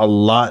one a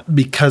lot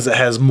because it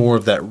has more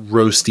of that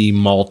roasty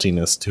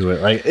maltiness to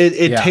it. Like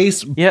it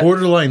tastes Yeah.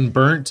 borderline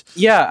burnt.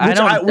 Yeah, I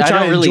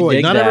don't really enjoy.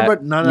 dig Not that.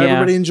 everybody, Yeah.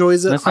 everybody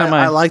enjoys it. That's not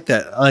my- I like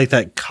that. I like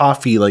that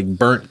coffee, like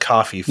burnt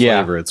coffee Yeah.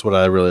 flavor. It's what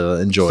I really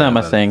enjoy. It's not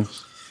my about it. thing.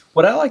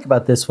 What I like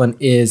about this one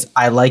is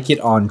I like it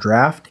on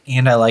draft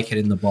and I like it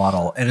in the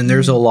bottle. And then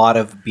there's a lot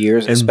of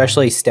beers,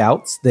 especially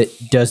stouts, that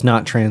does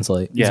not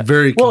translate. Yeah. It's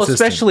very well,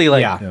 consistent. especially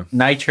like Yeah.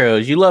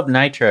 nitros. You love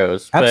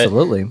nitros, but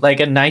Absolutely. like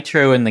a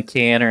nitro in the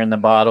can or in the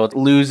bottle, it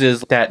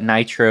loses that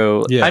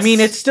nitro. Yes. I mean,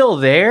 it's still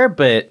there,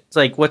 but it's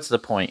like, what's the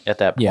point at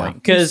that Yeah.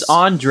 point? Because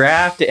on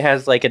draft, it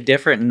has like a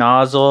different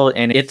nozzle,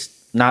 and it's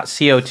not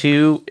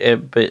CO2,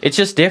 but it's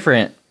just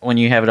different when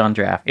you have it on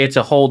draft. It's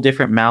a whole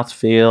different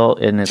mouthfeel,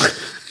 and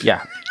it's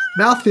yeah.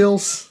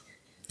 Mouthfeels.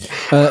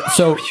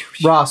 So,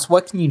 Ross,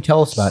 what can you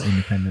tell us about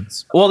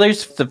Independence? Well,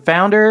 there's the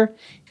founder,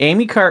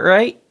 Amy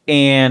Cartwright,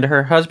 and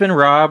her husband,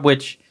 Rob,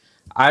 which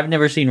I've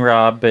never seen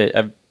Rob, but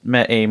I've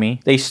met Amy.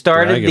 They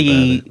started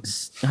Brag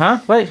Huh?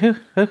 Wait, who?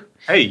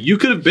 Hey, you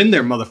could have been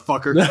there,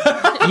 motherfucker.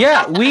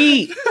 Yeah,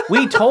 we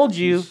told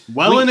you.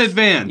 In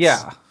advance.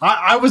 Yeah.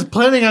 I was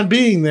planning on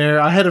being there.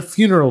 I had a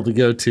funeral to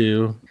go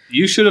to.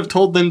 You should have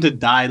told them to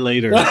die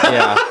later.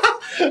 Yeah.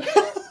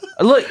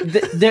 Look,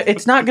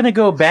 it's not going to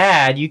go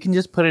bad. You can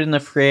just put it in the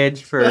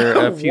fridge for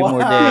a few more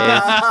days.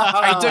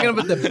 Are you talking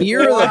about the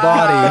beer or the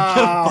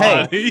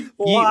body? Hey,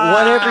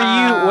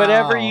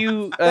 whatever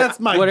you, That's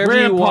my whatever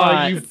you grandpa,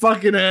 want. you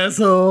fucking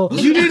asshole.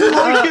 You didn't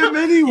like him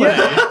anyway.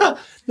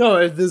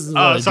 No, this is.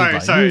 what I did sorry,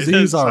 like. sorry. He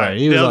was all right.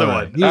 He The was other all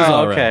right. one. He was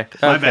all right. Okay.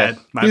 My okay. bad.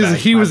 My He was, bad.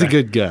 he my was a bad.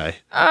 good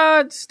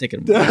guy. Stick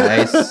it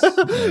nice.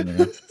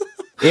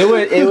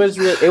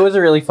 It was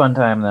a really fun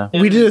time though.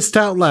 We did a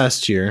stout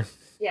last year.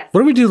 Yes.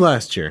 What did we do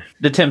last year?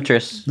 The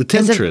Temptress. The Is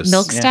Temptress. it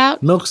milk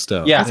stout? Milk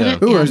stout. Yeah. Wasn't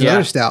it? Ooh, there's Yeah.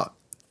 another stout.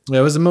 Yeah,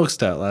 it was a milk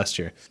stout last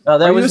year. Oh,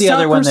 that Are you was a the stout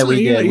other one that person?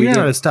 we You're- did. We You're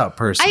not did. a stout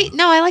person.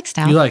 I like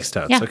stout. You like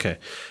stouts. Yeah. Okay.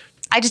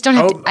 I just don't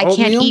have to. I can't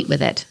Oatmeal? eat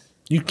with it.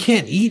 You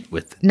can't eat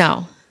with it.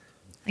 No,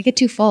 I get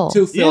too full.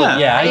 Yeah.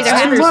 Yeah, I I either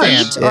have to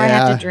understand. eat or I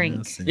have Yeah. to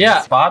drink.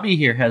 Yeah, Bobby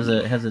here has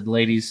a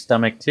lady's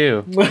stomach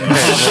too,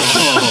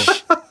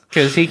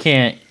 because he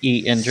can't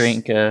eat and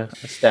drink a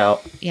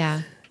stout.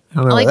 Yeah. I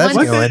don't know Like where that's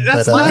once- going.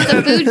 That's but, Once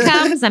the food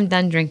comes, I'm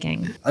done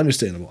drinking.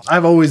 Understandable.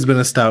 I've always been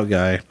a stout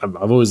guy. I've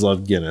always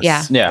loved Guinness.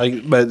 Yeah. Yeah.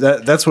 Like, but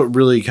that's what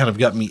really kind of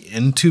got me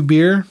into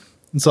beer.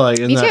 It's like,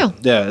 and Me that- too.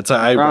 Yeah, it's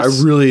I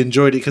Ross. really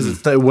enjoyed it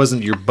because it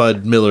wasn't your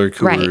Bud Miller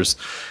Coors.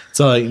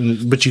 So like,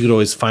 but you could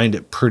always find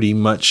it pretty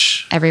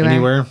much Everywhere.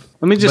 anywhere.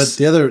 Let me But just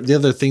the other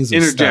things of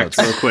interject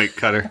stouts. real quick,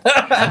 Cutter.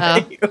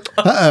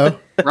 Uh-oh.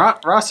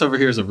 Ross over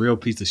here is a real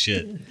piece of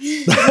shit.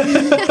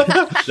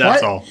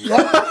 That's all.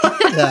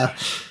 Yeah.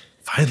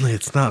 Finally,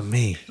 it's not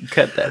me.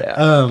 Cut that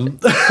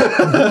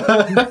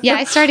out. Yeah,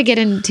 I started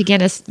getting to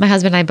Guinness. My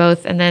husband and I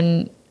both, and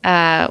then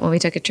when we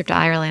took a trip to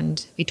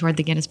Ireland, we toured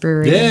the Guinness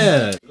brewery.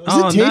 Yeah.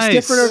 Does it taste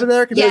different over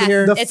there compared Yes. to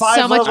here? It's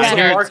so much levels of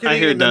better. marketing I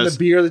hear it and then does. the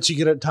beer that you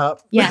get at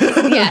top. Yes,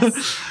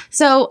 yes.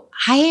 So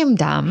I am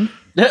dumb.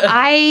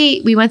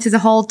 We went through the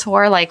whole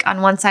tour. Like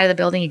on one side of the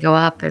building, you go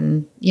up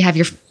and you have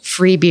your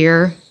free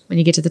beer when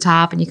you get to the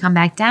top, and you come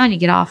back down. You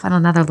get off on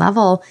another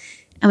level,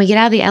 and we get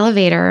out of the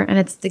elevator, and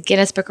it's the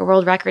Guinness Book of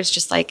World Records,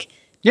 just like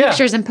Yeah.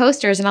 pictures and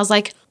posters. And I was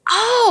like,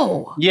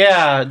 oh,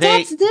 Yeah,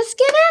 that's this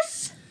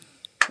Guinness.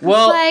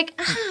 well, Like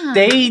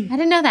they I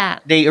didn't know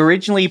that. they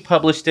originally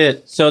published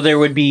it so there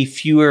would be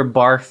fewer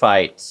bar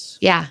fights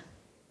Yeah.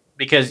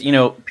 because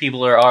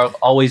people are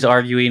always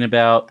arguing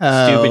about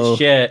Oh, stupid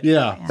shit.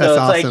 Yeah. So That's it's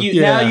awesome. like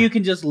now Yeah. you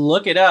can just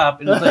look it up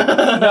and it's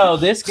like, no,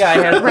 this guy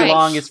has Right. the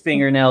longest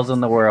fingernails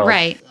in the world.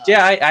 Right.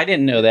 Yeah, I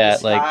didn't know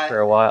that for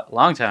a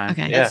long time.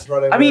 Okay. Yeah. It's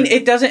right I mean, over-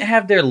 it doesn't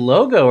have their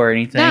logo or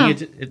anything. No.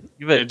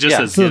 But It just yeah.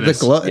 says So the Guinness.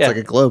 globe, it's Yeah. like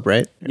a globe,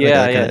 right?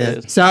 Yeah, Like yeah, that,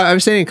 it is. So I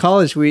was saying in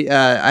college,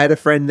 I had a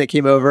friend that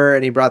came over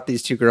and he brought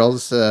these two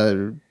girls,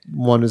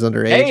 one was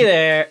underage. Hey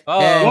there.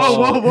 And-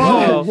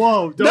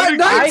 Whoa. Don't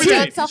Not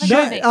incriminate.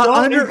 self-incriminate.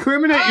 Don't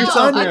incriminate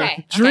yourself there.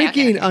 Okay.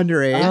 Drinking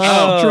underage.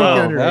 Oh,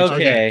 Drinking underage.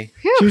 okay.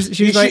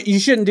 She was like, You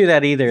shouldn't do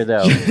that either,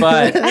 though.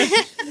 But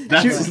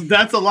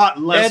That's a lot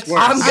less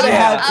worse. I'm gonna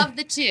have. Of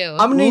the two.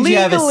 I'm gonna need you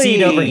to have a seat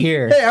Legally. over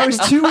here. hey, I was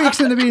 2 weeks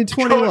into being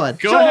 21.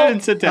 Go ahead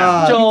and sit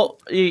down. Joel,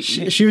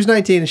 She was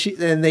 19,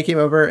 and they came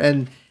over,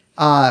 and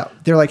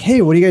they're like,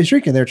 "Hey, what are you guys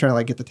drinking?" They're trying to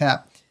like get the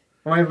tap.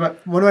 One of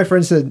my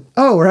friends said,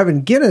 "Oh, we're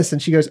having Guinness,"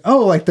 and she goes,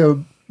 "Oh, like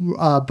the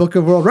Book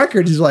of World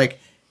Records." He's like,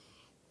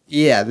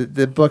 "Yeah,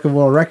 the Book of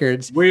World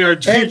Records." We are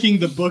drinking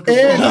the Book of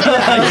And-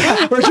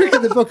 World we're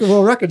drinking the Book of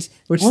World Records,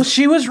 which well,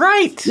 she was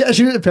right. yeah,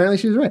 apparently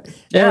she was right.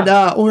 Yeah.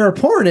 And when we were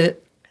pouring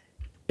it,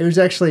 it was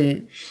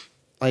actually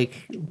like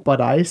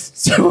Bud Ice,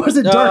 so it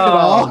wasn't dark at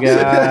all.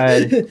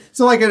 God.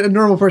 So like a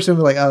normal person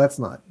would be like, "Oh, that's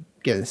not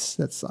Guinness.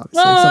 That's obviously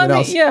Well, something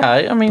else." yeah.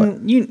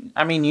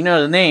 You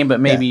know the name, but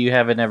maybe you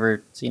haven't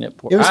ever seen it.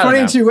 It was I don't funny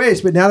in know. two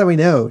ways, but now that we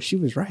know, she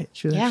was right.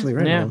 She was actually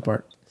right Yeah. on one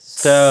part.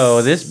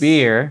 So this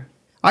beer,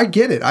 I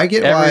get it. I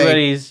get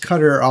Everybody's- why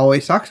Cutter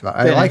always talks about it.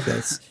 I Yeah. like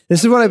this.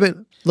 This is what I've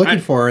been looking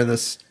for in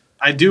this.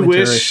 I do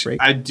winterish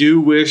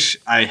break. wish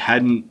I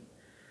hadn't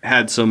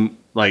had some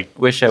like I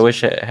wish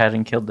I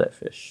hadn't killed that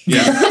fish.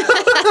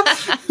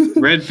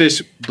 red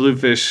fish, blue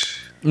fish.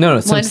 No,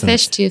 One Simpsons.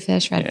 fish, two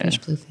fish, red fish,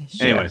 blue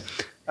fish. Anyway,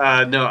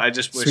 no, I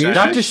just wish Swedish?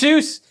 I Dr.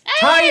 Seuss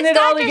tying it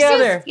all Dr.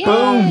 together.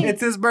 Seuss. Yay.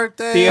 It's his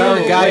birthday. The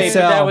other guy Wait, but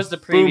sell. that was the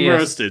previous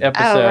roasted.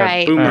 episode. Oh,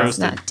 right. Boom That's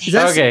roasted. not Is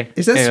that, Okay.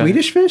 is that Yeah.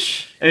 Swedish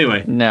fish?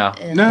 Anyway, No,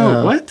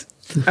 no, what?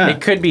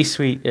 it could be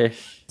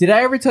Swedish. Did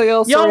I ever tell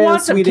y'all? Y'all story of want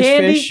the some Swedish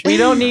candy? fish? We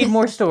don't need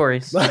more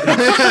stories.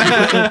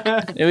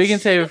 Yeah, we can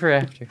save it for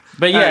after.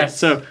 But All right, yes,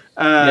 so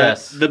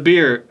Yes. the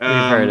beer. we've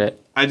heard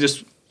it. I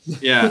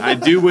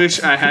do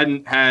wish I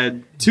hadn't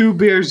had 2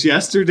 beers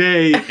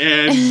yesterday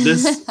and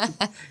this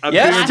a beer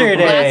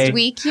Yesterday. Last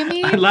week, you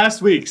mean?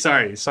 last week.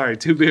 Sorry,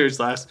 2 beers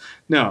last.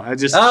 No, I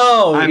just.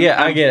 Oh, I'm-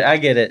 yeah, I'm- I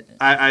get it.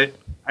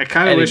 I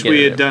kind I of didn't wish get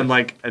we it had done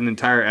like an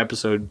entire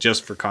episode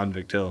just for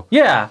Convict Hill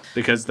Yeah,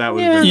 because that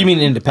would. Yeah. have been, You mean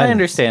I Independent?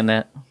 understand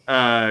that.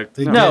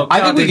 no,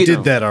 I think we They could-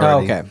 did that Oh,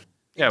 already. okay.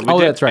 yeah, we Oh,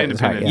 did that's right,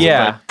 that's right, Independence,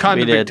 yeah. but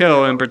Convict We did.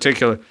 Hill in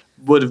particular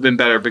would have been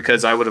better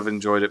because I would have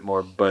enjoyed it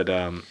more. But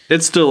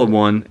it's still a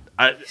 1.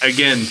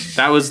 Again,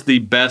 that was the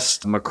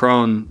best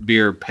Macron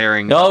beer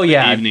pairing. Oh, of the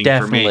yeah, evening for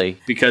definitely. me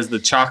because the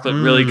chocolate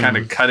really kind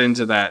of cut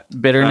into that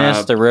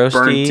Bitterness, the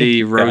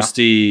roasty.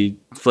 roasty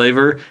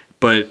flavor,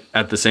 but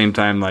at the same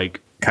time, like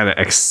kind of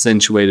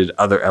accentuated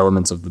other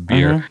elements of the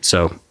beer.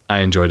 So I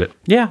enjoyed it.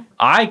 Yeah,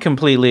 I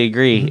completely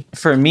agree.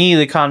 For me,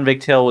 the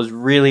Convict Hill was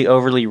really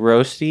overly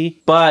roasty,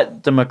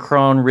 but the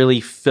Macron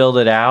really filled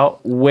it out.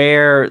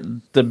 Where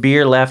the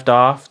beer left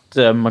off,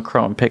 the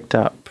Macron picked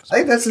up. I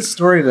think that's the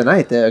story of the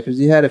night, though, because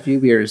you had a few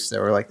beers that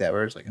were like that,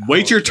 where it's like,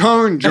 Wait your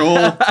turn,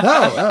 Joel.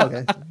 oh,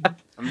 okay.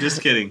 I'm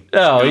just kidding.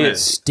 Oh, Go yeah. ahead.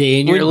 Stay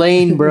in your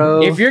lane,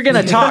 bro. If you're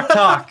gonna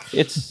talk.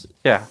 It's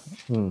yeah.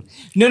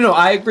 No,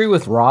 I agree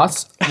with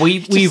Ross.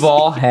 We've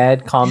all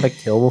had Convict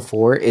Hill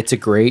before. It's a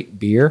great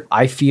beer.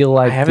 I feel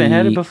like I haven't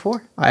had it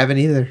before. I haven't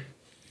either.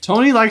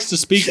 Tony likes to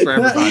speak for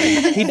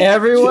everybody.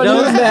 Everyone who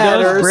Those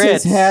matters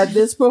has Brits. had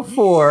this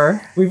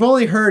before. We've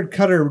only heard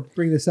Cutter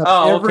bring this up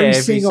Oh, every okay, if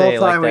you single say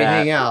it like time we that.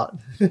 hang out.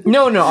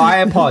 No, I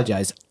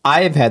apologize.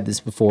 I have had this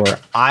before.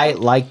 I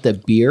like the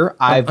beer.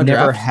 I've on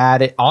never draft?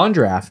 had it on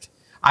draft.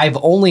 I've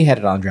only had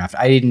it on draft.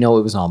 I didn't know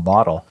it was on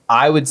bottle.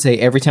 I would say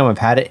every time I've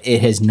had it,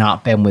 it has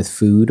not been with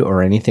food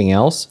or anything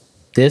else.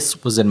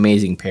 This was an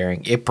amazing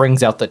pairing. It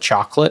brings out the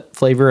chocolate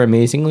flavor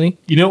amazingly.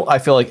 You know, I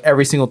feel like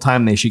every single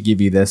time they should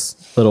give you this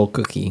little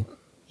cookie.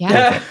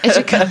 Yeah, it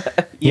should come.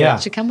 Yeah,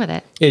 It should come with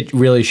it. it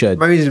really should.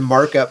 Maybe just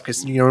mark up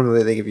because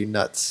normally they give you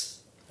nuts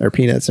or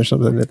peanuts or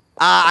something.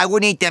 I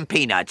wouldn't eat them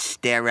peanuts.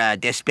 They're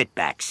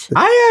spitbacks.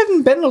 I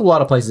haven't been to a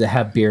lot of places that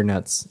have beer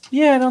nuts.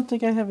 Yeah, I don't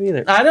think I have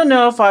either. I don't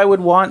know if I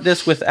would want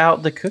this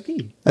without the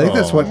cookie. I think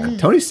that's what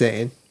Tony's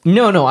saying.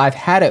 No, I've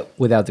had it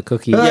without the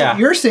cookie. Yeah.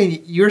 You're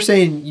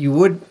saying you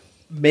would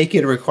make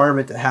it a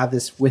requirement to have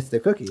this with the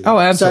cookie. Oh, So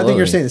I absolutely. think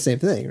you're saying the same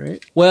thing,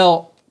 right?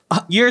 Well,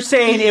 You're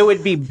saying it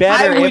would be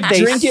better I would if they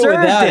drink it served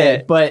without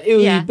it. it, but it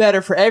would Yeah. be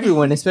better for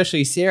everyone,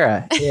 especially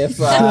Sarah, if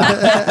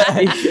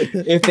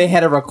they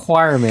had a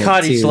requirement.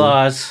 Cottage to-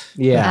 laws.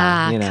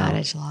 Yeah, you know.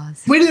 Cottage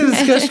laws. We didn't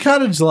discuss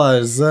cottage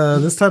laws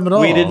this time at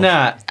all. We did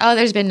not. Oh,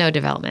 there's been no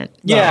development.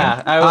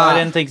 Yeah, I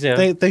didn't think so.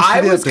 Thanks for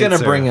I the was update, going to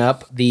Sarah. bring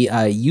up the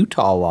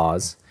Utah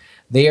laws.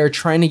 They are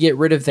trying to get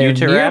rid of their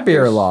Utah near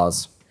beer Raptors?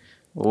 laws.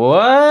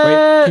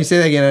 What? Can you say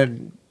that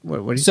again?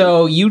 What do you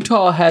So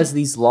Utah has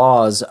these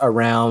laws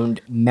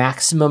around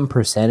maximum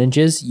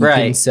percentages you can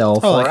Right. sell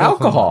for like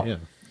alcohol. Yeah.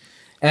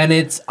 And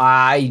it's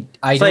I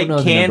It's don't like know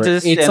the number.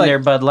 Kansas It's and like, their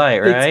Bud Light,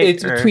 right?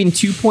 It's Or- between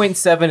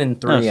 2.7 and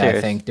 3, I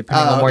serious. think,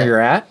 depending on Oh, where okay. you're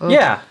at.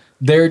 Yeah.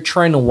 They're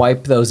trying to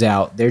wipe those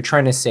out. They're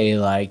trying to say,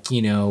 like,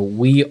 you know,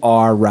 we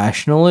are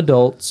rational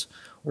adults.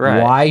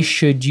 Right. Why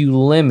should you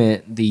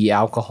limit the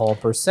alcohol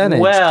percentage?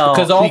 Well,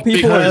 because all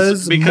people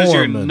because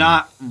you're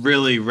not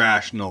really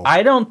rational.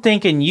 I don't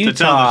think in Utah. To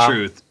tell the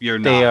truth, you're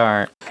not. They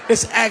aren't.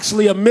 It's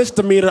actually a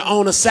misdemeanor to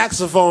own a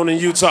saxophone in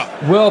Utah.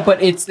 Well, but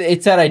it's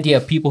that idea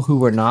of people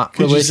who are not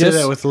Could religious. you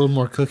say that with a little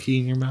more cookie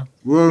in your mouth?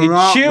 Chew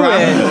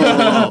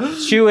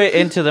it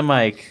into the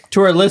mic.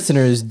 To our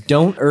listeners,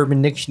 don't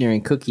Urban Dictionary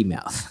cookie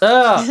mouth.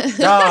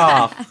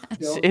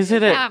 Is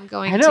it a? Yeah, I'm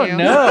going I don't to.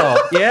 know.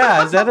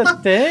 Yeah, is that a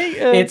thing?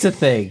 It's a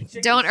thing.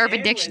 Don't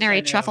Urban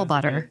Dictionary truffle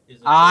butter.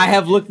 I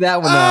have looked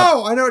that one up.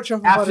 Oh, I know what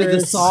truffle After butter the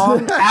is.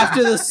 song,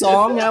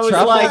 I was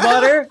Truffle like,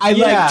 butter? I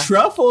Yeah. like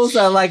truffles.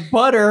 I like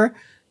butter.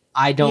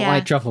 I don't Yeah.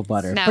 like truffle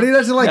butter. No. But he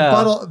doesn't like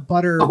No.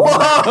 butter.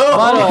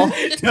 Buttle.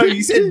 No,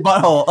 you said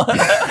buttle.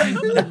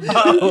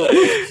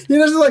 He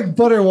doesn't like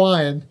butter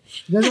wine.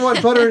 He doesn't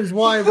want butter in his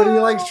wine, but he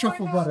likes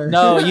truffle butter.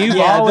 No, you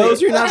Yeah, always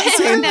those are not the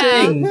same No,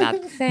 thing.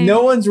 not the same.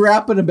 No one's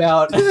rapping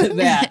about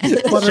that.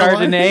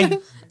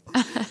 Chardonnay.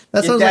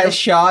 That sounds like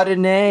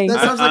Chardonnay.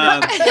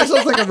 that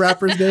sounds like a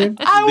rapper's name.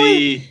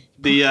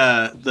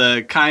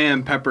 The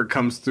cayenne pepper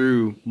comes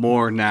through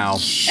more now.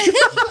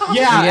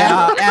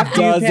 Yeah,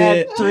 After does you've had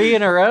it? 3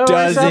 in a row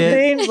Does or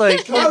something?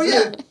 Like, Oh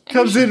yeah.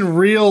 Comes in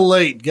real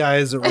late,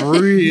 guys.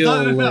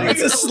 Real late.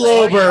 It's a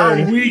slow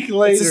burn. A week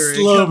later. It's a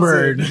slow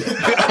burn.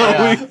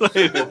 A week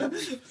later.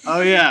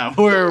 Oh yeah,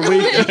 we're a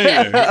week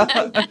later.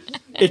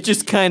 It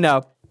just kind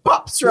of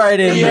pops right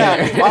in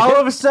yeah, there. all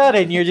of a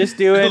sudden you're just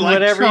doing Like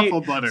whatever you.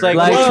 truffle butter. It's like,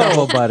 Like whoa,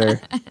 truffle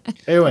butter.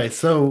 Anyway,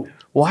 so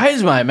why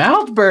is my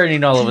mouth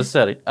burning all of a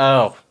sudden?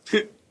 Oh, So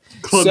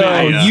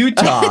Chlamydia.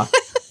 Utah.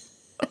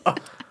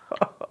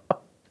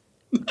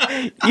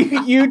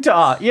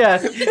 Utah.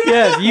 Yes,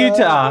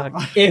 Utah.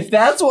 If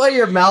that's why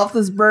your mouth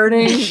is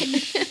burning,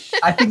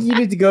 I think you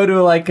need to go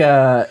to like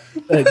a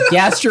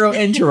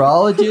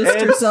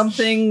gastroenterologist or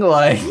something.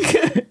 Like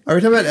Are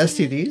we talking about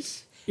STDs?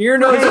 ear,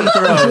 nose, and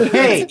throat.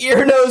 Hey. It's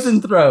ear, nose,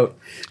 and throat.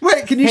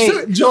 Wait, can you Hey,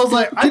 still? Joel's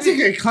like, I took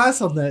a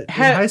class on that in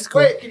high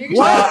school. Wait, can you?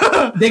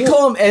 What? They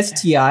call them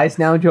STIs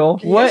now, Joel.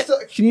 What?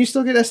 Can you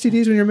still get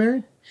STDs when you're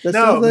married? That's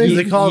No, still a thing?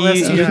 because they call them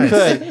You STIs.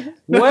 could.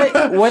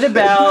 What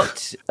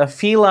about a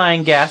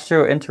feline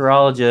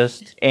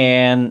gastroenterologist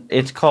and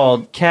it's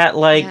called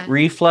cat-like Yeah.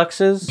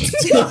 refluxes?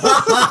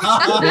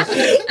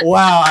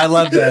 Wow, I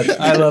love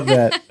that. I love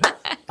that.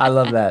 I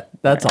love that.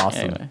 That's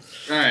awesome. Anyway.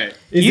 All right.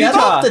 Is that Utah.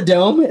 off the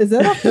dome? Is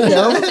that off the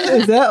dome?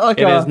 Is that like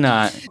It a... is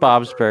not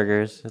Bob's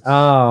Burgers. It's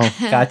Oh,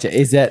 gotcha.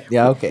 Is that...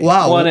 Yeah, okay.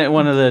 Wow. one of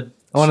the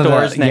One of the-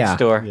 stores next yeah.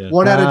 door. Yeah.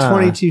 1 out of Ah.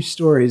 22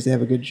 stories, they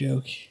have a good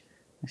joke.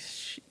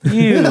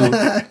 You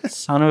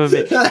son of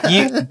a bitch.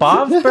 You,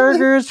 Bob's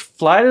Burgers,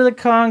 Flight of the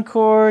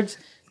Conchords,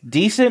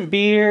 decent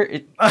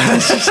beer.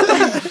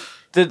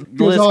 The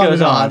list on goes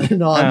and on. on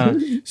and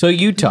on. So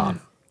Utah,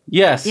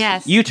 Yes.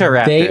 Yes. Utah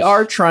Raptors. they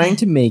are trying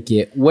to make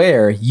it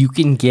where you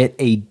can get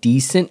a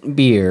decent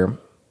beer,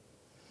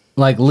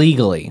 like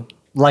legally.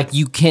 Like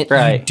you can't, you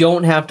Right.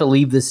 don't have to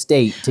leave the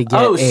state to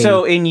get.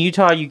 so in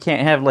Utah you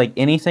can't have like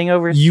anything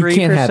over 3%? you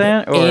can't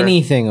have or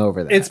anything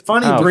over that. It's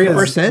funny Oh,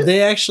 because 3%?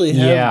 they actually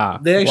have Yeah.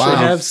 they actually Wow.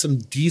 have some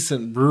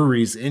decent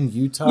breweries in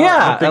Utah.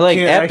 Yeah, but they like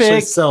can't actually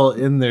Epic. sell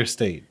in their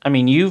state. I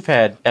mean, you've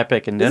had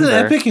Epic in Denver.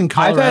 Isn't Epic in I've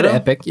Colorado?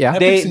 had Epic, yeah.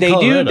 They Epic's in they do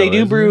Colorado, they do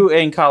isn't brew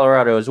in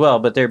Colorado as well,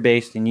 but they're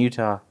based in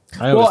Utah.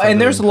 I always Well, thought they and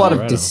were there's a in lot of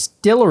Colorado.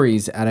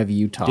 distilleries out of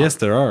Utah. Yes,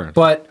 there are.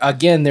 But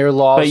again, their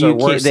laws But are you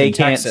worse can't, they in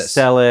can't Texas.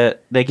 sell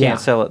it. They can't Yeah.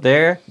 sell it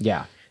there.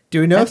 Yeah.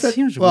 Do we know That if that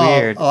seems well,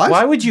 weird.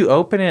 Why would you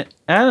open it?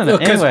 I don't know.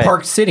 Because Anyway,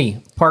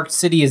 Park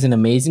City is an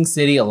amazing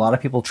city. A lot of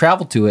people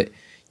travel to it.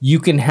 You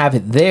can have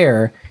it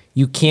there.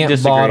 You can't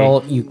Disagree.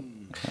 bottle. You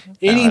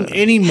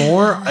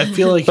Anymore, I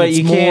feel like But it's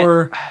you can't-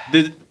 more.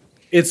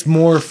 It's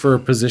more for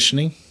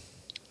positioning.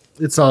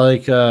 It's all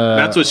like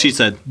That's what she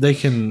said. they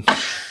can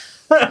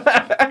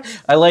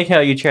I like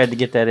how you tried to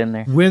get that in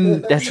there.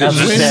 win. That's what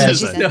she That's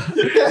said. what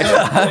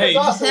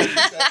she said.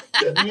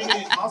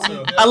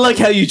 I like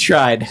how you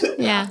tried.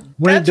 Yeah.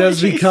 When it That's what does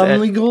she become said.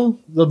 legal,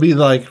 they'll be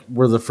like,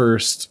 "We're the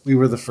first. We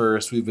were the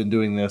first. We've been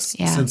doing this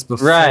Yeah. since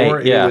before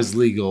Right, yeah. it was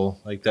legal."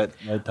 Like that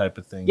type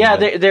of thing. Yeah,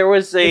 But there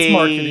was a. it's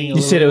marketing.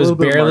 You said it was little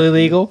bit of barely marketing.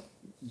 legal.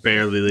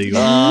 Barely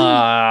legal.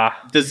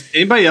 Does Does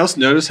anybody else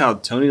notice how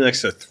Tony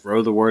likes to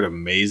throw the word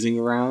amazing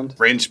around?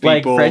 French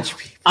like people. French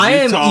people? I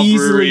am Utah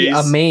easily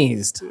breweries.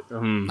 amazed.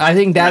 Hmm. I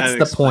think that's That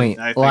the explain- point.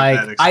 I think Like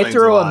that I explains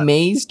throw a lot.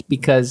 amazed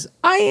because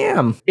I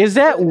am. Is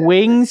that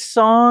Wings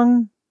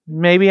song?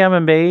 Maybe I'm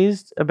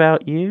amazed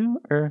about you,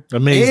 or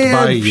Amazed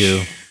by And-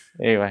 you.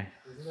 anyway.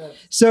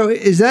 So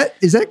is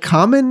that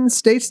common in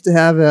states to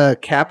have a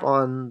cap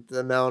on the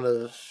amount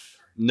of?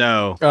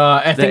 No.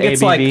 I The think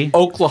it's ABV? like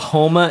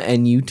Oklahoma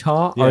and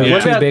Utah are Yeah. the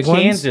What two about big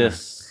ones.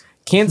 Kansas?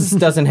 Kansas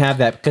doesn't have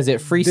that because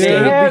it free They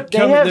state. have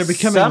they're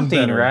becoming something,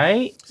 better.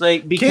 right?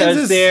 Like because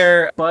Kansas-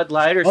 their Bud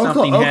Light or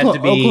something had to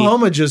be.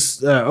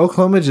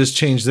 Oklahoma just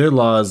changed their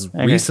laws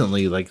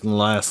recently, like in the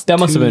last. That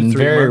must have been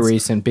 3 very months.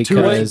 recent Two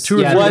because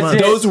or 3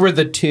 months. those were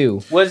the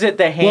two. Was it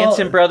the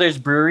Hanson Brothers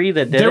Brewery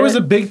that did There was it?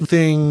 a big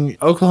thing.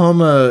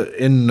 Oklahoma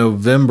in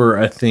November,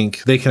 I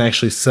think they can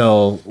actually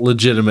sell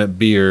legitimate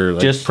beer,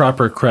 like Just-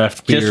 proper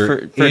craft beer.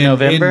 just for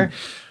November?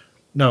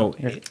 No,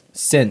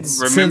 since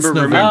Remember.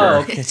 Oh,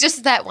 okay. It's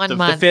just that one The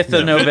month. 5th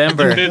of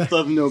November. 5th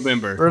of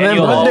November.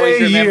 Remember, one always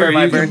day a remember year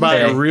my you can buy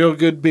a birthday. real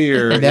good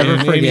beer Never in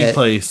any forget.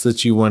 place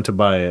that you want to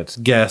buy it.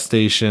 Gas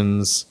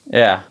stations,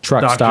 Yeah.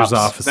 Truck doctors'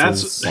 stops.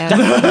 offices. That's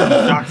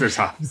doctor's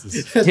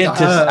offices.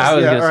 Dentist. I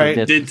was yeah, going to right.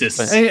 say Dentist.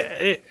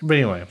 but- But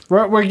anyway,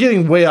 we're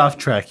getting way off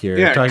track here.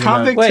 Yeah, talking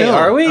Convict Wait, Hill.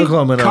 are we?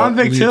 Oklahoma, and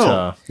Convict Hill.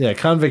 Utah. Yeah,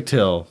 Convict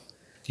Hill.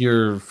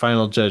 Your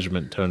final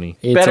judgment, Tony.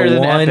 It's Better a than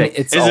one. Epic.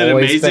 It's Is it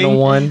always been a amazing?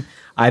 one.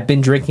 I've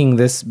been drinking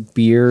this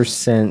beer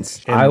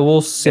since I will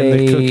In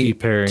say the cookie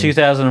pairing.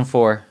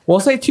 2004. we'll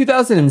say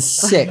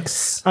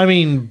 2006. I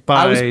mean,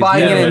 by I was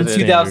buying it in standards.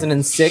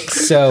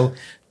 2006, so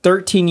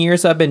 13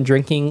 years I've been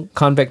drinking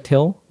Convict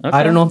Hill. Okay.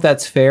 I don't know if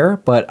that's fair,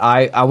 but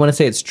I want to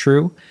say it's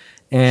true,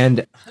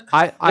 and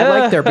I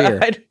like their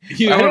beer.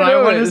 You know I don't what I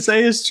know want if to it's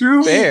say is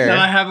true? fair. That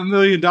I have $1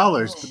 million,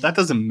 but that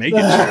doesn't make it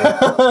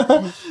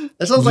true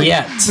That sounds like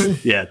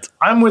yet.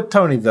 I'm with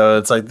Tony though.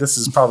 It's like this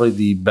is probably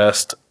the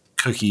best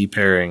cookie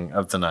pairing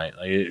of the night.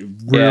 Like it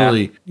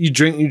really, you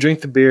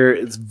drink the beer.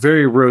 It's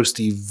very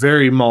roasty,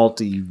 very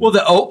malty. Well,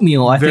 the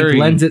oatmeal I Very-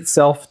 think lends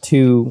itself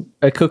to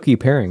a cookie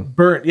pairing.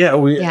 burnt. Yeah,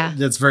 Yeah.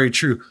 that's very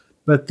true.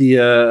 But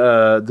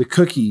the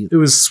cookie, it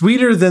was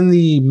sweeter than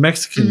the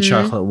Mexican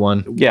chocolate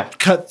one. Yeah.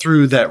 Cut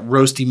through that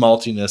roasty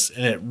maltiness,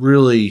 and it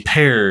really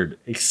paired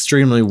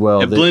extremely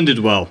well. It blended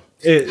well.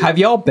 Have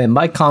y'all been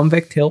by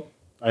Convict Hill?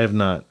 I have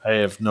not. I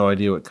have no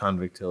idea what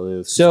Convict Hill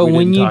is. So We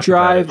when didn't you talk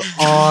about drive it.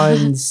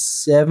 on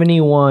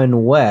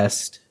 71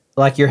 West,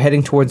 like you're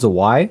heading towards the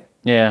Y,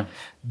 Yeah.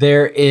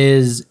 there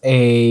is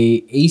a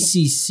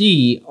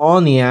ACC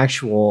on the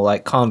actual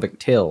like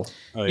Convict Hill.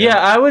 Oh, Yeah,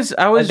 I was.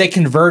 They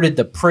converted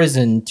the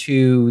prison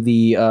to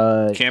the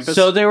Campus?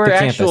 So there were The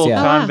campus, actual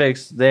yeah.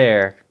 convicts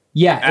there.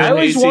 yeah. I An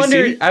always ACC?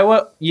 wondered.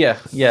 Yeah.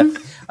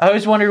 I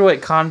always wondered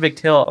what Convict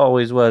Hill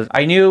always was.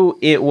 I knew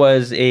it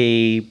was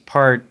a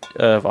part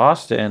of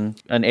Austin,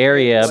 an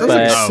area, sounds but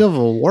like a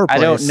Civil War I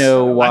place. don't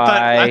know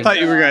why. I thought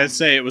you were going to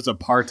say it was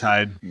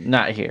apartheid.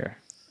 Not here.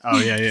 Oh,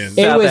 yeah. It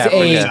South was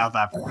Africa. South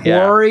Africa.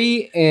 Yeah.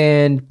 quarry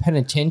and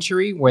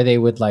penitentiary where they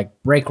would like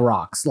break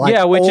rocks, like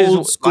Yeah, which is,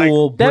 old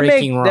school That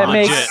breaking rocks. that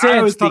makes Legit. I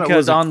always sense thought it because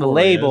was a on the quarry,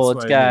 label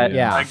that's it's why I got knew.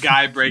 Yeah. A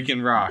guy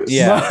breaking rocks.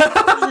 yeah.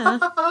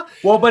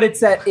 Well, but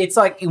it's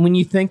like when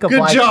you think of Good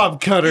like job,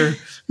 Cutter.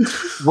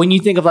 when you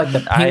think of like the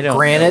I pink don't know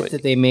granite it.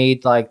 that they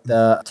made like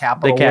the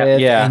capital cap- with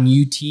yeah. and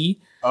UT.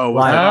 Oh,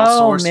 was Like- that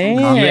Oh outsourced from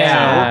Convict Hill?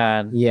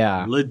 man.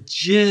 Yeah.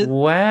 Legit.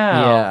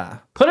 Wow. Yeah.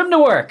 Put them to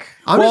work.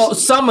 Well,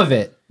 some of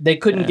it. They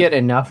couldn't get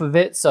enough of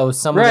it, so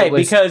some of Right, it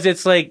was because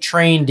it's like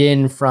trained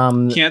in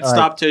from Can't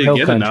stop till you Hill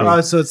get Country. enough. Oh,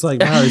 so it's like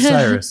Miley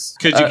Cyrus,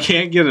 Because you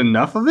can't get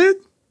enough of it?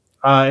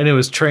 and it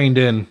was trained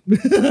in.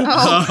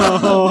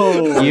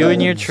 Oh. you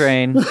and your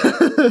train.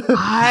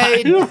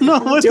 I don't know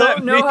what that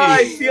don't know how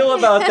I means. feel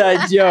about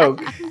that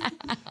joke.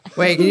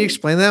 Wait, can you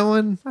explain that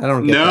one? I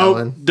don't get that No,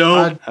 one.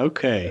 don't.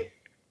 Okay.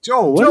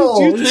 Joel, what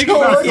did you think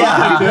about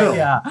Convict Hill?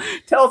 Yeah.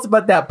 Tell us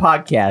about that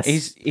podcast.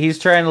 He's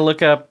trying to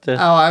look up the. Oh,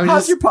 I was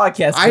How's just, your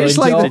podcast I just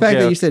going, like the Joe? fact that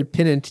Joke. you said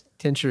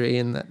penitentiary,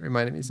 and that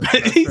reminded me of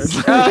something.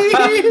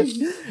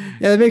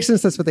 Yeah, that makes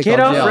sense. That's what they Get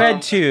call off jail.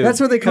 Red Tube. That's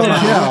what they call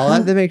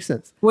jail. That makes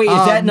sense. Wait,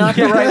 is that not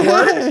the right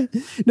word?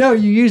 No,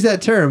 you use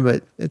that term,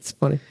 but it's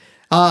funny.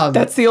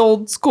 That's the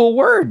old school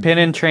word. Pin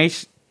and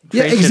trace.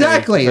 Yeah, tracery.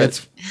 exactly.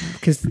 That's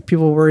because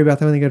people worry about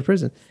that when they go to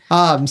prison.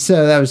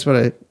 So that was what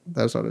I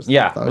was.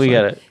 Yeah, thought was we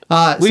funny. get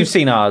it. We've So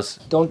seen Oz.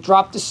 Don't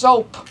drop the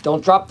soap.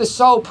 Don't drop the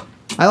soap.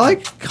 I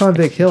like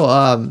Convict Hill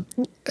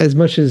as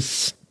much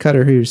as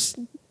Cutter, who's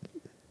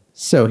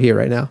so here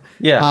right now.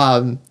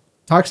 Yeah.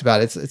 Talks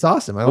about it. It's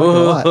awesome. I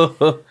like it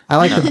a lot. I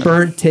like the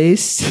burnt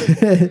taste.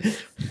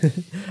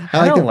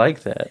 I don't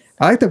like that.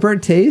 I like the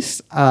burnt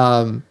taste.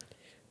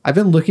 I've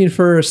been looking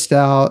for a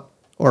stout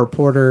or a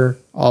porter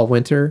all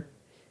winter.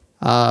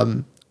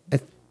 Well,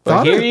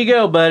 thought here it- you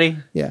go, buddy.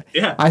 Yeah.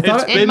 Yeah, I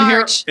thought it's been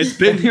here. It's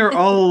been here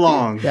all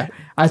along. Yeah.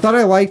 I thought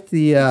I liked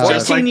the.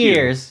 14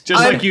 years.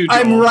 Just like you.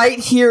 I'm Joel. right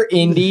here,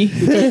 Indy.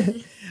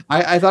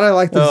 I thought I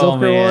liked the Oh,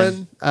 Zilker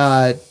man.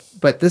 one.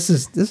 But this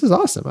is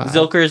awesome.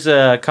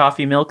 Zilker's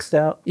coffee milk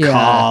stout. Yeah.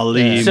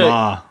 Kalima.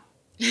 So-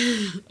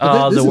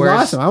 But the this is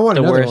worst. awesome. I want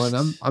the another worst.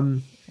 one.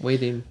 I'm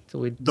waiting till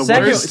we. The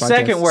Second, worst.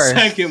 second worst.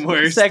 Second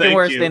worst. Second thank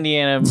worst you.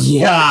 Indiana.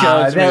 Yeah,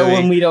 Jones that movie.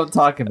 one we don't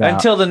talk about.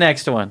 Until the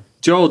next one.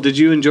 Joel, did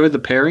you enjoy the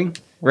pairing?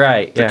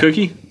 Right. The Yeah.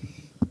 cookie?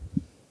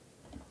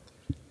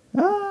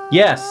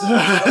 Yes.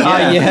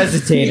 You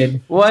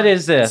hesitated. What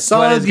is this?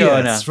 Solid what is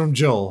going yes on? from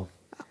Joel.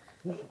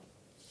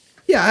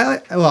 Yeah, Yeah,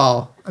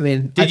 I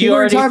mean, Did you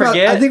already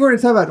forget? I think we're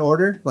gonna talk about in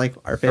order, like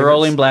our favorites.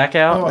 Rolling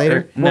Blackout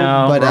later.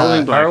 No, but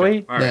Rolling Blackout. are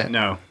we? All right,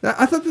 no.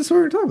 I thought this is what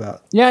we were talking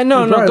about. Yeah,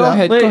 no, You brought it go up.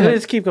 ahead. Go ahead.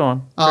 Let's keep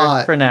going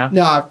for now.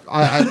 No,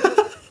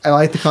 I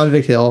like the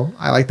Convict Hill.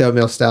 I like the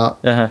oatmeal stout.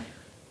 Uh-huh.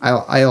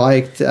 I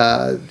liked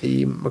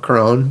the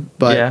Macron,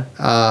 but Yeah.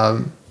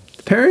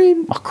 the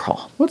pairing.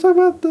 Macron. We'll talk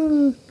about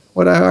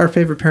what our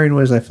favorite pairing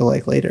was. I feel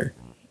like later.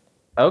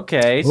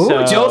 Okay, Ooh,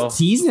 so Joel's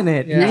teasing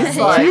it. Yeah. He's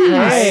like,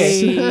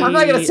 hey, I'm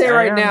not gonna say it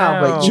right now,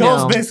 but you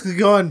Joel's know. basically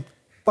going,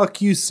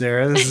 "Fuck you,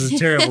 Sarah. This is a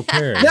terrible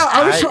pair." No,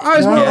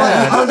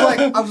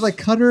 I was like,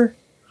 Cutter,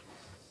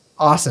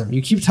 awesome.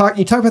 You keep talking.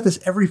 You talk about this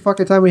every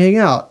fucking time we hang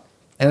out,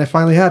 and I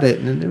finally had it,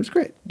 and it was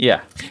great.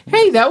 yeah.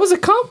 Hey, that was a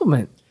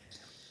compliment.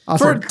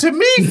 Awesome. To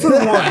me, for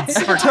once.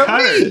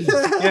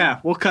 Yeah,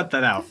 we'll cut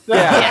that out.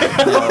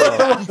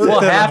 We'll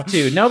have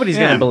to. Nobody's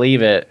Yeah. gonna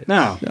believe it.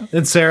 No.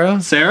 And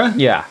Sarah? Sarah?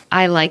 Yeah.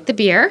 I like the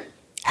beer.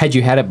 Had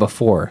you had it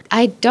before?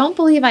 I don't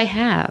believe I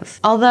have.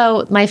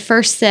 Although my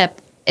first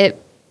sip,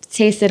 it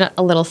tasted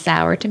a little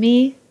sour to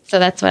me. So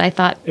that's what I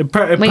thought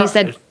when you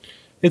said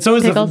It's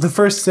always pickles. the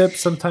first sip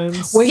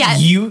sometimes. Wait, Yeah.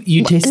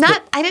 you tasted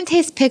not. I didn't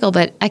taste pickle,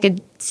 but I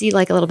could see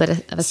like a little bit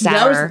of a See,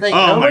 that was the sour. thing. Oh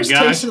it my almost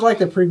gosh. tasted like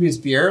the previous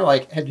beer,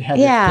 like had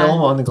Yeah. the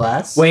film on the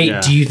glass. Wait,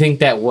 Yeah. do you think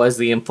that was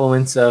the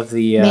influence of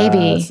the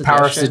Maybe.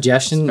 power of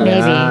suggestion? Maybe.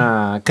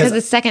 Yeah, Because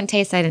the second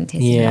taste, I didn't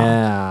taste it at all.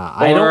 yeah,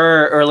 I don't.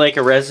 Or like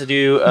a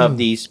residue of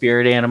the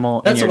spirit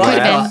animal That's in your what I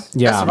Could've glass.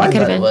 thought. Yeah. That's It what I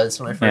could've thought it been. was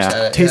when I first Yeah.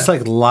 had it. Tastes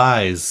like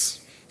lies.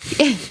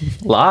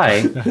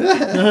 Lie.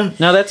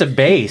 No, that's a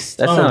base.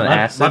 That's not an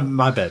acid.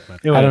 My bad.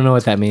 I don't know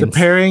what that means. The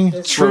pairing,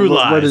 True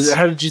lies.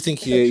 how did you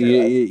think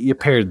you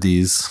paired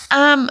these?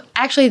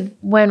 Actually,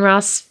 when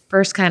Ross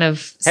first kind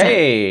of said,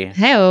 Hey,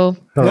 "Hey-o,"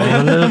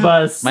 Under the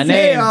bus. my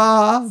name.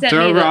 sent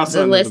Throw me Ross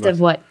the under the list bus. of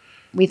what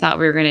we thought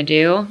we were gonna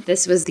do.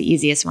 This was the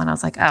easiest one. I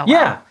was like, "Oh, wow.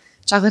 Yeah,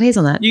 chocolate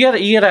hazelnut." we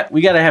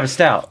gotta have a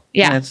stout.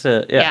 Yeah. That's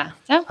Yeah.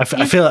 So, I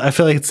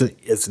feel like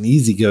it's an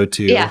easy go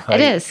to. Yeah, it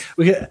is.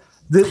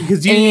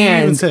 Because you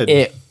even And said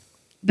it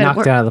But it knocked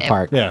wor- it out of the it-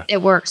 park. yeah. It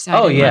works. So Oh,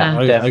 I didn't yeah. wanna-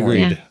 Agreed. Definitely.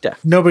 Yeah.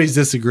 Definitely. Nobody's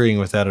disagreeing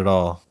with that at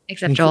all.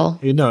 Except Joel.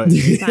 You know,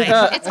 It's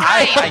fine.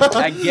 It's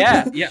fine. I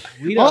get. Yeah,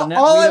 we don't know.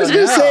 All we I was don't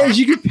going to know. say is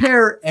you could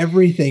pair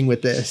everything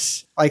with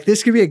this. Like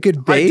this could be a good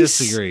I base.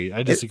 disagree.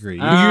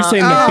 You're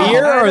saying Oh, the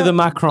beer I or don't- the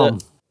Macron?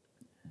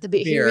 The beer.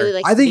 He Beer. really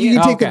likes I think the you beer.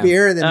 can take the Okay.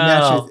 beer and then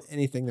match Oh. with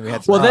anything that we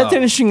had. Well, tonight. that's an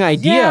interesting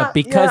idea Yeah,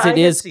 because yeah, I it could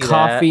is see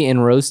coffee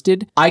and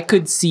roasted. I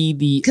could see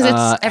the 'Cause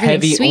it's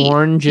everything's heavy sweet.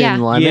 orange Yeah.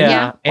 and lemon.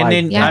 Yeah, and Like,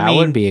 then that I mean,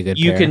 would be a good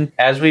you pair. can,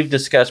 as we've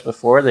discussed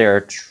before, there are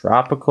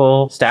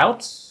tropical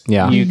stouts.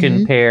 Yeah. you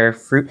can pair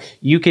fruit.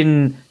 You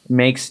can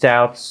make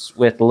stouts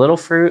with little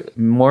fruit,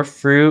 more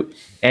fruit,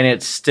 and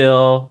it's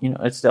still,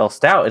 it's still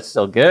stout. It's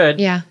still good.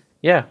 Yeah.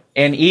 Yeah,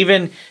 and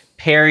even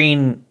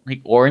pairing like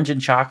orange and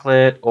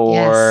chocolate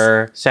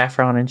or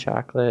saffron and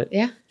chocolate.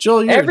 Yeah.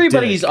 Joel, you're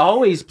Everybody's a dick.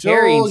 always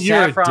pairing Joel, you're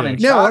a saffron and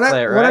dick. No,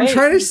 chocolate, what I'm right?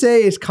 trying to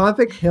say is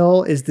Convict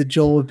Hill is the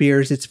Joel of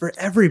beers. It's for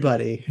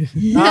everybody.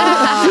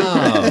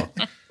 Oh.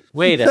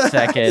 Wait a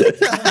second.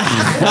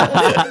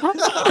 I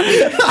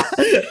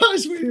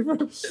was waiting for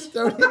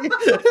Stoney.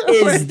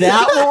 Is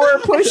that what we're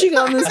pushing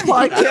on this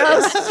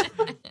podcast?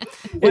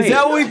 Is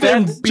that what we've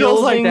been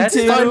building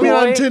to? Find me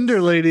on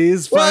Tinder,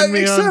 ladies. Find me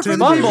on except for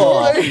Tinder.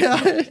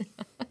 the people.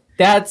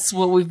 That's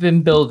what we've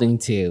been building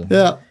to.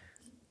 Yeah.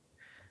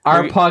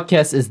 Our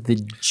podcast is the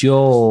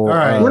Joel. All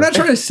right. of- We're not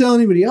trying to sell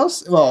anybody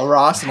else. Well,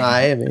 Ross and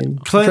I mean, we're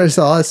Clint- trying to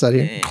sell all this out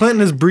here.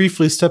 Clinton has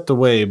briefly stepped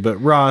away, but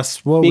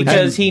Ross, what would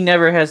Because you? he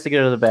never has to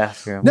go to the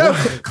bathroom. No,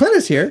 Clint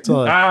is here.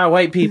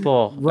 White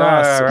people.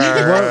 Ross,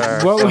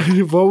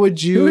 what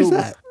would you Who is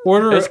that?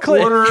 order It's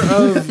Clint. order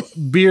of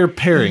beer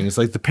pairings,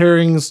 like the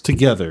pairings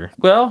together?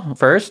 Well,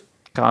 first,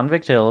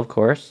 Convict Hill, of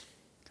course.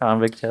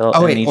 Convict Hill.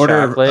 Oh wait, any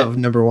order chocolate. of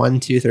number 1,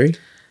 2, 3. Is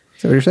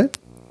that what you're saying?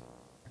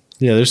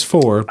 Yeah, there's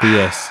 4, but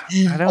yes.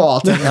 I don't. Oh,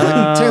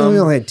 technically we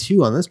only had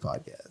 2 on this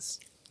podcast.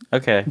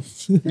 Okay.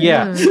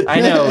 Yeah, I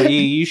know.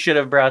 You should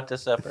have brought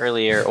this up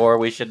earlier, or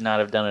we should not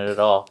have done it at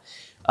all.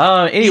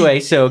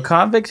 Anyway, so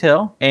Convict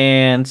Hill,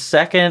 and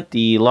second,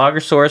 the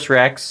Lagersaurus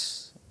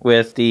Rex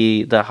with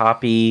the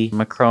hoppy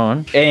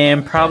Macron,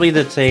 and probably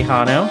the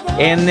Tejano,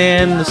 and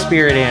then the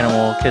Spirit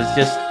Animal, because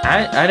just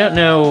I don't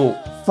know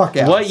Fuck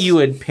else. what you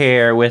would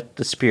pair with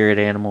the Spirit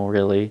Animal,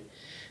 really.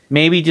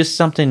 Maybe just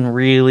something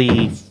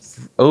really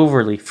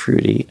overly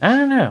fruity. I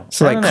don't know.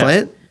 So I like don't know.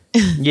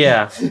 Clint?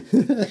 Yeah.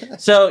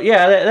 So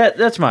yeah,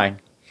 that's mine.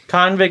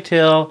 Convict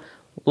Hill,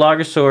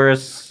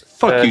 Lagersaurus,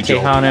 Fuck you,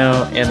 Joel.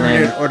 Tejano, and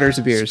then Orders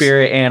of beers.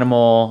 Spirit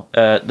Animal.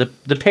 The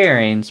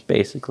pairings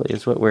basically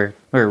is what we're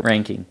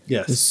ranking.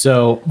 Yes.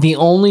 So the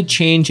only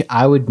change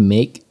I would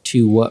make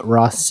to what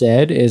Ross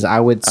said is I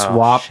would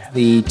swap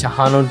the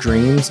Tejano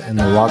Dreams and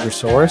the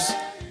Lagersaurus.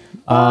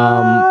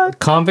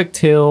 Convict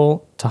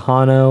Hill,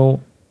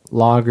 Tejano,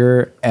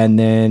 Lager, and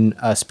then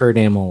Spirit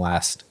Animal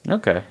last.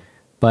 Okay.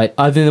 But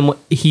other than what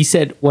he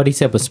said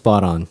was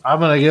spot on. I'm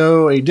gonna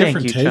go a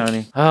different Thank you, take.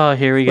 Tony. Oh,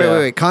 here we go.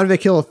 Wait.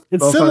 Convict Hill.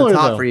 It's both similar, on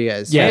top though. for you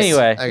guys. Yes.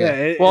 Anyway,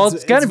 Okay. well,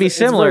 it's gonna be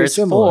similar. very It's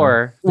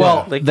similar. 4.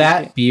 Well, Like,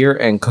 that beer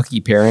and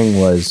cookie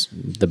pairing was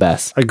the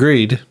best.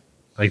 Agreed.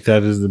 Like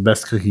that is the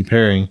best cookie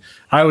pairing.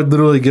 I would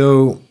literally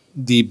go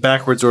the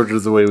backwards order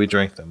of the way we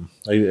drank them,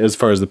 like, as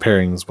far as the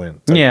pairings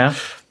went. Like, Yeah.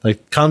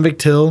 like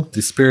Convict Hill,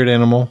 the Spirit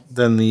Animal,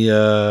 then the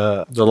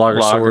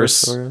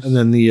Lagersaurus, Lagersaurus. and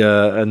then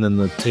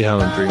the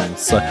Tejano Dreams.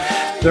 So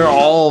they're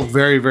all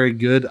very, very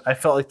good. I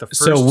felt like the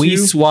first So we two,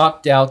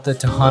 swapped out the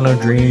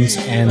Tejano Dreams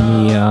and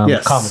the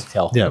yes. Convict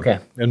Hill. Yeah. Okay.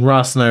 And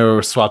Ross and I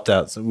were swapped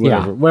out. So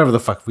whatever the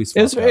fuck we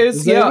swapped out.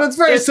 It's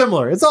very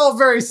similar. It's all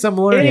very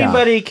similar.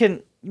 Anybody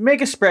can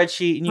make a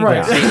spreadsheet and you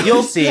Right. can see.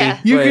 You'll see. Yeah.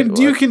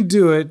 You can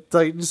do it.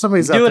 Like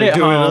somebody's Do out it there at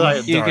doing home. it.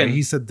 Like, You sorry, can-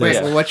 he said Wait, this.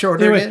 so what's your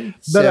order Anyway, again?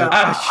 but So-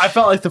 I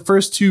felt like the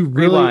first two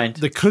really Rewind.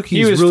 the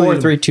cookies He was really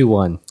 4, 3, 2,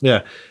 1.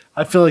 yeah.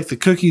 I feel like the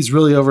cookies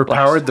really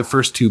overpowered the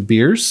first two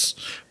beers,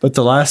 but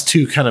the last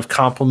two kind of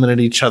complemented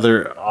each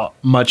other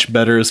much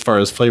better as far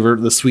as flavor,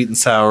 the sweet and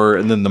sour,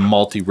 and then the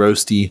malty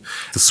roasty,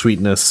 the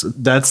sweetness.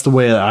 That's the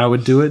way that I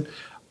would do it.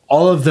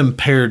 All of them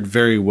paired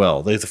very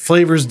well. The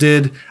flavors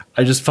did.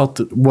 I just felt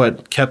that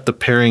what kept the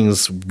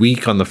pairings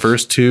weak on the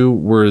first two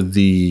were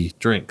the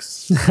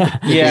drinks.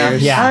 Yeah.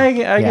 Yeah. I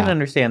Yeah. can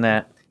understand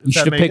that. You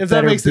should have picked if that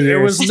better makes it, it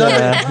beers. was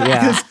nothing.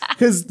 Yeah.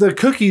 Because the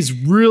cookies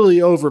really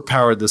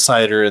overpowered the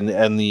cider and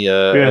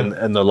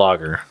the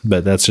lager.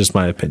 But that's just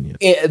my opinion.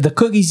 The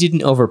cookies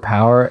didn't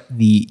overpower.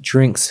 The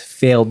drinks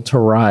failed to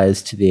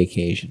rise to the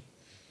occasion.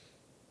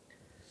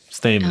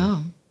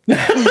 Stamen.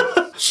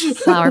 Oh.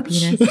 Flower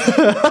penis.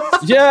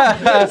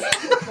 Yeah.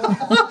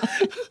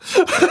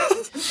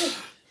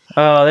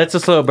 Oh, that's a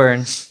slow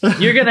burn.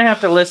 You're gonna have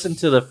to listen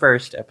to the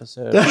first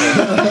episode.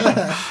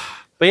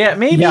 But yeah,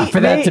 maybe Yeah, for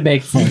that to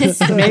make sense.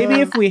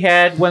 maybe if we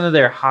had one of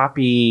their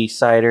hoppy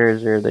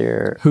ciders or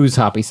their Who's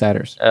Hoppy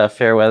Ciders?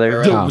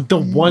 Fairweather, The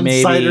one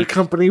Maybe, cider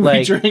company we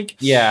like, drink.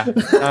 yeah.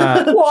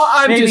 Well,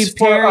 I'm maybe just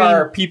for pairing-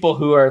 our people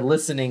who are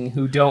listening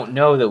who don't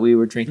know that we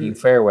were drinking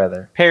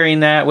Fairweather.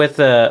 Pairing that with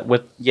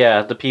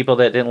the people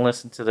that didn't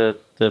listen to the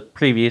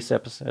previous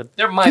episode.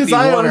 There might Because be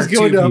I one or always two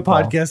go to a people.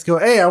 podcast, go,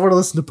 hey, I want to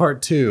listen to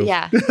part 2.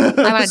 Yeah. I want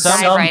to dive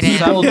Some right in.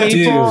 people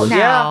do.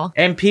 Now.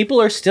 And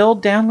people are still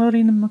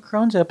downloading the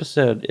Macron's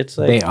episode. It's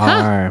like They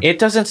are. It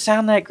doesn't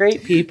sound that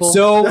great, people.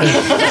 So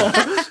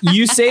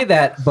you say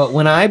that, but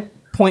when I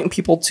point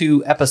people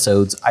to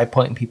episodes, I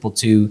point people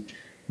to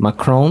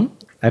Macron.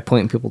 I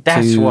point people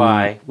That's to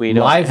why we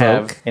don't Live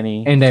have Oak,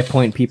 any. and I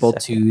point people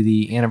to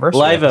the anniversary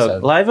Live Oak.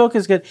 episode. Live Oak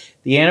is good.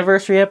 The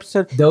anniversary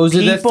episode. Those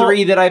are the people-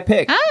 three that I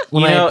picked.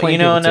 when I point You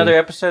know people to. another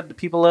episode that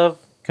people love?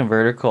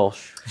 Converter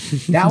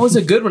Kolsch. That was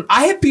a good one.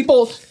 I have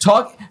people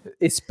talk,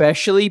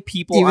 especially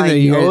people Even though I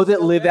you know guys-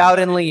 that live out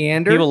in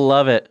Leander. People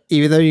love it.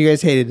 Even though you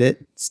guys hated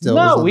it, still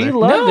was No, on we there.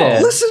 loved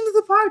it. Listen to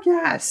the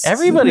podcast.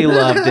 Everybody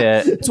loved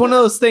it. It's one of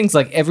those things.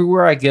 Like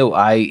everywhere I go,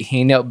 I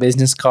hand out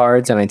business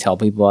cards and I tell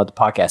people about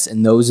the podcast,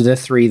 and those are the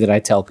three that I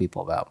tell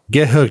people about.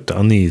 Get hooked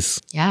on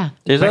these. Yeah.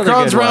 There's other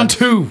Macron's good round ones.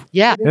 2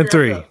 Yeah. and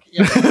 3.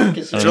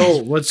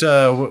 Joel, what's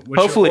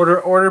Hopefully- your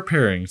order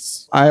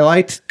pairings? I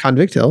liked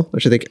Convict Hill,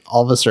 which I think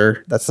all of us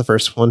are. That's the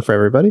first one for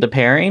everybody. The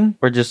pairing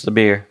or just the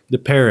beer? The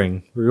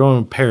pairing. We're going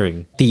with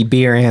pairing. The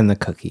beer and the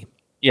cookie.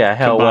 Yeah,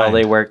 hell well Combined.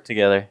 they work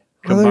together.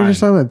 Oh, they were just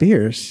talking about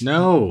beers.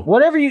 No.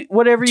 Whatever you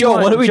Joel,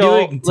 want. what are we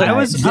Joel, doing let- I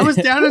was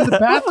down in the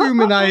bathroom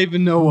and I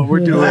even know what we're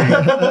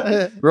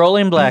doing.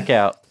 rolling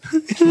blackout.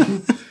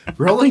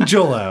 Rolling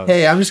Joel out.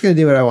 Hey, I'm just gonna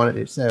do what I want to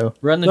do. So,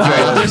 Run the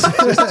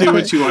Joels. Just do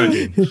what you want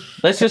to do.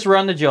 Let's just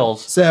run the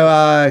Joels.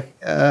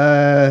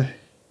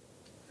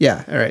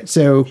 yeah. All right.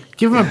 So,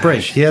 Give him a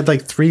break. He had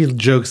like 3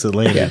 jokes that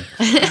landed.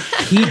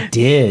 He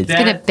did. It's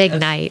been a big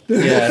night.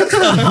 Yeah.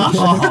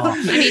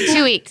 I mean,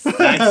 2 weeks. 2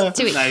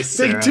 weeks. Nice.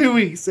 Take Sarah. 2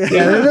 weeks. yeah,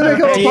 there's been a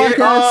couple podcasts.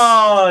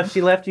 Oh,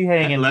 she left you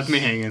hanging. Left me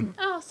hanging.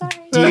 Oh, sorry.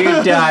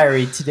 Dear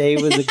diary, today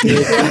was a good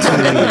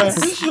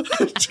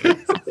 2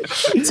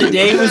 weeks.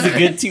 Today was a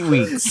good 2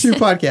 weeks. 2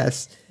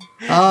 podcasts.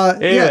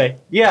 Anyway,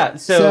 yeah.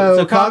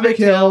 So Convict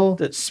Hill,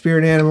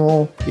 Spirit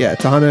Animal,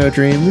 Tejano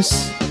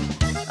Dreams,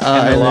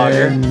 And the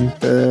lager. then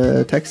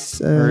the Tex.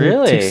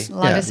 Really?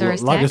 Logosaurus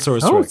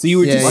Logosaurus Oh, Rex. so you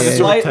were just Yeah, yeah, yeah.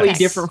 slightly Yes.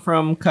 different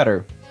from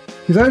Cutter.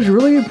 Because I was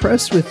really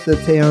impressed with the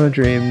Tejano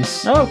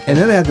Dreams. Oh, okay. And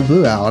then I had the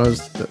Blue Owl.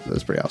 That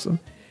was pretty awesome.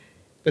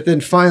 But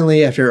then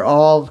finally, after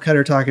all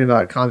Cutter talking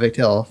about Convict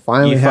Hill,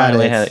 You had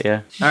finally it. had it,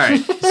 yeah. All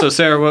right. So,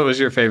 Sarah, what was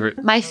your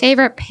favorite? My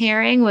favorite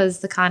pairing was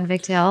the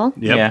Convict Hill.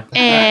 Yep. Yeah.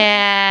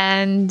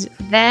 And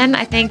then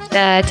I think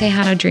the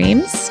Tejano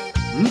Dreams.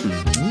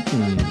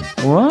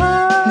 What?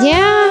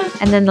 Yeah.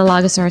 And then the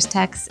Logosaurus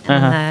Tex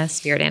and Uh-huh. the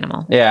Spirit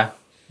Animal. Yeah.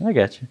 I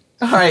got you.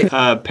 All right.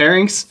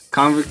 Pairings: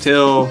 Convict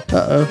Hill,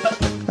 Uh-oh.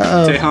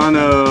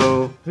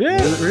 Tejano.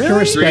 Can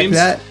respect Dreams?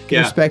 that. Can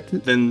Yeah. respect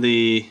it. Then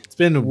the It's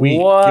been a week.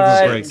 What? Give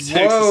him a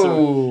break.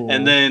 Whoa.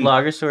 and then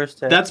Logosaurus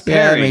Tex. that's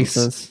Yeah, that makes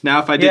pairings. sense. Now,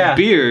 if I did Yeah.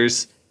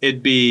 beers,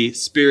 it'd be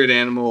Spirit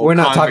Animal. We're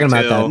not talking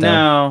Convict about Hill. that,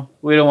 No,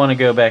 we don't want to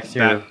go back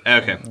through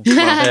Okay.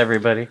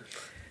 everybody.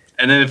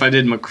 And then if I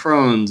did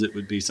Macrones, it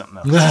would be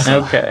something else.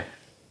 Okay.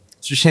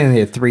 So you're saying they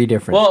have 3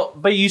 different. Well,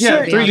 but you, you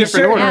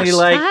certainly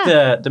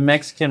like the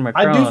Mexican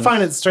Macron. I do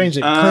find it strange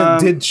that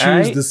Clint did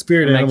choose the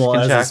spirit animal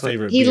as his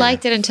favorite He beer.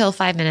 liked it until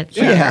 5 minutes.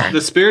 Yeah.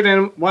 The spirit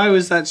animal. Why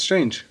was that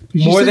strange?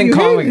 More than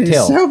Convict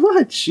Hill. So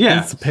much.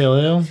 Yeah. It's a pale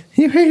ale.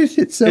 You hated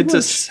it so It's much.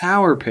 a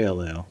sour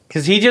pale ale.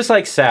 Because he just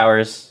likes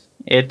sours.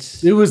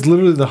 It was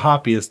literally the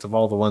hoppiest of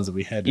all the ones that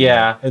we had.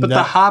 Yeah. And But the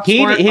that- hops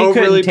he weren't couldn't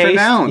overly taste.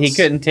 pronounced. He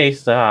couldn't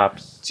taste the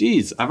hops.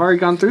 Jeez, I've already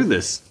gone through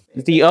this.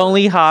 The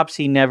only hops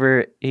he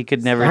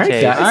could never All right,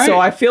 taste. guys. So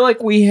I feel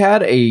like we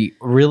had a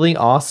really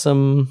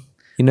awesome,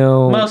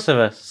 Most of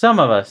us. Some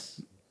of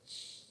us.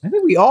 I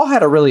think we all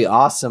had a really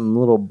awesome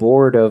little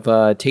board of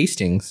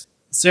tastings.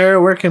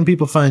 Sarah, where can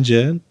people find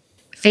you?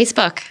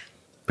 Facebook.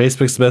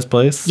 Facebook's the best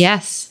place.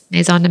 Yes.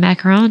 Maison de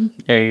Macaron.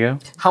 There you go.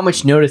 How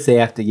much notice they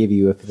have to give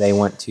you if they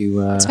want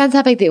to? Depends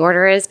how big the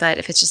order is, but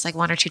if it's just like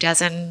 1 or 2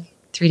 dozen,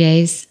 3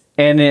 days.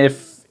 And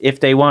if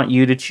they want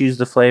you to choose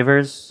the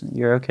flavors,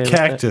 you're okay with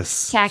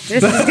Cactus.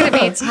 Cactus is going to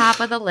be top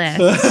of the list.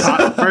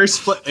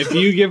 If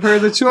you give her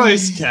the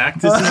choice,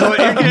 cactus is what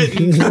you're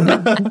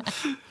getting.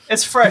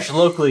 It's fresh,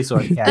 locally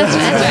sourced cactus.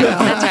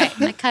 That's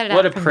right. I cut it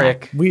What out a from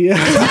prick. We.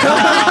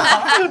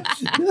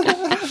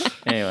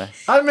 Anyway.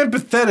 I'm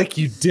empathetic,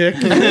 you dick.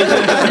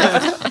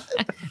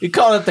 You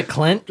call it the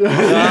Clint?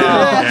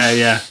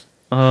 Yeah.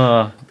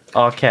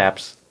 All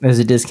caps. There's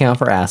a discount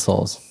for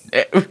assholes.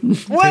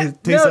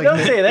 What? No, don't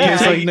say that.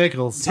 Tastes like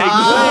nickels. No.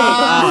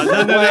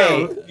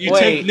 You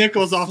take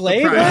nickels off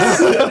the price.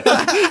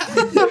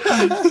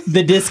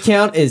 The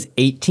discount is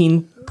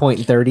 18.36.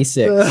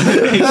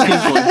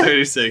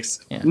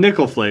 18.36.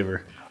 Nickel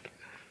flavor.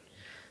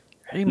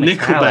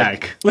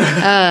 Nickelback.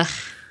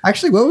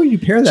 Actually, what would you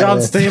pair that John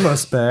with?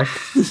 Stamos back.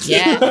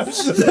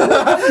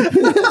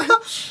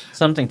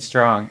 Something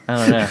strong. I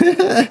don't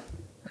know.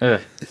 Ugh,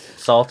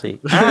 salty.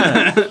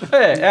 I don't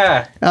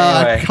know.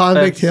 Anyway,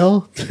 Convict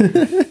Hill.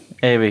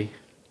 Maybe.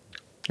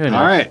 Who knows?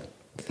 All right.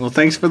 Well,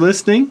 thanks for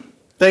listening.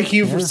 Thank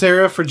you, for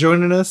Sarah, for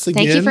joining us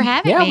again. Thank you for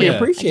having me. We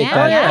appreciate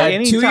Yeah, that. yeah.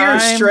 2 years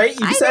Anytime. straight,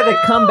 you decided to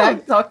come back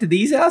and talk to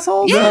these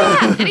assholes?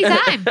 Yeah,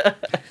 anytime.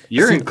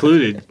 You're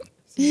included.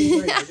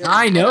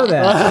 I know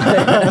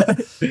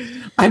that.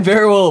 I'm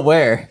very well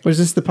aware. Was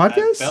this the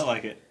podcast? Felt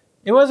like it.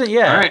 It wasn't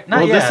yet. All right. Not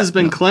Well, yet. this has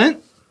been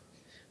Clint.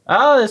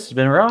 Oh, this has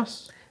been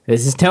Ross.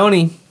 This is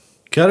Tony.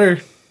 Cutter.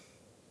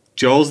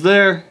 Joel's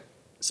there.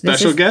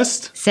 Special is-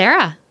 guest.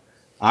 Sarah.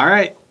 All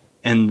right.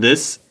 And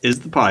this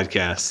is the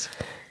podcast.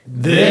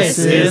 This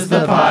is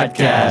the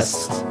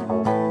podcast.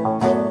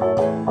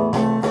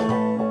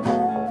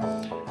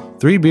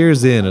 3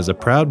 Beers In is a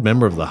proud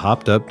member of the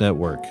Hopped Up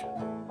Network.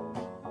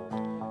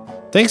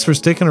 Thanks for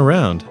sticking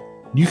around.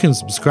 You can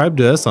subscribe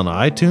to us on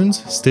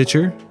iTunes,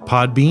 Stitcher,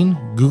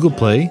 Podbean, Google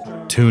Play,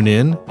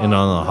 TuneIn, and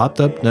on the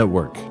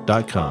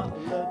hoppedupnetwork.com.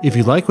 If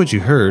you like what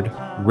you heard,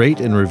 rate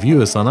and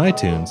review us on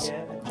iTunes.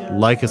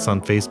 Like us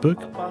on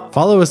Facebook.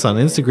 Follow us on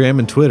Instagram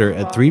and Twitter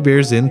at 3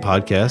 Beers In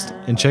Podcast,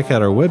 and check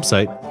out our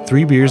website,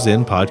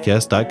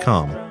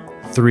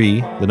 3beersinpodcast.com.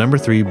 3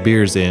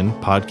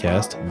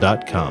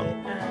 beersinpodcast.com.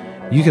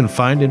 You can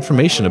find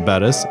information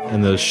about us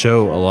and the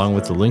show along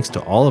with the links to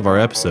all of our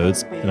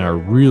episodes and our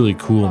really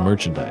cool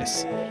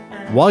merchandise.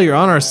 While you're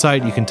on our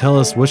site, you can tell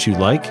us what you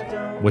like,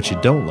 what you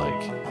don't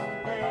like.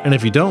 And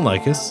if you don't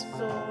like us,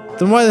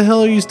 then why the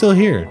hell are you still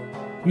here?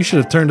 You should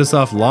have turned us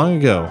off long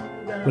ago.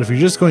 But if you're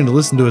just going to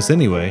listen to us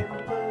anyway,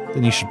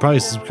 then you should probably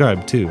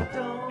subscribe too.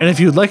 And if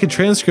you would like a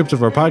transcript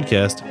of our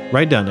podcast,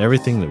 write down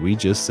everything that we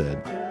just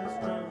said.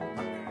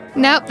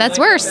 Nope, that's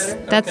worse.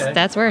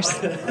 That's worse.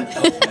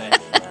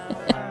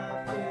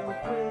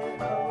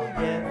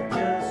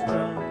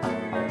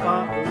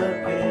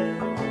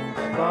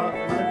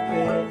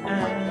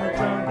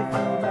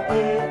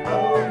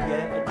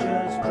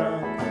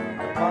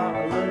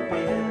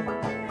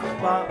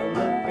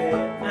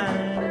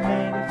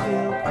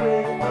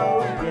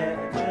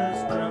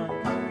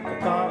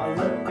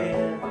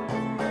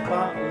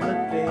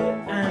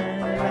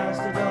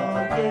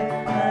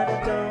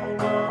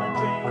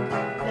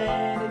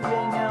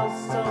 Anything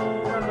else, so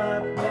I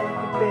might make a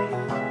bit.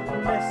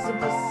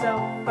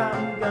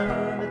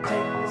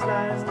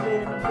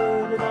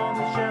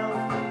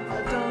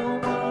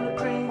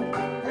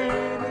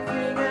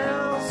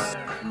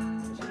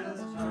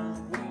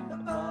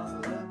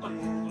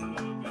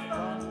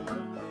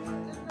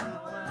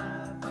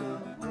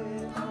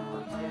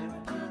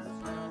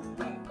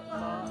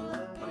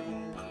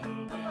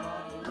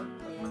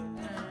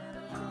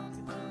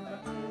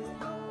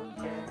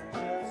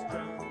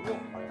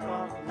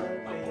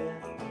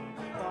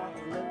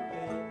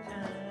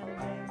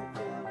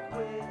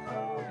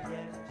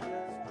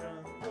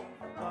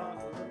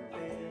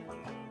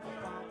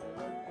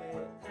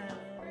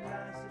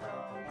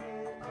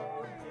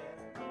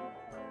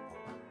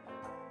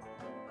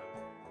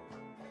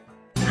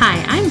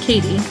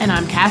 Katie. And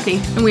I'm Kathy.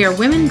 And we are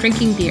Women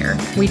Drinking Beer.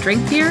 We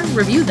drink beer,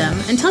 review them,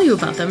 and tell you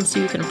about them so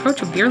you can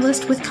approach a beer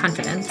list with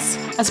confidence.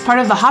 As part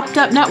of the Hopped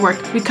Up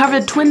Network, we cover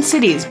the Twin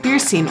Cities beer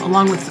scene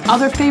along with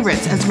other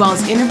favorites as well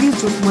as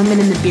interviews with women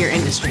in the beer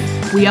industry.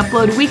 We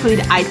upload weekly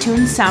to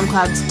iTunes,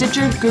 SoundCloud,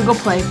 Stitcher, Google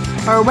Play,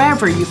 or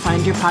wherever you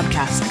find your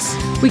podcasts.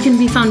 We can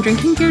be found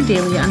drinking beer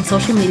daily on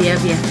social media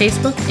via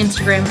Facebook,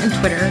 Instagram, and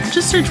Twitter.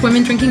 Just search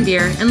Women Drinking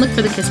Beer and look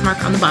for the kiss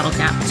mark on the bottle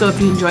cap. So if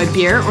you enjoy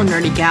beer or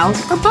nerdy gals,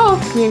 or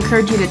both, we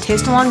encourage you to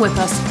taste along with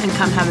us and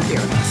come have a beer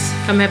with us.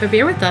 Come have a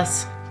beer with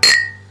us.